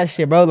love that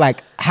shit, bro.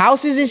 Like,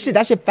 houses and shit,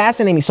 that shit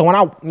fascinates me. So when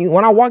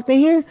I walked in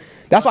here,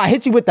 that's why I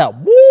hit you with that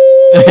woo.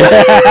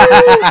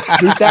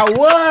 This that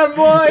one,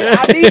 boy.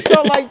 I need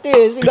something like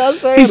this. You know what I'm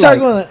saying? He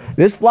started Like, going,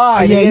 this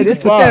fly. yeah, Yeah, you this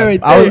can put that fly.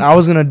 right there. I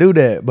was gonna do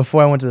that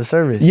before I went to the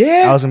service.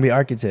 Yeah? I was gonna be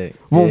architect.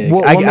 What Yeah.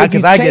 made you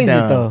Cause I get change it,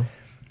 down. though?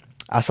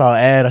 I saw an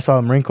ad. I saw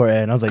a Marine Corps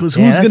ad, and I was like, Because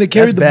 "Damn, who's gonna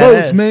carry that's the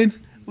boats, badass." man?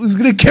 Who's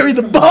gonna carry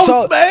the boats,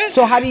 man?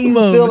 So how do you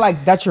Come on, feel man.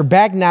 like that's your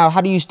bag now? How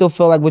do you still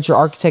feel like with your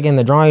architect and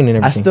the drawing and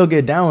I everything? still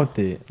get down with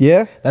it.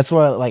 Yeah? That's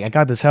why, like, I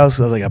got this house.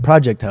 It was like a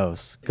project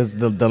house because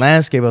the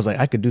landscape. I was like,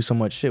 I could do so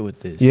much shit with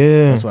this.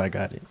 Yeah. That's why I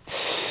got it.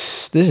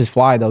 This is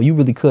fly though. You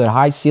really could.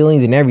 High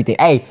ceilings and everything.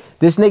 Hey,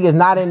 this nigga's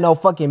not in no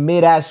fucking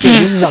mid-ass shit.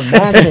 This is a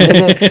mansion,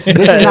 nigga.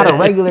 This is not a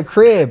regular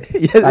crib.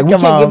 Yeah, Like, we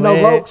come can't on, give no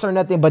man. ropes or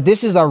nothing, but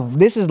this is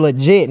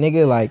legit,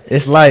 nigga. Like,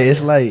 It's light.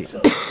 It's light.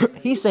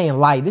 he's saying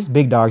light. This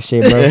big dog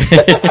shit, bro.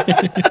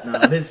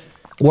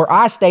 Where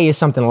I stay is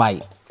something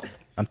light.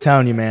 I'm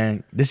telling you,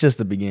 man. This is just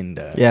the beginning,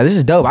 dog. Yeah, this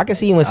is dope. I can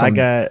see you in some.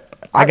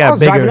 I got was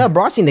bigger. driving up,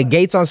 bro. I seen the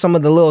gates on some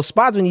of the little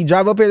spots when you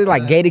drive up here. There's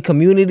like gated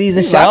communities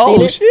and shit. Like, I seen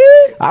oh, it.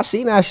 shit. I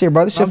seen that shit,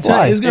 bro. This shit I'm telling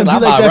fly. you, it's gonna Yeah,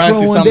 be I'm like about to that run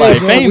for to one somebody day,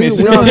 bro. famous.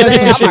 You know what I'm saying?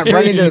 I Some might shit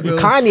run crazy, into bro.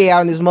 Kanye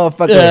out in this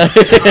motherfucker.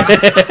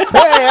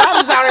 Hey, I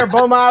was out there,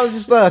 bro. I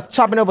was just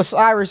chopping up with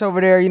Cyrus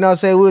over there. You know what I'm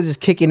saying? We was just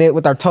kicking it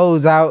with our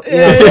toes out. You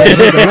know what I'm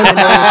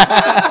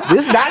saying?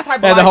 This is that type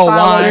of Had the whole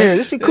lifestyle over line. here.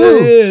 This shit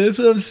cool. Yeah, that's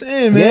what I'm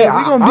saying, man. Yeah,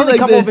 we I gonna only be like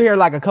come that. over here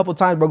like a couple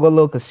times, bro. Go to a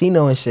little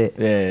casino and shit.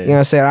 Yeah. You know what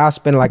I'm saying? I'll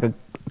spend like a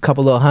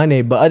couple little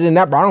 $100, but other than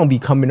that, bro, I don't be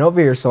coming over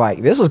here. So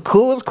like, this is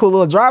cool. It's a cool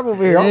little drive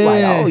over here. I'm like,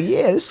 Yeah. oh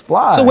yeah, this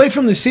fly. So away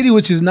from the city,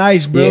 which is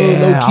nice, bro.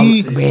 Low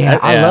key.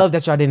 I Yeah. love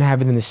that y'all didn't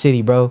have it in the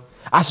city, bro.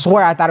 I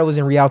swear I thought it was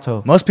in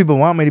Rialto. Most people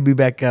want me to be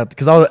back out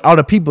because all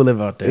the people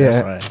live out there. Yeah.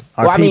 That's why.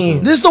 Our Well, I mean,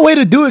 people. This is the way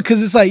to do it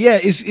because it's like, yeah,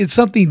 it's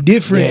something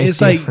different. Yeah, it's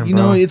it's like, different, you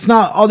know, bro. it's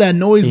not all that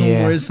noise no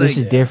Yeah, more. It's this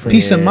like is different.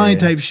 peace of Yeah.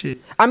 mind type shit.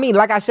 I mean,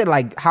 like I said,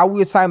 like how we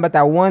was talking about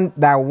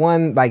that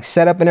one like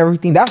setup and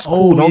everything. That's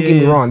cool. Oh, Don't get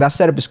me yeah. wrong. That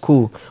setup is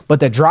cool. But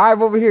the drive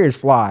over here is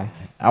fly.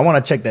 I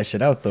want to check that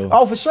shit out though.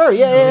 Oh, for sure.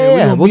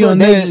 Yeah. We'll be on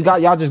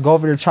that. Y'all just go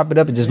over there, chop it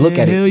up, and just look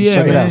at it. Hell yeah,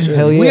 check man. it out.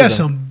 Hell yeah. We got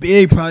some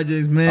big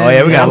projects, man. Oh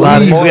yeah, we got a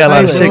lot of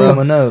shit bro.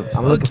 coming up.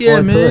 I'm looking yeah,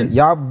 forward to man.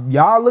 it.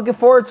 Y'all looking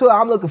forward to it?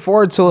 I'm looking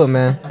forward to it,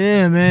 man.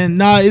 Yeah, man.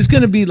 Nah, it's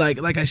gonna be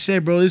like I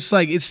said, bro. It's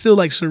still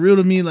like surreal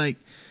to me. Like,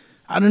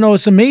 I don't know.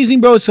 It's amazing,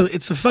 bro. It's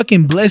a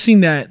fucking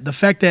blessing that the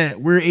fact that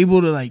we're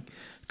able to like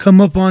come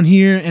up on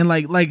here and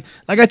like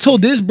I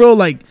told this, bro.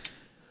 Like,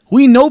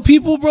 we know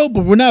people, bro,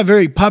 but we're not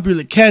very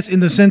popular cats in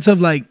the sense of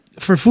like.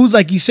 For foods,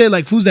 like you said,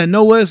 like foods that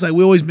know us, like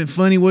we always been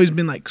funny, we always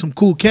been like some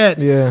cool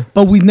cats. Yeah.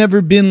 But we've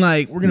never been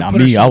like we're gonna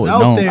put ourselves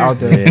out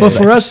there. But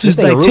for us to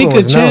like take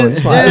a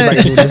chance,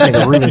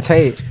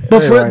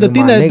 But for the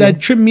thing that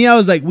tripped me out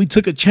is like we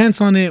took a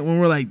chance on it when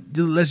we're like,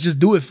 let's just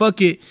do it,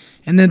 fuck it.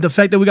 And then the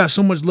fact that we got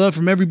so much love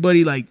from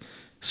everybody, like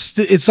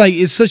it's like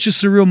it's such a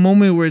surreal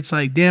moment where it's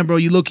like, damn, bro,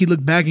 you look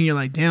back and you're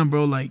like, damn,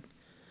 bro, like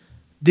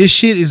this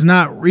shit is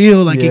not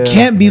real. Like it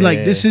can't be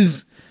like this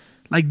is.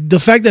 Like the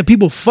fact that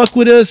people fuck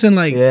with us and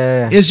like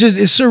it's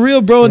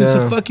surreal, bro, and it's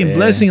a fucking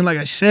blessing. And like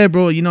I said,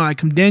 bro, you know, I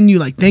condemn you.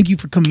 Like, thank you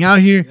for coming out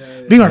here,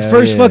 being our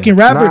first fucking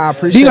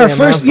rapper, being our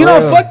first, you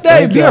know, fuck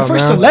that, being our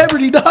first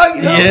celebrity, dog.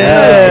 You know?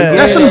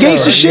 That's some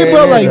gangster shit,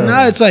 bro. Like,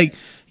 it's like.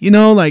 You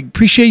know, like,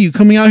 appreciate you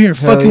coming out here and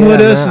fucking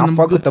with us. Man. And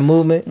I fuck with the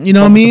movement. You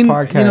know what I mean?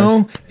 You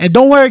know, and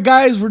don't worry,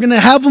 guys. We're gonna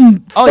have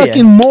them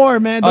more,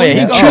 man. Don't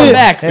he coming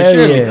back for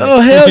sure. Oh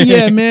hell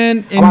yeah,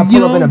 man! And I'm gonna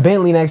pull up in a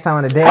Bentley next time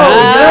on the day.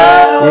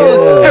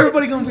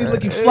 Everybody gonna be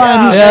looking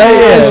fly.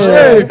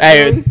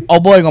 Hey,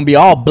 boy, gonna be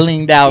all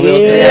blinged out.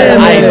 Hey,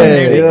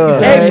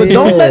 but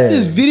don't let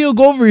this video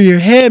go over your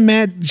head,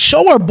 man.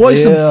 Show our boy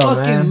some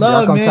fucking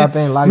love,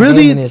 man.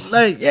 Really,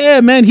 like,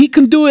 man, he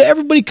can do it.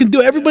 Everybody can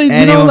do it. Everybody,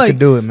 you know, like,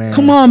 do it, man.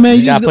 Come on, man.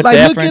 You just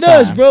like look at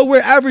us, bro. We're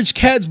average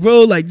cats,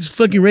 bro. Like just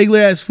fucking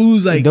regular ass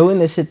fools. Like doing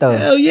this shit though.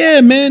 Hell yeah,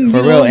 man.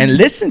 For real. And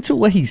listen to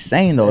what he's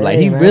saying though. Like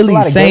he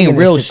really saying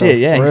real shit.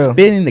 Yeah, he's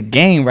spitting the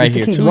game right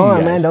here too. Keep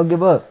going, man. Don't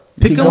give up.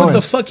 Pick up what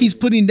the fuck he's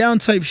putting down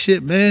type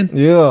shit, man.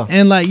 Yeah.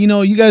 And like, you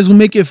know, you guys will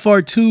make it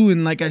far too.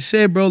 And like I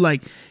said, bro,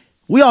 like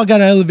we all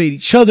gotta elevate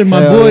each other,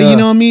 my boy. Yeah. You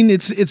know what I mean?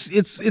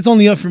 It's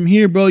only up from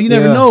here, bro. You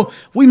never know.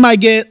 We might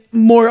get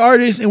more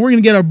artists, and we're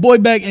gonna get our boy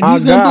back, and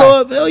he's gonna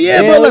blow up. Hell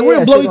yeah, bro! Like we're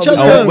gonna blow each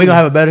other up. We're gonna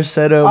have a better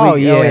setup.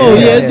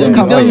 It's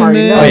gonna be done,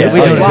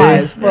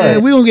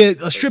 man. We gonna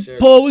get a strip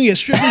pole. We gonna get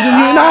strippers in here.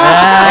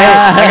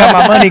 I got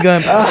my money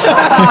gun.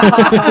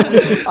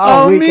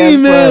 Oh me,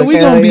 man. We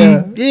gonna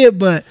be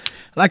but.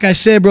 Like I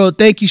said, bro,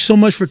 thank you so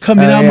much for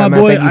coming out, my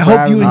boy. I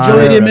hope you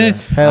enjoyed it, man.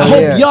 I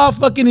hope y'all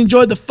fucking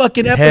enjoyed the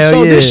fucking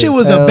episode. This shit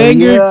was a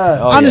banger.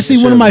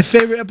 Honestly, one of my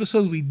favorite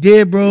episodes we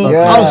did, bro.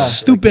 I was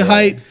stupid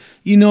hype.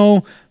 You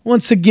know,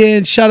 once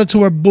again, shout out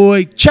to our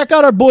boy. Check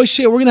out our boy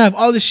shit. We're going to have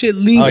all this shit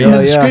linked in the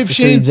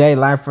description. Jaye,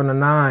 Live from the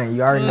 9.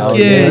 You already know.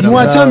 You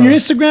want to tell them your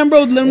Instagram,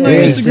 bro? Let them know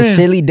your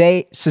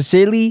Instagram.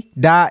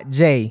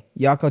 Cecily.J.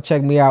 Y'all go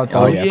check me out,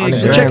 though.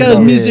 So check out his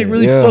music.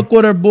 Really fuck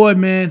with our boy,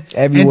 man.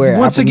 Everywhere. And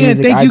once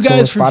again, thank you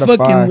guys for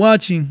fucking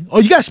watching. Oh,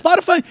 you got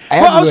Spotify? Bro,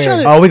 I was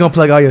trying to... Oh, we gonna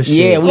plug all your shit.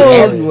 Yeah, we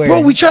everywhere.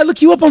 Bro, we tried to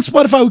look you up on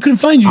Spotify. We couldn't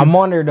find you. I'm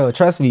on there, though.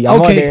 Trust me.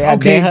 I'm on there at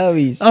Ben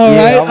Hubbies. All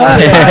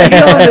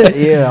right.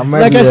 Yeah, I'm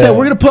like I said,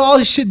 we're going to put all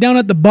his shit down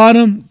at the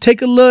bottom.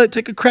 Take a look.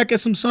 Take a crack at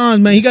some songs,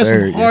 man. He got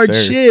some hard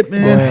shit,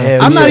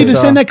 man. I'm not even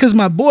saying that because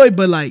my boy,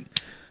 but like...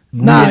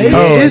 Nah,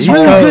 it's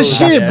really good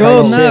shit,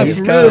 bro. Nah,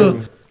 for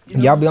real.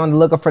 Y'all be on the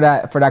lookout for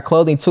that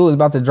clothing too. It's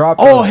about to drop.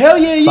 Oh hell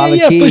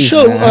yeah, for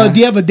sure. Do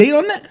you have a date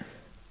on that?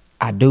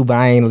 I do, but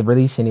I ain't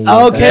releasing it.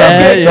 Okay.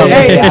 Hey,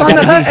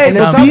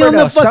 it's on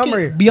the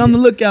summer. Be on the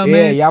lookout,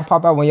 man. Yeah, y'all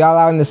pop out when y'all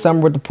out in the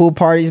summer with the pool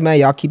parties, man.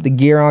 Y'all keep the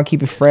gear on,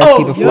 keep it fresh,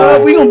 keep it fly.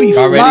 We gonna be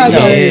fly,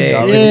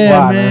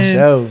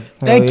 man.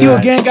 Thank you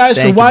again, guys,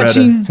 for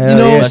watching. You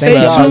know,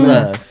 stay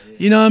tuned.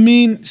 You know what I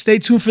mean? Stay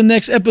tuned for the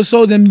next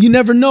episode, and you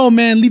never know,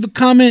 man. Leave a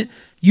comment.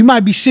 You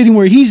might be sitting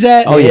where he's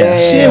at. Oh yeah,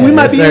 shit. We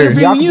might be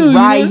interviewing you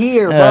right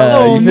here,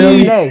 bro. You feel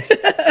me?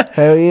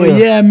 Hell yeah. But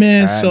yeah,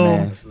 man.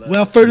 So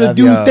without further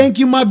ado, thank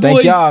you, my boy.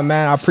 Thank y'all,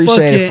 man. I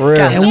appreciate it for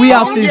real. And we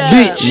out this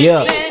bitch.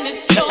 Yeah.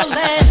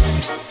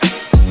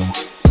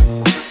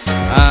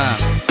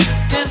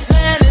 This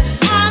land is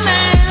my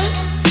land.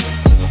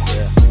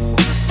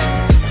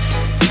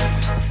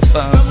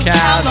 From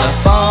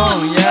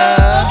California.